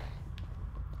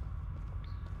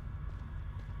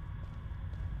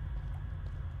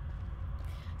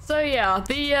 So yeah,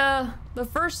 the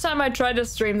first time I tried to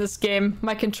stream this game,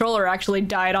 my controller actually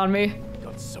died on me.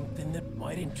 Got something that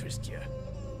might interest you.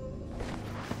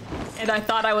 And I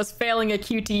thought I was failing a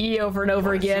QTE over and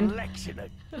over again. Selection of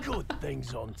good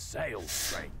things on sale,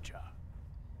 stranger.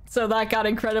 So that got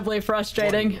incredibly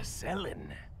frustrating. What are you selling?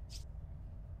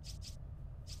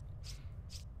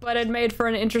 But it made for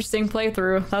an interesting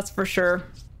playthrough, that's for sure.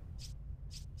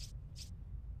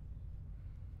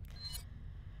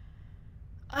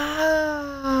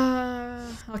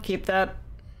 I'll keep that.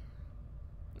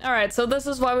 Alright, so this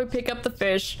is why we pick up the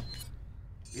fish.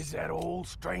 Is that all,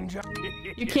 stranger?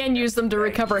 You can use them to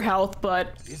recover health,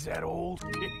 but... Is that all?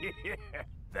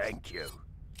 Thank you.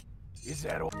 Is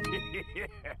that all?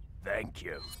 Thank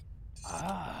you.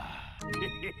 Ah.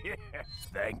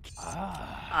 Thank you.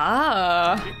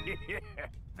 Ah.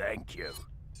 Thank you.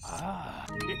 Ah.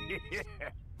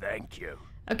 Thank you.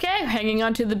 Okay, hanging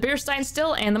on to the beer stein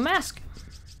still and the mask.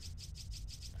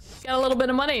 Got a little bit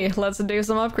of money. Let's do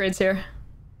some upgrades here.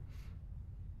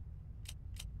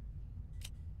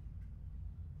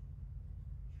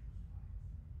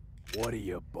 What are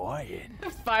you buying?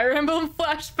 Fire Emblem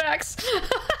flashbacks.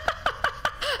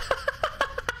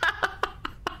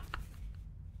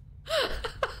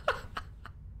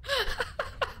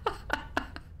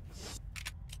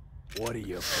 What are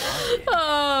you buying?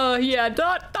 Oh, yeah,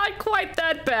 not quite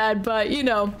that bad, but you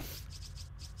know.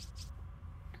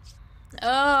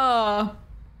 Oh,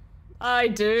 I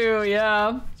do,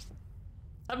 yeah.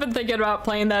 I've been thinking about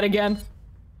playing that again.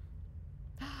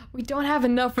 We don't have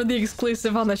enough for the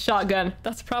exclusive on the shotgun.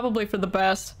 That's probably for the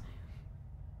best.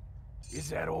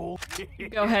 Is that all?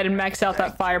 Go ahead and max out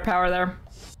that firepower there.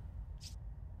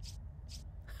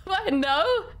 What? No?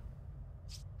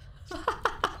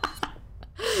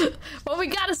 Well, we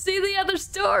gotta see the other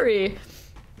story.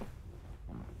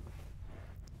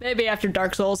 Maybe after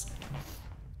Dark Souls.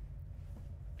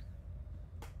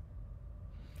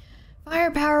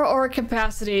 Firepower or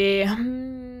capacity?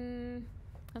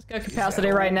 Let's go capacity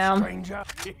right now. Stranger?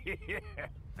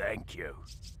 Thank you.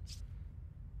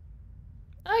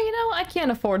 Oh, you know, I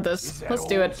can't afford this. Let's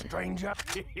do it. Stranger?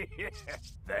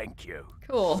 Thank you.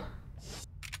 Cool.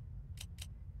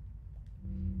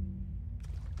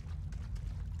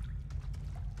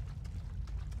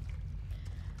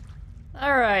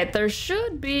 Alright, there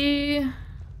should be...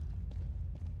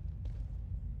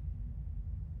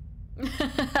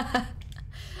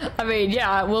 I mean,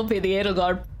 yeah, it will be the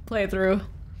Edelgard playthrough.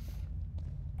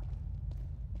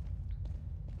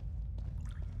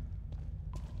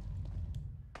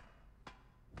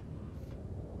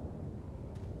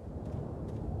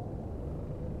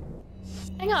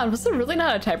 Hang on, was there really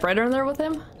not a typewriter in there with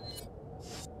him?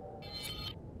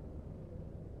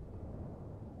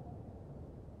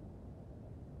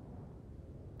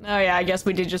 Oh yeah, I guess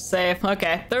we did just save.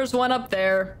 Okay, there's one up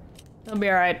there. It'll be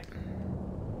alright.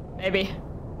 Maybe.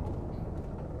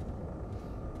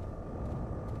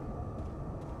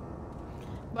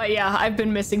 But yeah, I've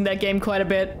been missing that game quite a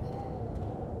bit.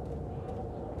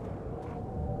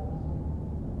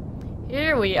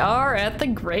 Here we are at the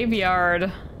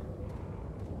graveyard.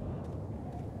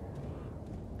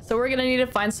 So we're gonna need to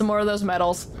find some more of those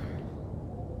medals.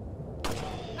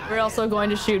 We're also going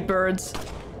to shoot birds.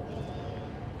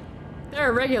 There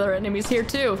are regular enemies here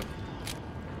too.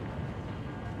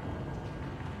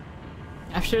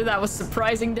 I'm sure that was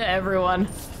surprising to everyone.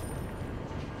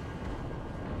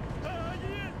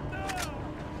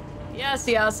 Yes,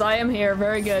 yes, I am here.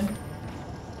 Very good.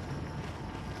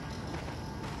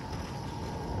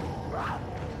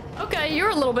 Okay, you're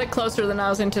a little bit closer than I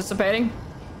was anticipating.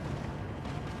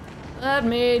 Let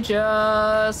me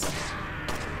just...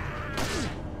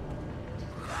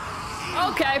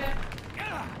 Okay.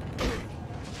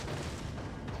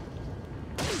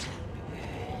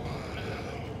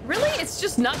 Really? It's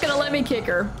just not gonna let me kick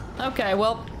her. Okay,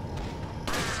 well.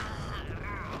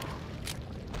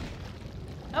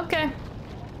 Okay.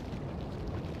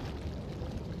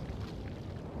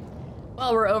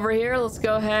 While we're over here, let's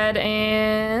go ahead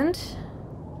and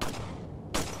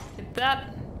hit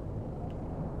that.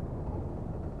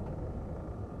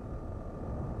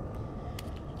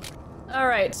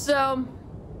 Alright, so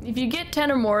if you get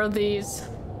 10 or more of these,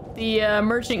 the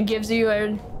merchant gives you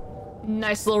a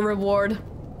nice little reward.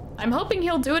 I'm hoping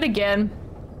he'll do it again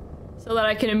so that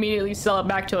I can immediately sell it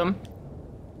back to him.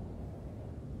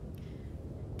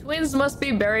 Twins must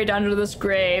be buried under this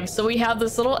grave, so we have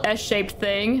this little S-shaped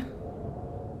thing.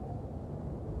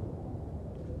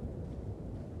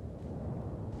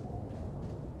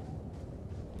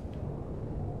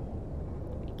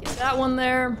 Get that one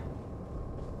there.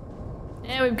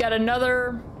 And we've got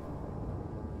another.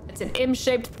 It's an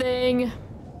M-shaped thing.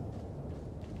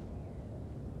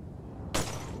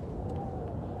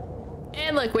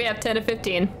 And look, we have 10 to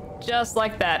 15. Just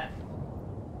like that.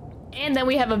 And then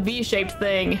we have a V-shaped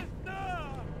thing.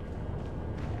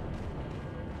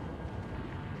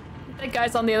 That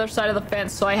guy's on the other side of the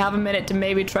fence, so I have a minute to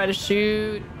maybe try to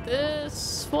shoot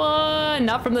this one.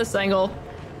 Not from this angle.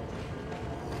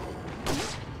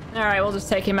 Alright, we'll just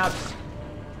take him out.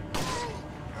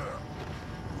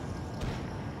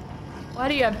 Why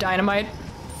do you have dynamite?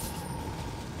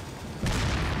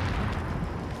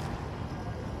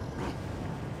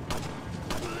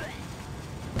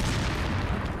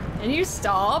 Can you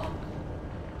stop?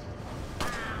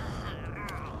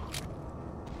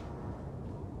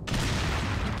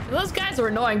 Those guys were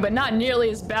annoying, but not nearly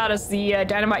as bad as the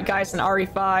dynamite guys in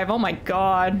RE5. Oh my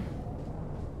god.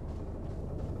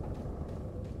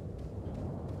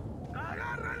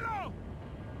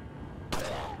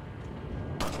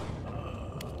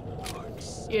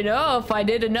 You know, if I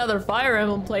did another Fire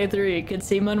Emblem playthrough, you could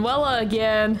see Manuela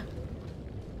again.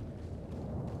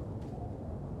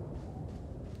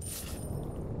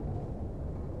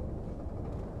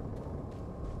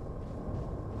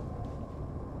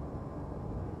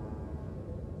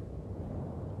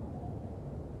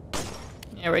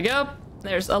 There we go.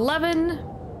 There's 11.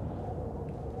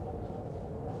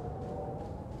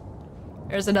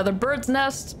 There's another bird's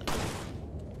nest.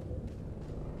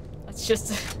 That's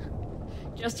just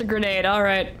a grenade. All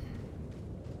right.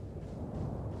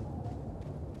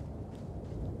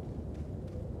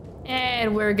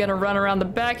 And we're gonna run around the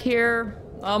back here.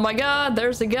 Oh my god,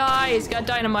 there's a guy. He's got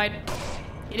dynamite.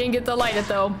 He didn't get to light it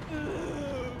though.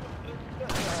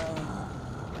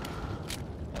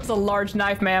 That was a large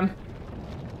knife, ma'am.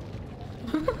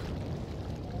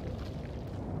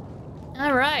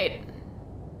 All right.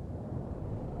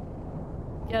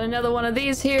 Got another one of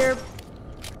these here.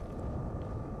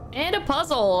 And a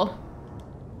puzzle.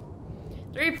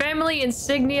 3 family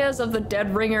insignias of the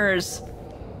Dead Ringers.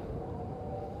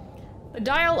 The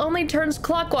dial only turns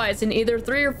clockwise in either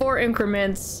 3 or 4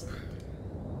 increments.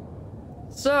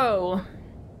 So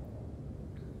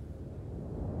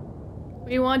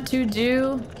we want to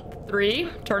do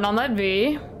 3. Turn on that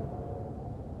V.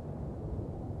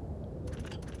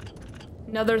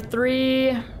 Another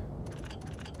 3.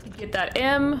 Get that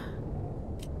M.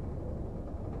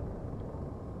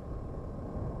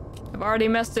 I've already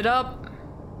messed it up.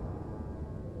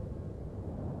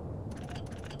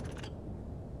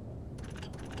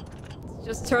 Let's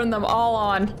just turn them all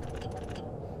on.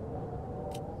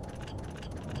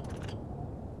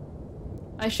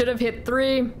 I should have hit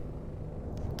 3.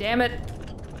 Damn it.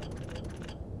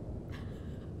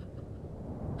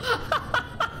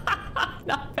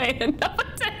 Not paying enough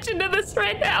attention to this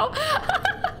right now.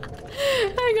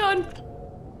 Hang on.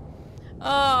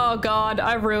 Oh god,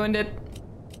 I ruined it.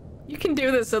 You can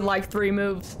do this in like 3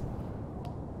 moves.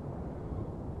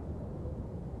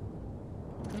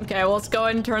 Okay, well, let's go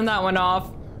ahead and turn that one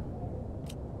off.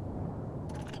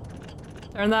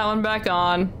 Turn that one back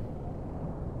on.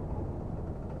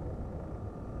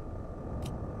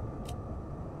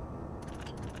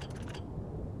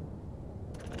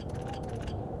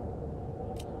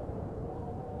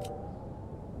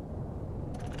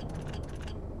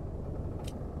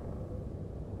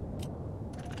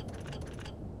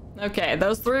 Okay,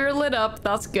 those 3 are lit up.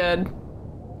 That's good.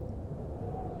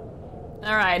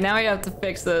 Alright, now we have to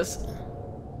fix this.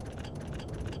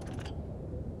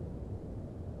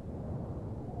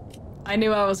 I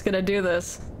knew I was gonna do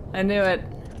this. I knew it.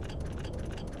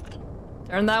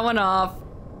 Turn that one off.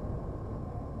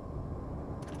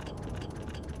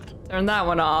 Turn that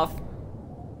one off.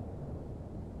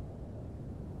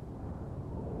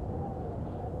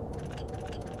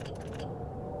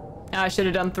 I should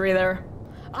have done 3 there.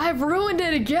 I've ruined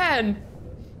it again!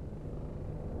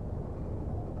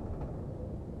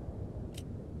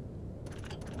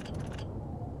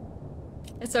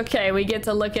 It's okay, we get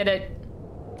to look at it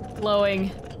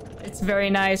glowing. It's very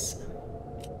nice.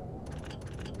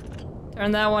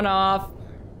 Turn that one off.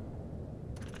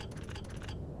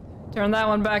 Turn that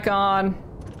one back on.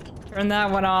 Turn that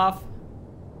one off.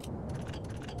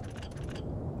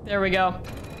 There we go.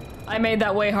 I made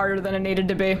that way harder than it needed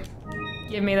to be.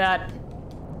 Give me that.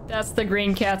 That's the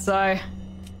green cat's eye.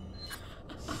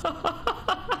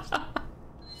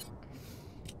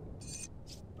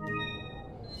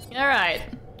 Alright.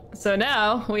 So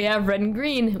now we have red and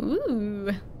green.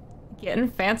 Ooh. Getting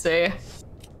fancy.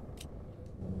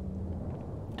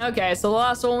 Okay, so the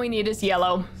last one we need is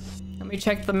yellow. Let me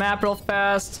check the map real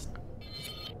fast.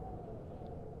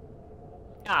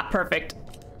 Ah, perfect.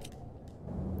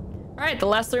 Alright, the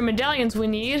last 3 medallions we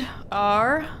need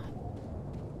are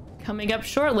coming up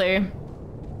shortly.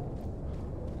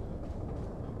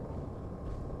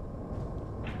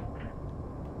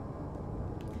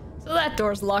 So that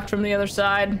door's locked from the other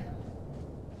side.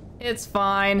 It's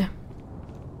fine.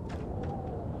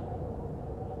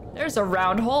 There's a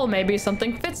round hole. Maybe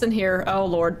something fits in here. Oh,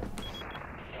 Lord.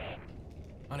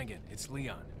 Hunnigan, it's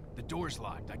Leon. The door's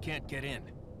locked. I can't get in.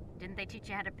 Didn't they teach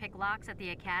you how to pick locks at the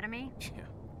academy? Yeah.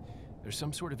 There's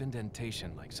some sort of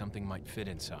indentation, like something might fit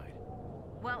inside.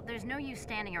 Well, there's no use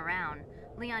standing around.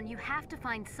 Leon, you have to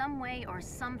find some way or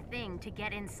something to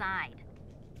get inside.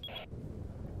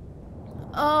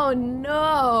 Oh,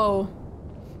 no.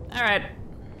 All right.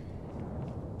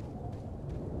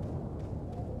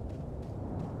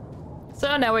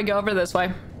 So now we go over this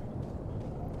way.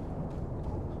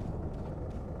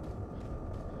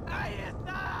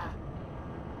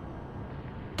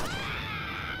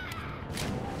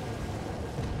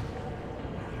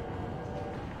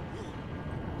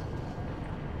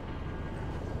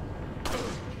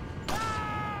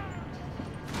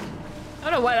 I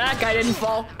don't know why that guy didn't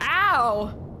fall.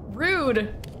 Ow!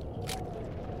 Rude.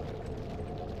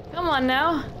 Come on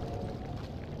now.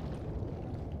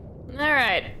 All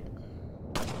right.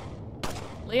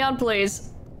 Leon, please.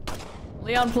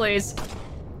 Leon, please.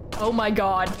 Oh my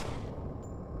god.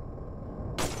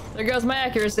 There goes my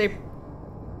accuracy.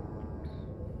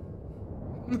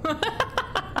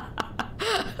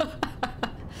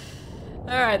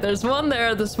 Alright, there's one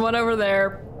there, there's one over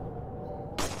there.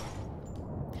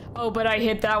 Oh, but I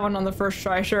hit that one on the first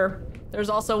try, sure. There's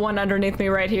also one underneath me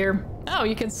right here. Oh,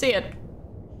 you can see it.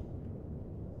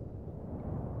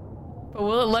 But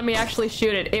will it let me actually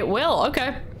shoot it? It will,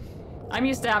 okay. I'm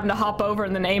used to having to hop over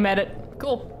and then aim at it.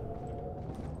 Cool.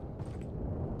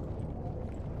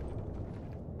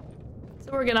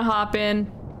 So we're gonna hop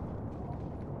in.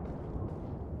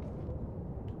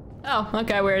 Oh,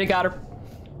 okay, we already got her.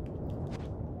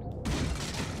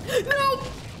 No!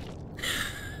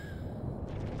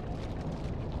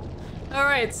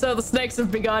 Alright, so the snakes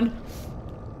have begun.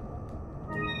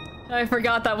 I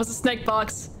forgot that was a snake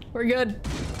box. We're good.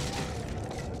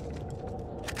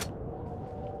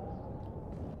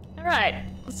 Alright,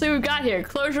 let's see what we've got here.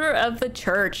 Closure of the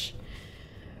church.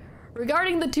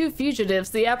 Regarding the 2 fugitives,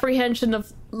 the apprehension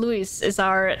of Luis is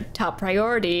our top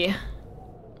priority.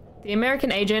 The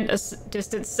American agent a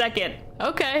distant second.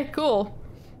 Okay, cool.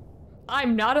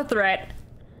 I'm not a threat.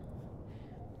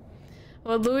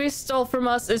 What Luis stole from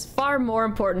us is far more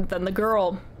important than the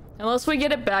girl. Unless we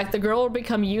get it back, the girl will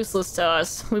become useless to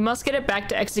us. We must get it back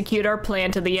to execute our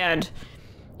plan to the end.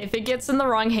 If it gets in the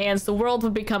wrong hands, the world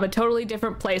would become a totally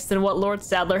different place than what Lord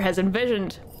Sadler has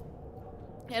envisioned.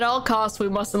 At all costs, we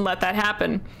mustn't let that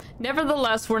happen.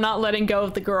 Nevertheless, we're not letting go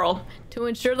of the girl. To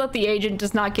ensure that the agent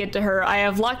does not get to her, I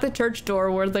have locked the church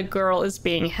door where the girl is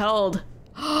being held.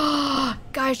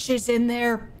 Guys, she's in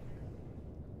there.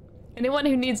 Anyone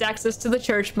who needs access to the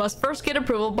church must first get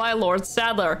approval by Lord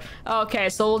Sadler. Okay,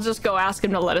 so we'll just go ask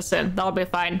him to let us in. That'll be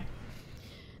fine.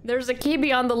 There's a key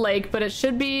beyond the lake, but it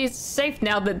should be safe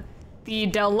now that the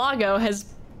Del Lago has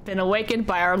been awakened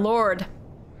by our Lord.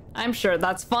 I'm sure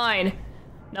that's fine.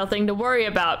 Nothing to worry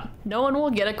about. No one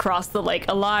will get across the lake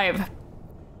alive.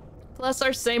 Plus,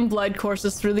 our same blood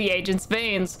courses through the agent's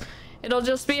veins. It'll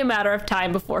just be a matter of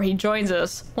time before he joins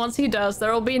us. Once he does,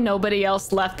 there will be nobody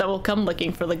else left that will come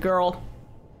looking for the girl.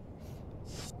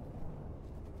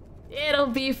 It'll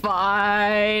be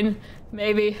fine.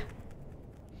 Maybe.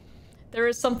 There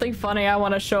is something funny I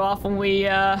want to show off when we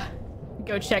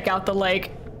go check out the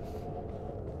lake.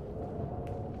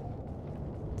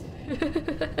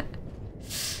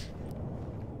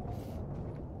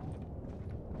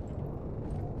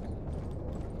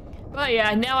 But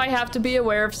yeah, now I have to be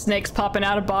aware of snakes popping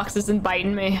out of boxes and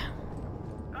biting me.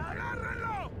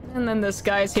 And then this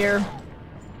guy's here.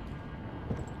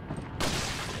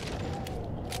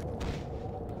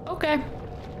 Okay.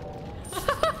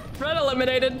 Threat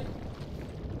eliminated.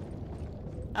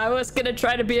 I was gonna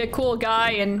try to be a cool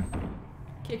guy and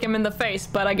kick him in the face,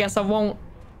 but I guess I won't.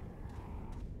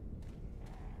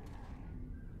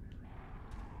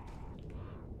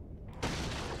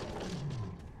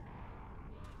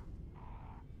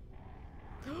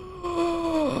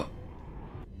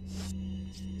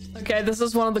 Okay, this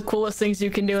is one of the coolest things you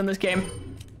can do in this game.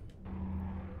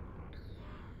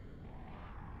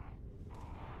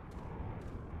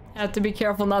 Have to be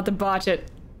careful not to botch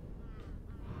it.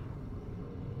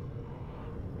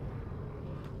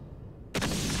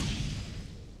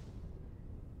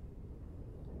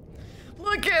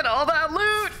 Look at all that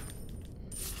loot!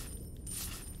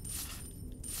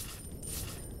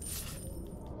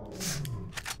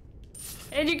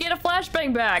 And you get a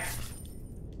flashbang back.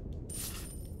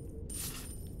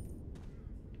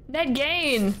 Net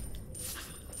gain.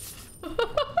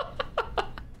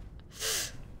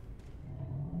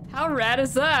 How rad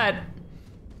is that?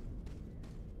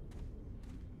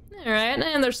 Alright,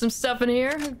 and there's some stuff in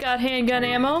here. I've got handgun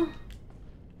ammo.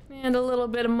 And a little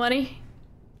bit of money.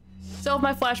 Still have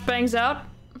my flashbangs out.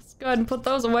 Let's go ahead and put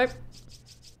those away.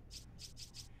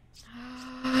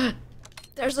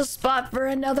 There's a spot for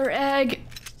another egg.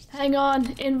 Hang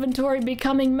on, inventory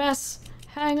becoming mess.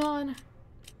 Hang on.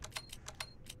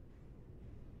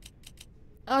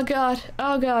 Oh god,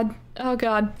 oh god, oh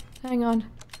god. Hang on.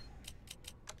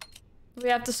 We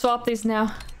have to swap these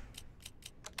now.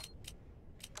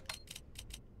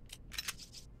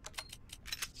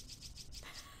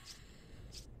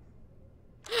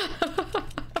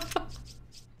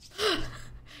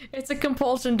 It's a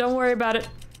compulsion, don't worry about it.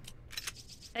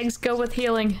 Eggs go with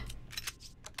healing.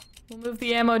 We'll move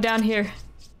the ammo down here.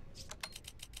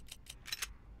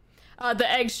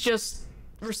 The eggs just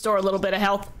restore a little bit of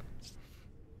health.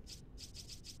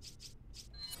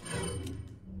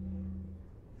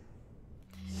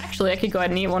 Actually, I could go ahead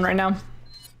and eat one right now.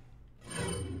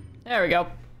 There we go.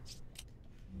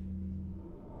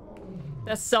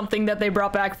 That's something that they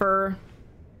brought back for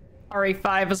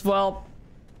RE5 as well.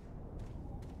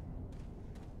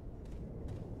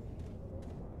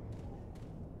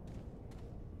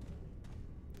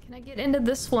 Can I get into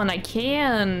this one? I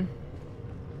can.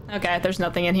 Okay, there's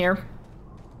nothing in here.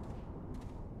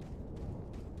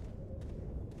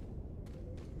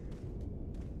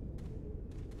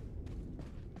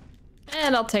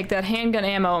 And I'll take that handgun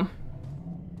ammo.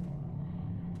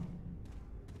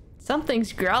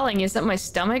 Something's growling. Is that my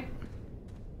stomach?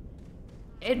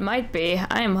 It might be.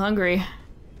 I am hungry.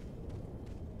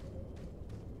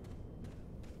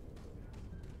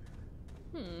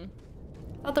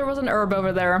 Thought there was an herb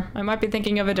over there. I might be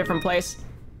thinking of a different place.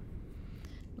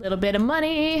 Little bit of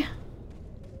money.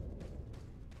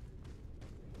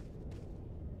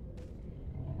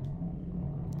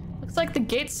 Looks like the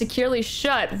gate's securely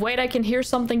shut. Wait, I can hear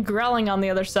something growling on the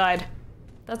other side.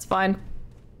 That's fine.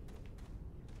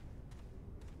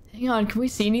 Hang on, can we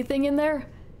see anything in there?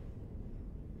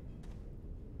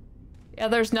 Yeah,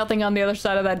 there's nothing on the other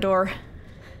side of that door.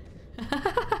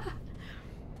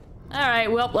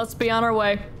 Alright, well, let's be on our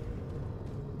way.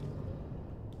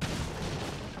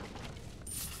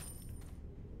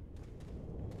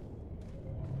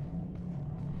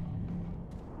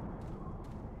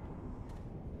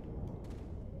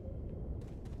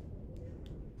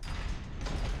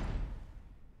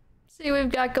 See what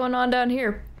we've got going on down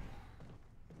here.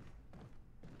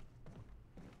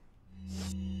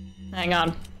 Hang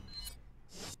on.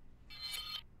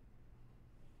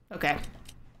 Okay.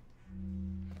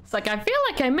 It's like, I feel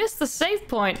like I missed the save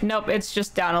point. Nope, it's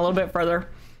just down a little bit further.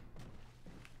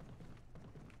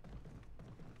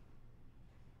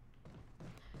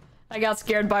 I got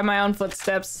scared by my own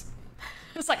footsteps.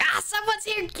 It's like, ah, someone's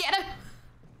here, get him!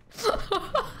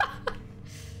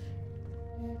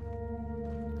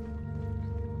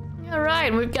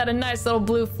 Alright, we've got a nice little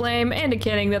blue flame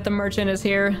indicating that the merchant is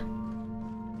here.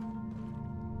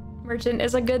 Merchant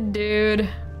is a good dude.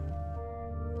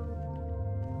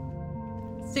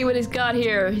 Let's see what he's got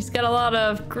here. He's got a lot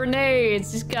of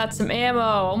grenades. He's got some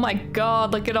ammo. Oh my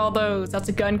god, look at all those. That's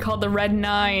a gun called the Red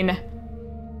 9.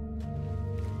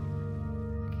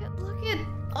 Look at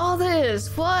all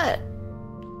this. What?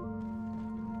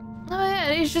 Oh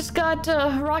yeah, he's just got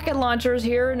rocket launchers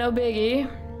here. No biggie.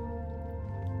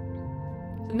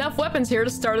 Enough weapons here to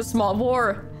start a small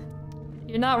war.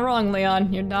 You're not wrong,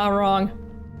 Leon. You're not wrong.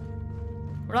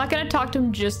 We're not gonna talk to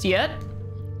him just yet.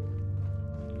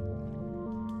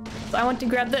 So I want to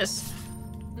grab this.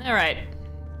 Alright.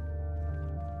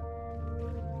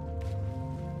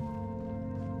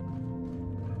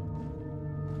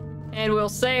 And we'll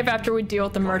save after we deal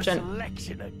with the merchant.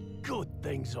 Selection of good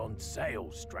things on sale,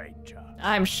 stranger.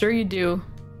 I'm sure you do.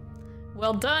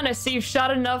 Well done, I see you've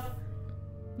shot enough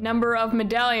number of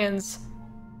medallions.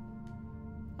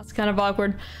 That's kind of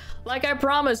awkward. Like I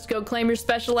promised, go claim your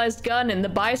specialized gun in the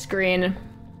buy screen.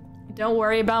 Don't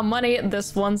worry about money,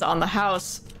 this one's on the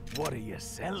house. What are you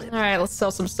selling? Alright, let's sell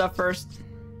some stuff first.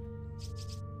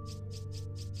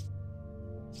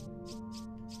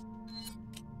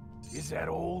 Is that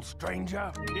all, stranger?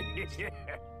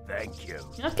 Thank you.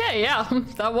 Okay, yeah,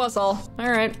 that was all.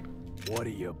 Alright. What are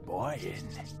you buying?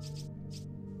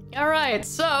 Alright,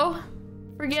 so,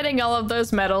 for getting all of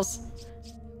those medals,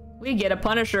 we get a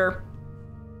Punisher.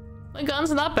 The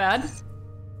gun's not bad.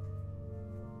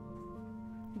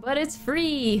 But it's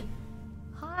free.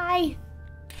 Hi.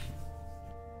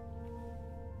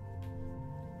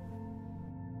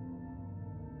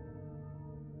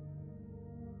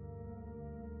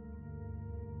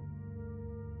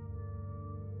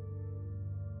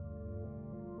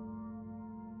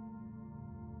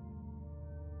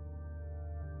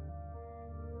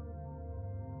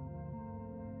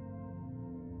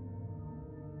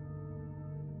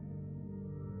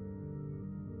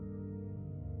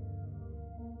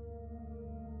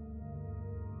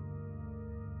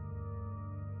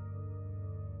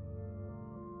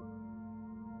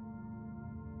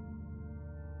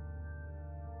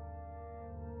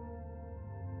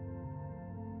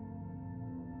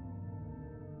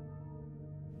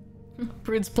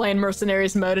 Brood's playing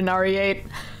Mercenaries mode in RE8.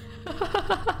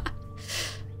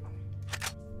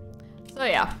 So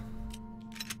yeah.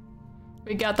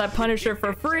 We got that Punisher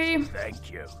for free.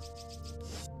 Thank you.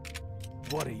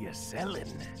 What are you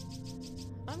selling?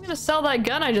 I'm gonna sell that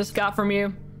gun I just got from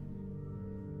you.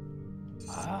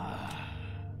 Ah,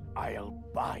 I'll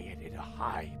buy it at a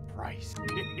high price.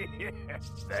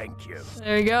 Thank you.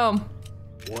 There you go.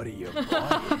 What are you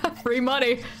buying? Free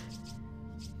money.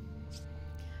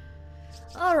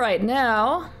 Alright,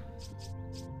 now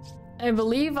I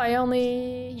believe I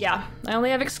only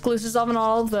have exclusives on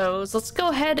all of those. Let's go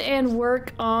ahead and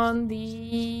work on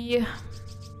the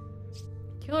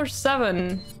Killer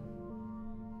 7.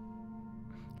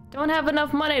 Don't have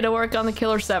enough money to work on the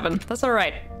Killer 7. That's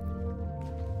alright.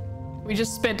 We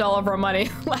just spent all of our money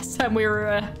last time we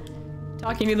were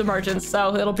talking to the merchants,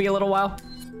 so it'll be a little while.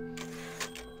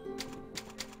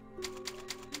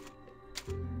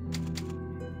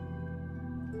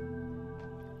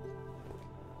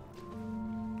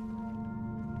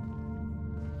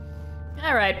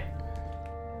 Alright.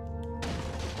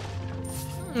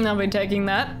 I'll be taking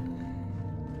that.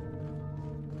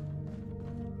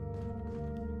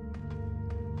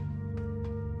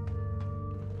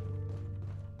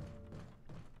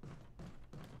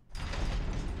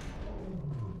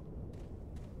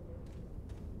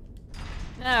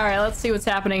 Alright, let's see what's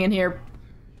happening in here.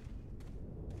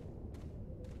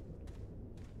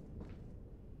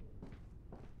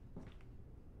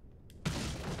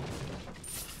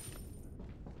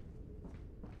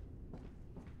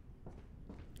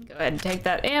 Go ahead and take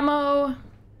that ammo.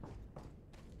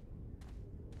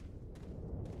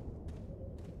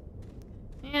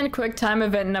 And quick time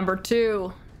event number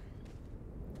 2.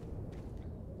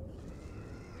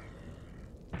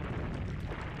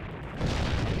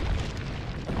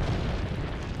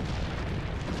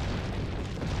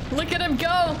 Look at him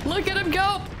go! Look at him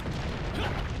go!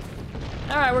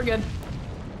 Alright, we're good.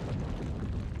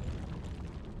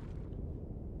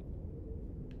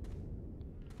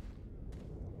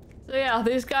 So yeah,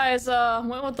 these guys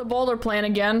went with the boulder plan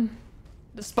again,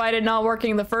 despite it not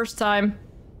working the first time.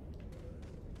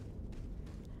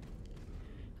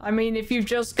 I mean, if you've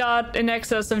just got an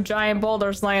excess of giant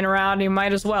boulders laying around, you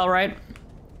might as well, right?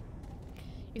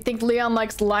 You think Leon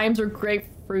likes limes or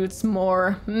grapefruits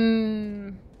more?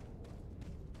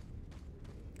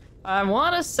 I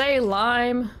want to say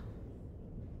lime.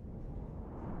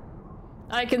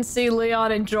 I can see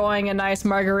Leon enjoying a nice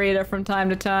margarita from time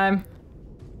to time.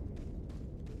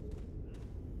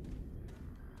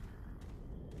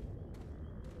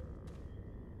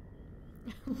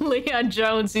 Leon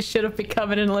Jones, he should have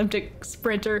become an Olympic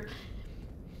sprinter.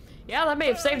 Yeah, that may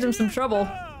have saved him some trouble.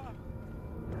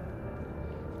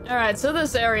 Alright, so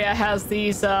this area has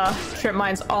these trip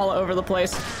mines all over the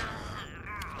place.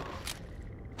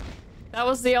 That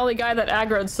was the only guy that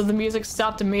aggroed, so the music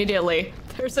stopped immediately.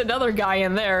 There's another guy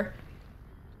in there.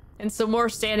 And some more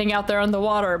standing out there on the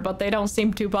water, but they don't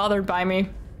seem too bothered by me.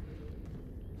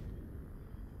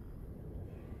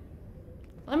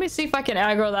 Let me see if I can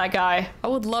aggro that guy. I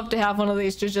would love to have one of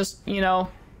these to just, you know,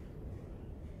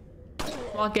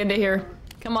 walk into here.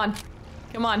 Come on.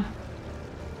 Come on.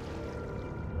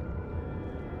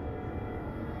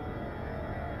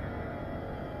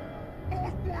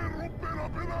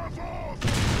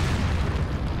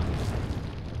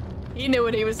 He knew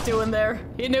what he was doing there.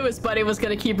 He knew his buddy was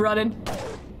gonna keep running.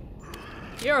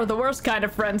 You're the worst kind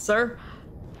of friend, sir.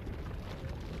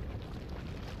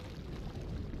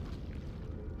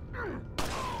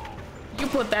 You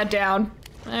put that down.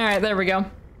 Alright, there we go.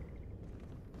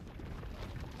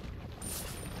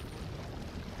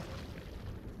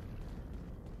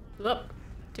 Oop,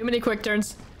 too many quick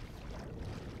turns.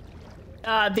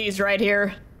 These right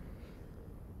here.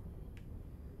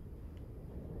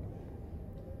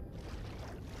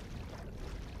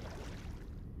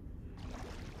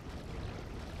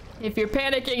 If you're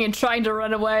panicking and trying to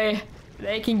run away,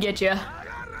 they can get you.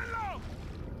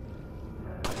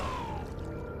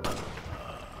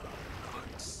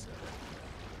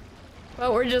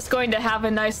 But we're just going to have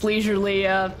a nice leisurely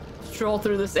stroll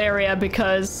through this area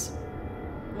because,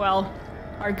 well,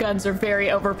 our guns are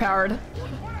very overpowered.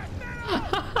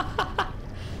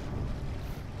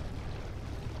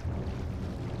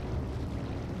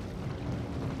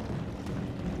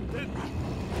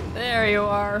 There you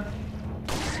are.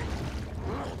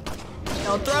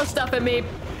 Don't throw stuff at me.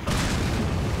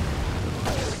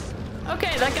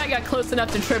 Okay, that guy got close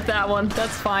enough to trip that one.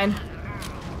 That's fine.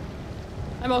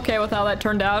 I'm okay with how that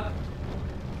turned out.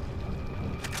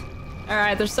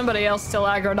 Alright, there's somebody else still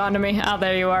aggroed onto me. Oh,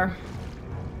 there you are.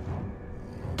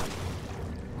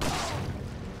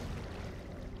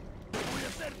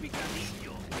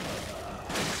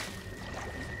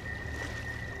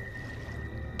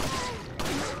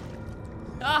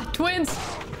 Ah, twins!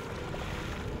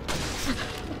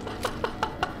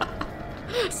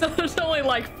 So there's only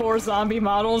like 4 zombie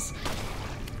models.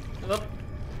 Oop.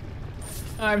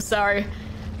 Oh, I'm sorry.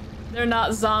 They're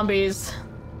not zombies.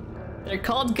 They're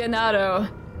called ganado,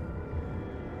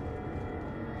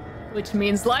 which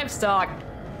means livestock.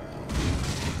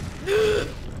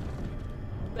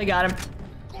 They got him.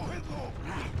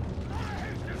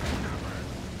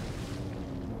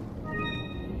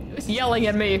 He was yelling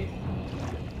at me.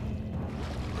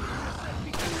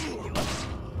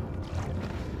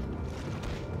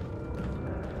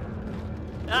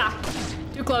 Ah!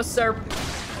 Too close, sir.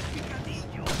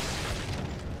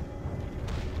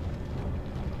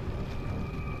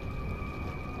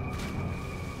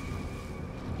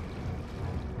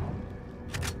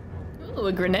 Ooh,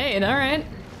 a grenade, alright.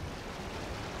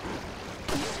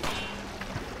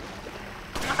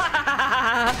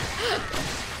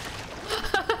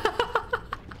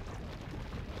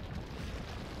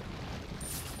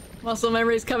 Muscle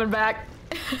memory's coming back.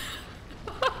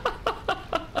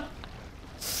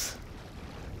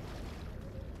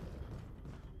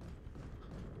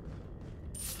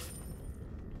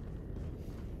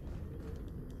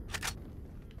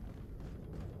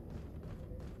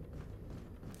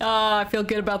 I feel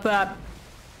good about that.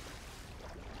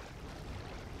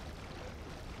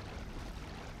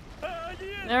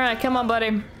 Alright, come on,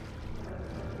 buddy.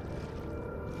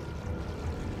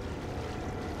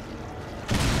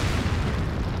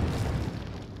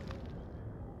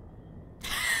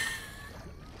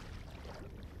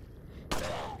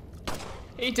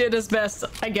 He did his best,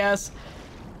 I guess.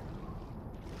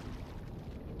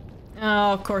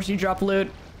 Oh, of course you drop loot.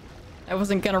 I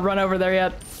wasn't gonna run over there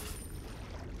yet.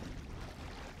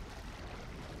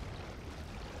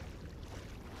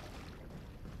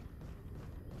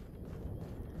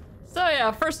 So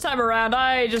yeah, first time around,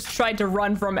 I just tried to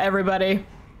run from everybody.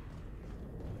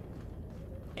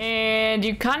 And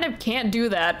you kind of can't do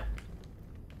that.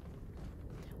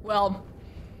 Well,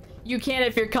 you can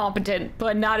if you're competent,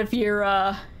 but not if you're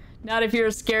a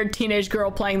scared teenage girl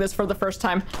playing this for the first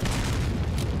time.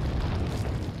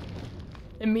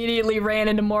 Immediately ran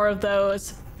into more of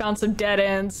those, found some dead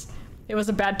ends. It was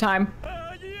a bad time.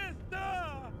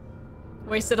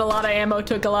 Wasted a lot of ammo,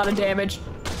 took a lot of damage.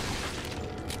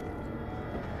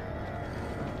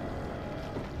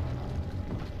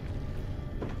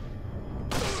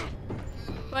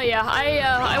 But yeah,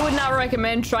 I would not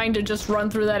recommend trying to just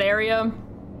run through that area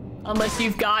unless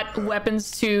you've got weapons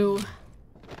to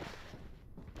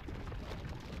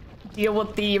deal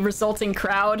with the resulting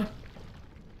crowd.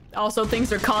 Also,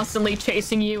 things are constantly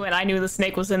chasing you, and I knew the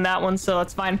snake was in that one, so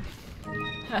that's fine.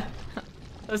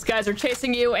 Those guys are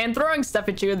chasing you and throwing stuff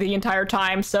at you the entire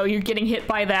time, so you're getting hit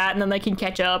by that, and then they can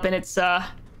catch up, and it's kind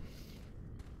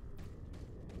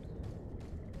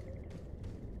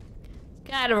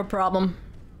of a problem.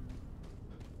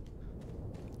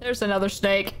 There's another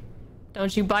snake.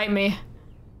 Don't you bite me.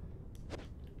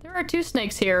 There are 2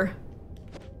 snakes here.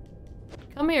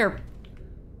 Come here.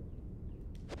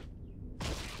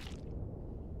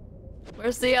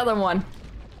 Where's the other one?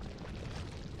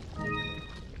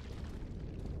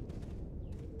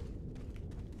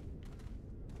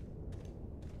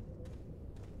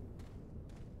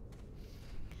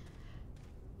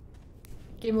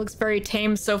 Game looks very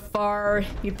tame so far.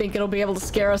 You'd think it'll be able to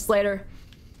scare us later.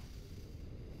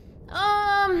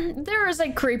 There is a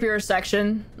creepier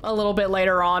section a little bit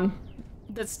later on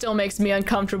that still makes me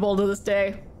uncomfortable to this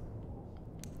day.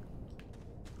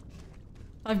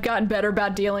 I've gotten better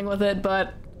about dealing with it,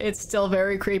 but it's still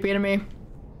very creepy to me.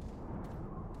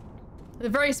 A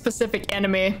very specific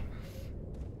enemy.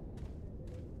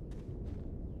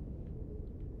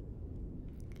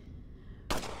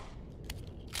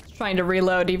 Trying to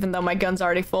reload even though my gun's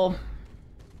already full.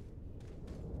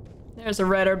 There's a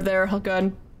red herb there. Oh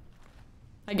god.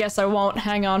 I guess I won't.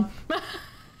 Hang on.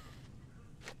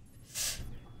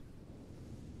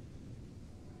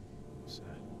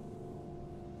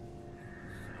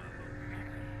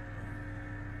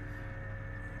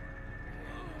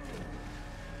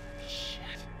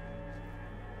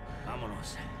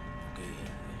 Vámonos. Ok,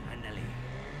 ándale.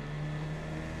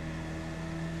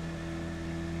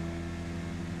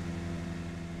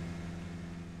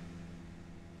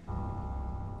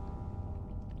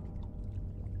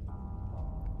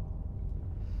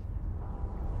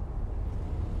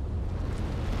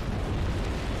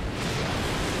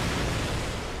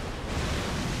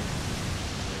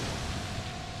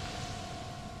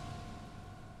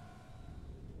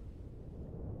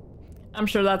 I'm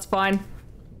sure that's fine.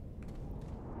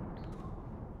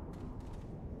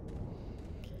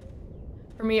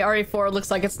 For me, RE4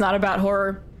 looks like it's not about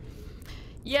horror.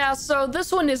 Yeah, so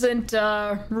this one isn't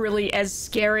really as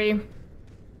scary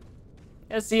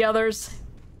as the others.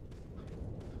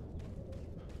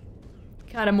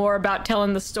 Kind of more about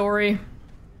telling the story.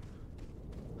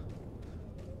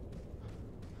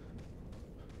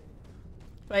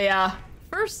 But yeah,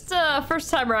 first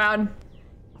time around,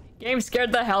 game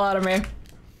scared the hell out of me.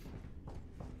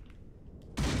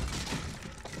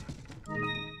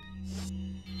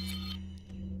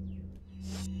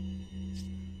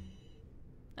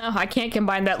 Oh, I can't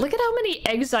combine that. Look at how many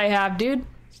eggs I have, dude.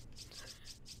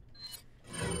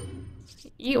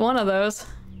 Eat one of those.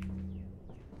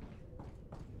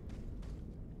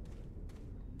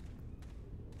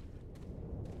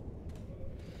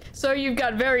 So you've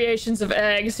got variations of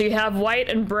eggs. So you have white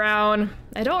and brown.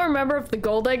 I don't remember if the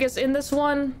gold egg is in this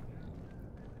one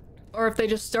or if they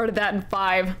just started that in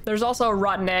 5. There's also a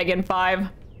rotten egg in 5.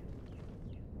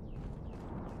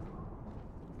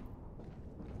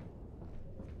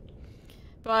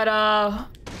 But,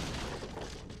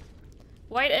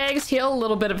 white eggs heal a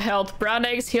little bit of health. Brown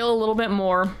eggs heal a little bit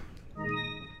more.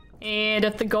 And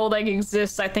if the gold egg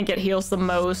exists, I think it heals the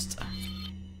most.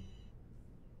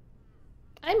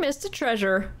 I missed a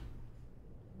treasure.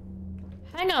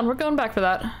 Hang on, we're going back for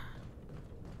that.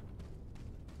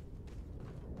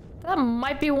 That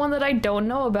might be one that I don't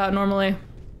know about normally.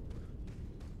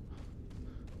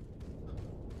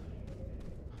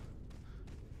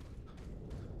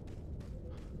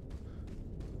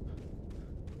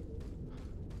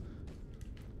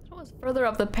 It was further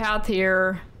up the path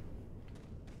here.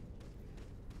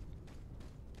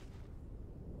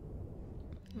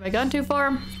 Have I gone too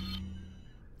far?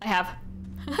 I have.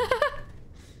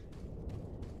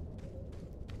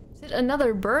 Is it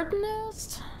another bird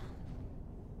nest?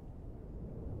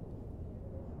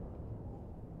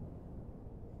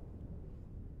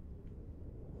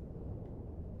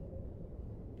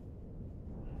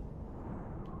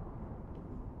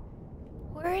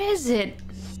 Where is it?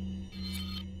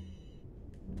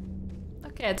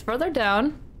 Okay, it's further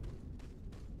down.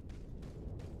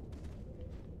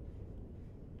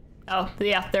 Oh,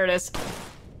 yeah, there it is.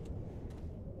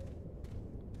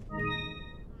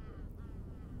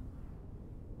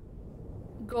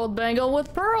 Gold bangle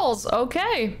with pearls.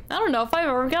 Okay. I don't know if I've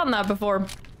ever gotten that before.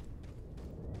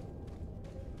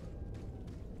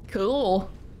 Cool.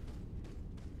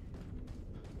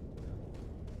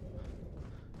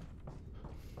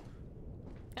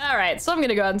 Alright, so I'm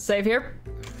gonna go ahead and save here.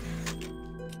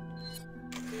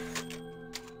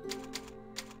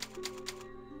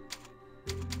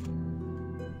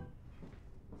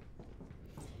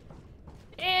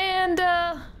 And,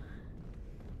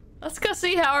 let's go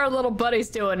see how our little buddy's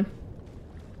doing.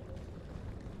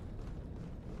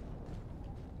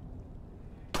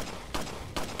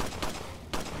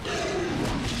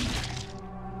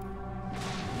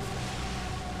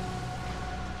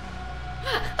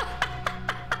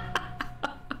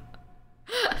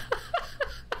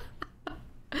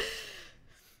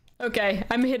 Okay,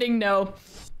 I'm hitting no.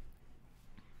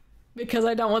 Because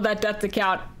I don't want that death to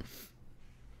count.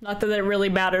 Not that it really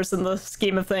matters in the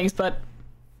scheme of things, but...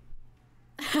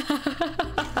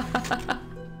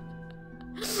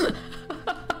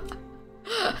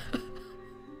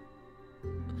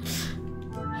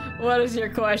 What is your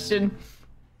question?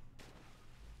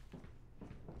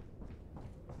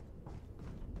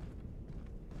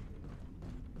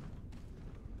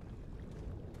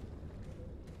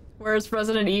 Where's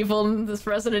Resident Evil? This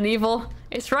Resident Evil?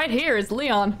 It's right here. It's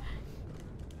Leon.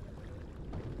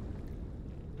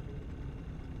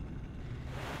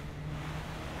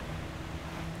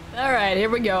 Alright, here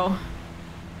we go.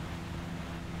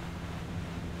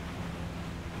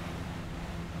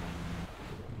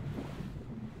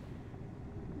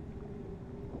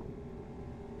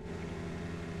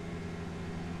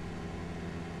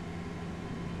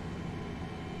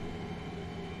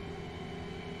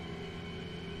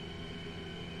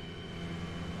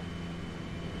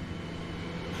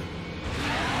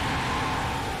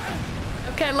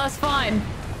 Okay, let's fine.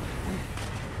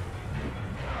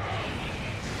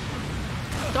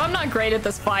 So I'm not great at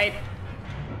this fight.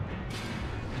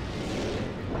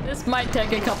 This might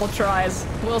take a couple tries.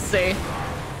 We'll see.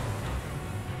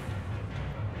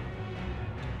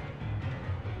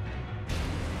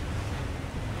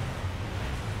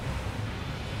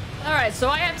 Alright, so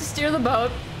I have to steer the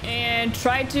boat and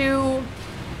try to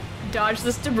dodge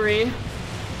this debris.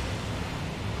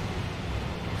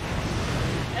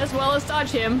 As well as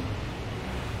dodge him.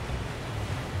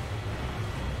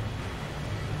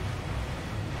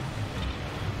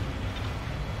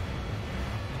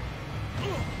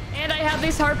 And I have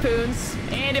these harpoons,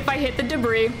 and if I hit the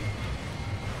debris,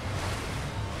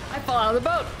 I fall out of the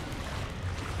boat.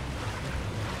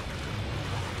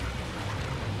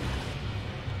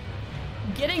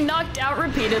 Getting knocked out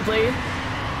repeatedly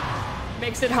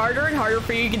makes it harder and harder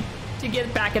for you to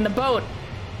get back in the boat.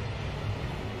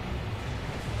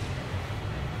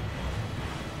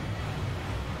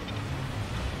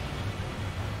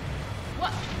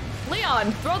 What?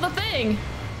 Leon, throw the thing!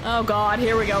 Oh god,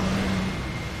 here we go.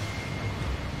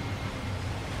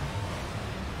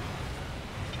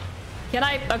 Can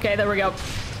I? Okay, there we go.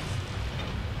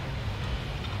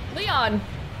 Leon!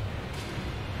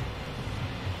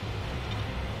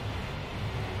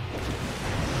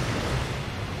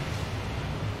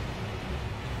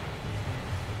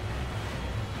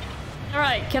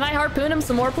 Alright, can I harpoon him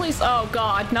some more, please? Oh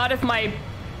god, not if my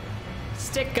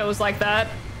stick goes like that.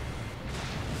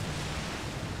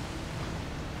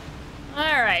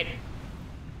 Alright.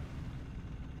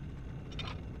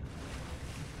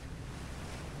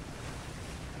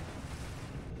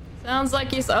 Sounds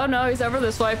like he's... Oh no, he's over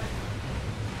this way.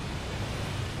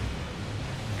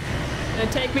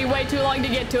 It'll take me way too long to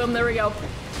get to him. There we go.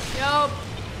 Go!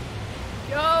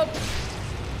 Go!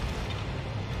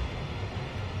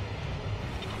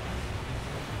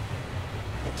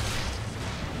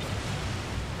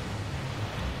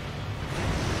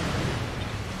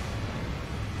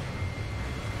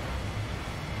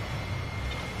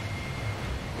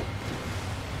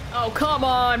 Oh, come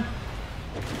on!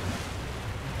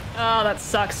 Oh, that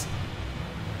sucks.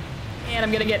 And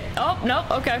I'm gonna get... Oh, no,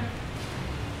 okay.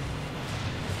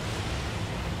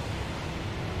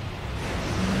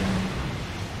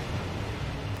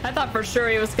 I thought for sure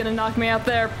he was gonna knock me out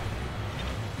there.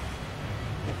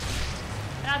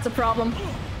 That's a problem.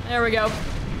 There we go.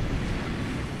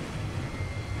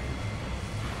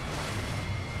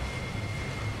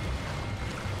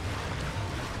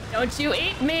 Don't you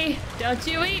eat me! Don't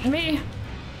you eat me!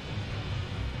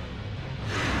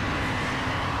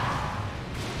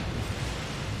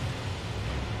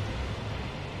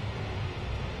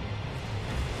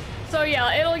 So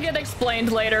yeah, it'll get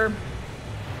explained later.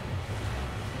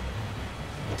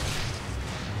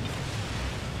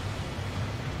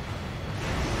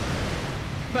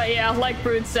 But yeah, like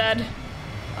Brood said,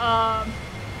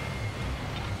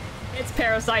 it's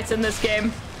parasites in this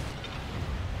game.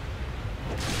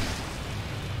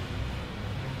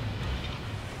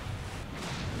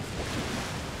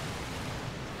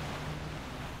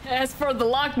 As for the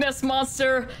Loch Ness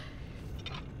Monster,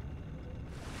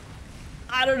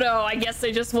 I don't know, I guess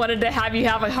they just wanted to have you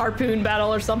have a harpoon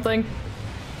battle or something.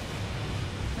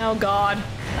 Oh god,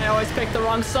 I always pick the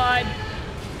wrong side.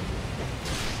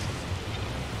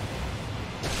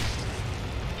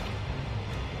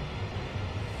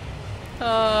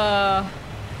 Oh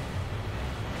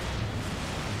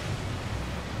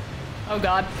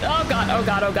god, oh god, oh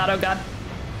god, oh god, oh god.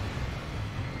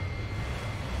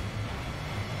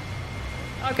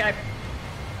 Okay.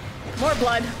 More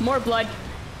blood, more blood.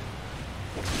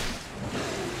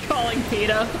 Calling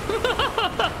PETA.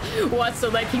 What, so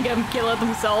they can kill it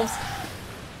themselves?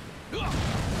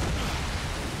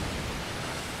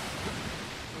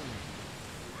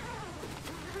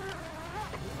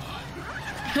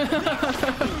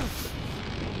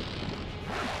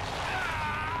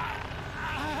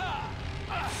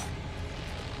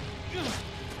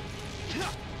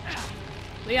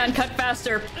 Leon, cut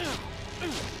faster.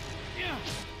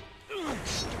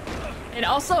 And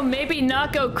also maybe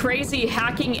not go crazy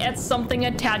hacking at something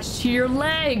attached to your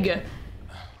leg.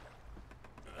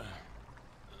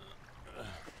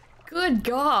 Good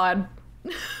God.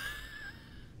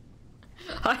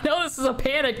 I know this is a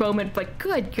panic moment, but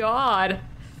good God.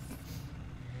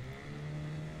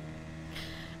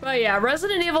 But yeah,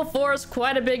 Resident Evil 4 is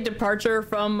quite a big departure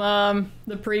from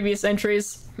the previous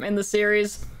entries in the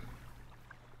series.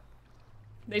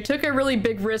 They took a really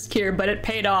big risk here, but it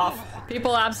paid off.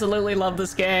 People absolutely love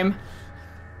this game.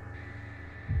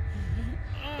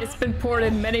 It's been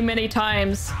ported many, many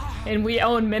times, and we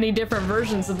own many different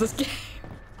versions of this game.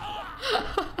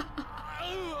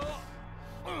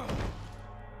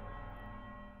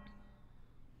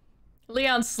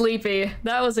 Leon's sleepy.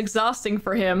 That was exhausting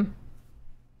for him.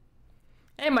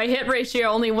 Hey, my hit ratio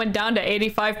only went down to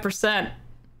 85%.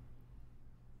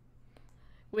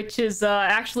 Which is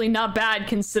actually not bad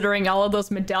considering all of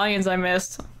those medallions I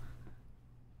missed.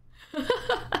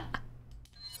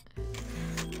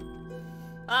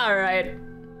 Alright.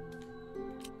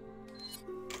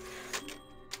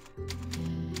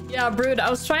 Yeah, Brood, I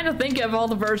was trying to think of all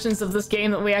the versions of this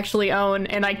game that we actually own,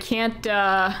 and I can't,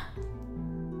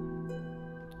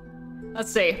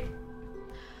 Let's see.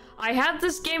 I have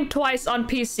this game twice on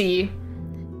PC.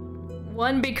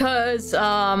 One because,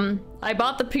 I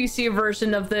bought the PC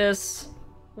version of this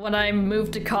when I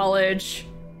moved to college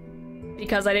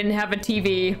because I didn't have a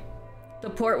TV. The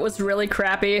port was really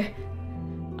crappy.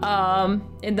 And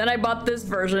then I bought this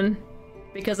version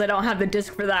because I don't have the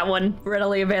disc for that one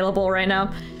readily available right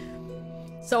now.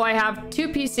 So I have two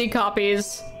PC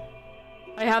copies.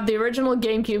 I have the original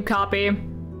GameCube copy.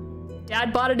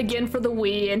 Dad bought it again for the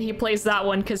Wii, and he plays that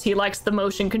one because he likes the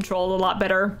motion control a lot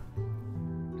better.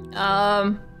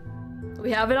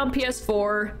 We have it on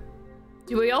PS4.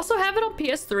 Do we also have it on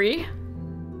PS3?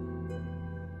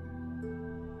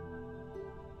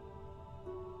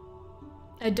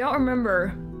 I don't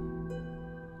remember.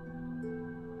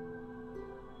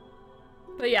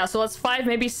 But yeah, so that's 5,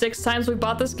 maybe 6 times we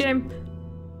bought this game.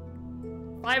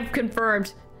 5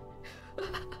 confirmed.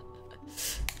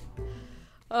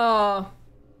 Oh,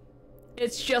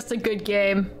 it's just a good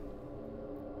game.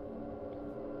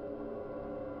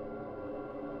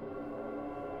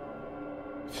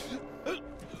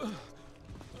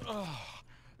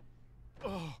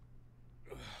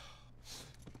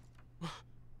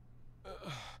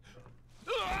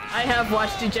 I have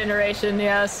watched Degeneration,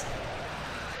 yes.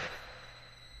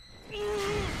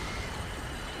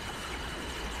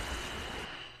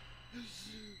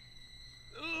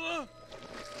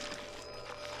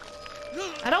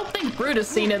 I don't think Brute has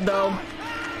seen it, though.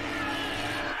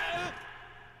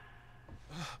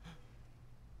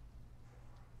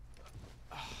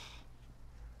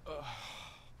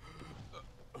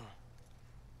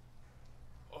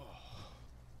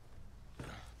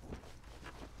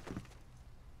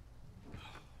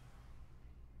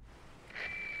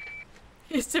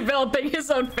 He's developing his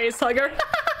own facehugger.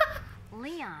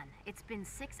 Leon, it's been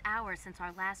 6 hours since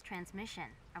our last transmission.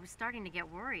 I was starting to get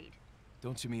worried.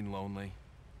 Don't you mean lonely?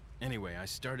 Anyway, I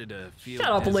started to feel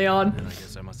Shut up, dizzy, Leon. and I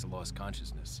guess I must have lost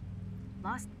consciousness.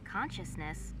 Lost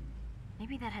consciousness?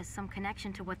 Maybe that has some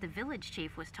connection to what the village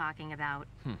chief was talking about.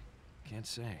 Can't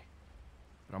say.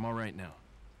 But I'm all right now.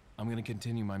 I'm gonna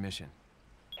continue my mission.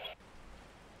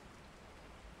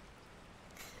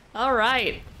 All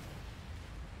right.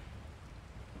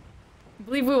 I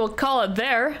believe we will call it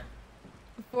there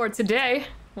for today.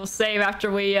 We'll save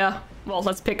after we, well,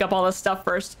 let's pick up all this stuff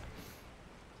first.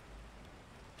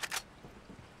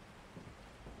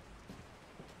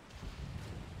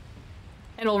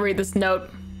 And we'll read this note.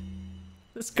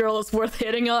 This girl is worth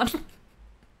hitting on.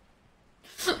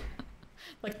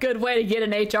 Like, good way to get an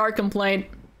HR complaint.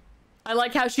 I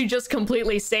like how she just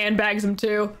completely sandbags him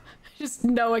too. Just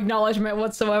no acknowledgement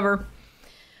whatsoever.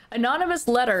 Anonymous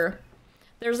letter.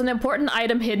 There's an important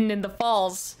item hidden in the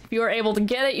falls. If you are able to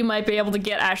get it, you might be able to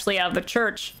get Ashley out of the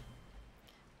church.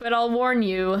 But I'll warn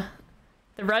you,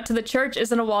 the route to the church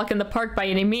isn't a walk in the park by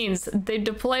any means. They've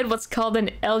deployed what's called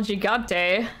an El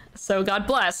Gigante, so God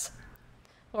bless.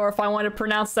 Or if I want to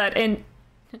pronounce that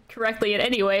correctly in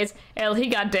any ways, El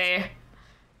Gigante.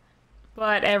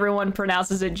 But everyone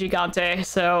pronounces it Gigante,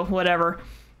 so whatever.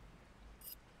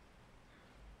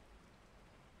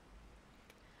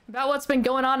 About what's been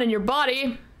going on in your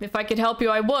body, if I could help you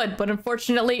I would, but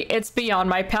unfortunately it's beyond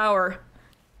my power.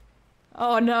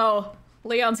 Oh no,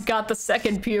 Leon's got the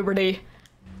second puberty.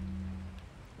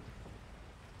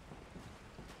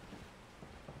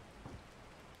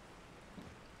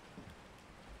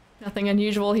 Nothing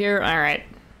unusual here, alright.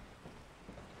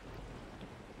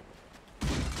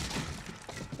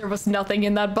 There was nothing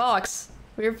in that box.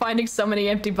 We were finding so many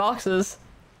empty boxes.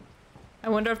 I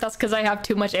wonder if that's because I have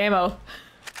too much ammo.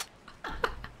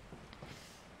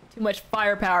 Too much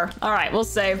firepower. Alright, we'll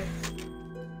save.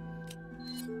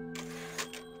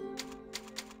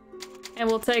 And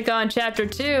we'll take on Chapter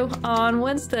 2 on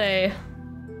Wednesday.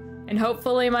 And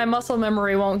hopefully my muscle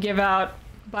memory won't give out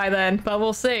by then, but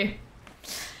we'll see.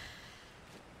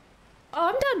 Oh,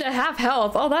 I'm down to half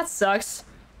health. Oh, that sucks.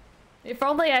 If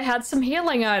only I had some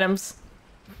healing items.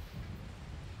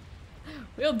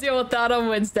 We'll deal with that on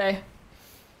Wednesday.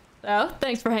 So,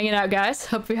 thanks for hanging out, guys.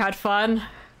 Hope you had fun.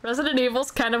 Resident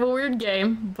Evil's kind of a weird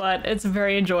game, but it's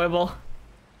very enjoyable.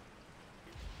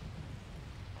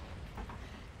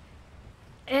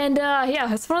 And,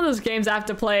 yeah, it's one of those games I have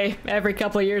to play every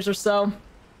couple of years or so.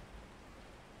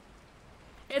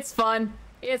 It's fun.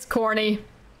 It's corny.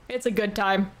 It's a good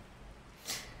time.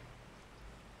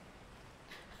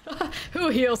 Who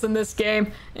heals in this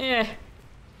game? Eh.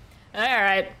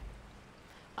 Alright.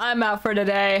 I'm out for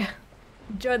today.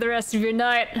 Enjoy the rest of your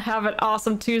night. Have an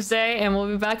awesome Tuesday, and we'll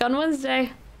be back on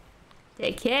Wednesday.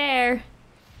 Take care.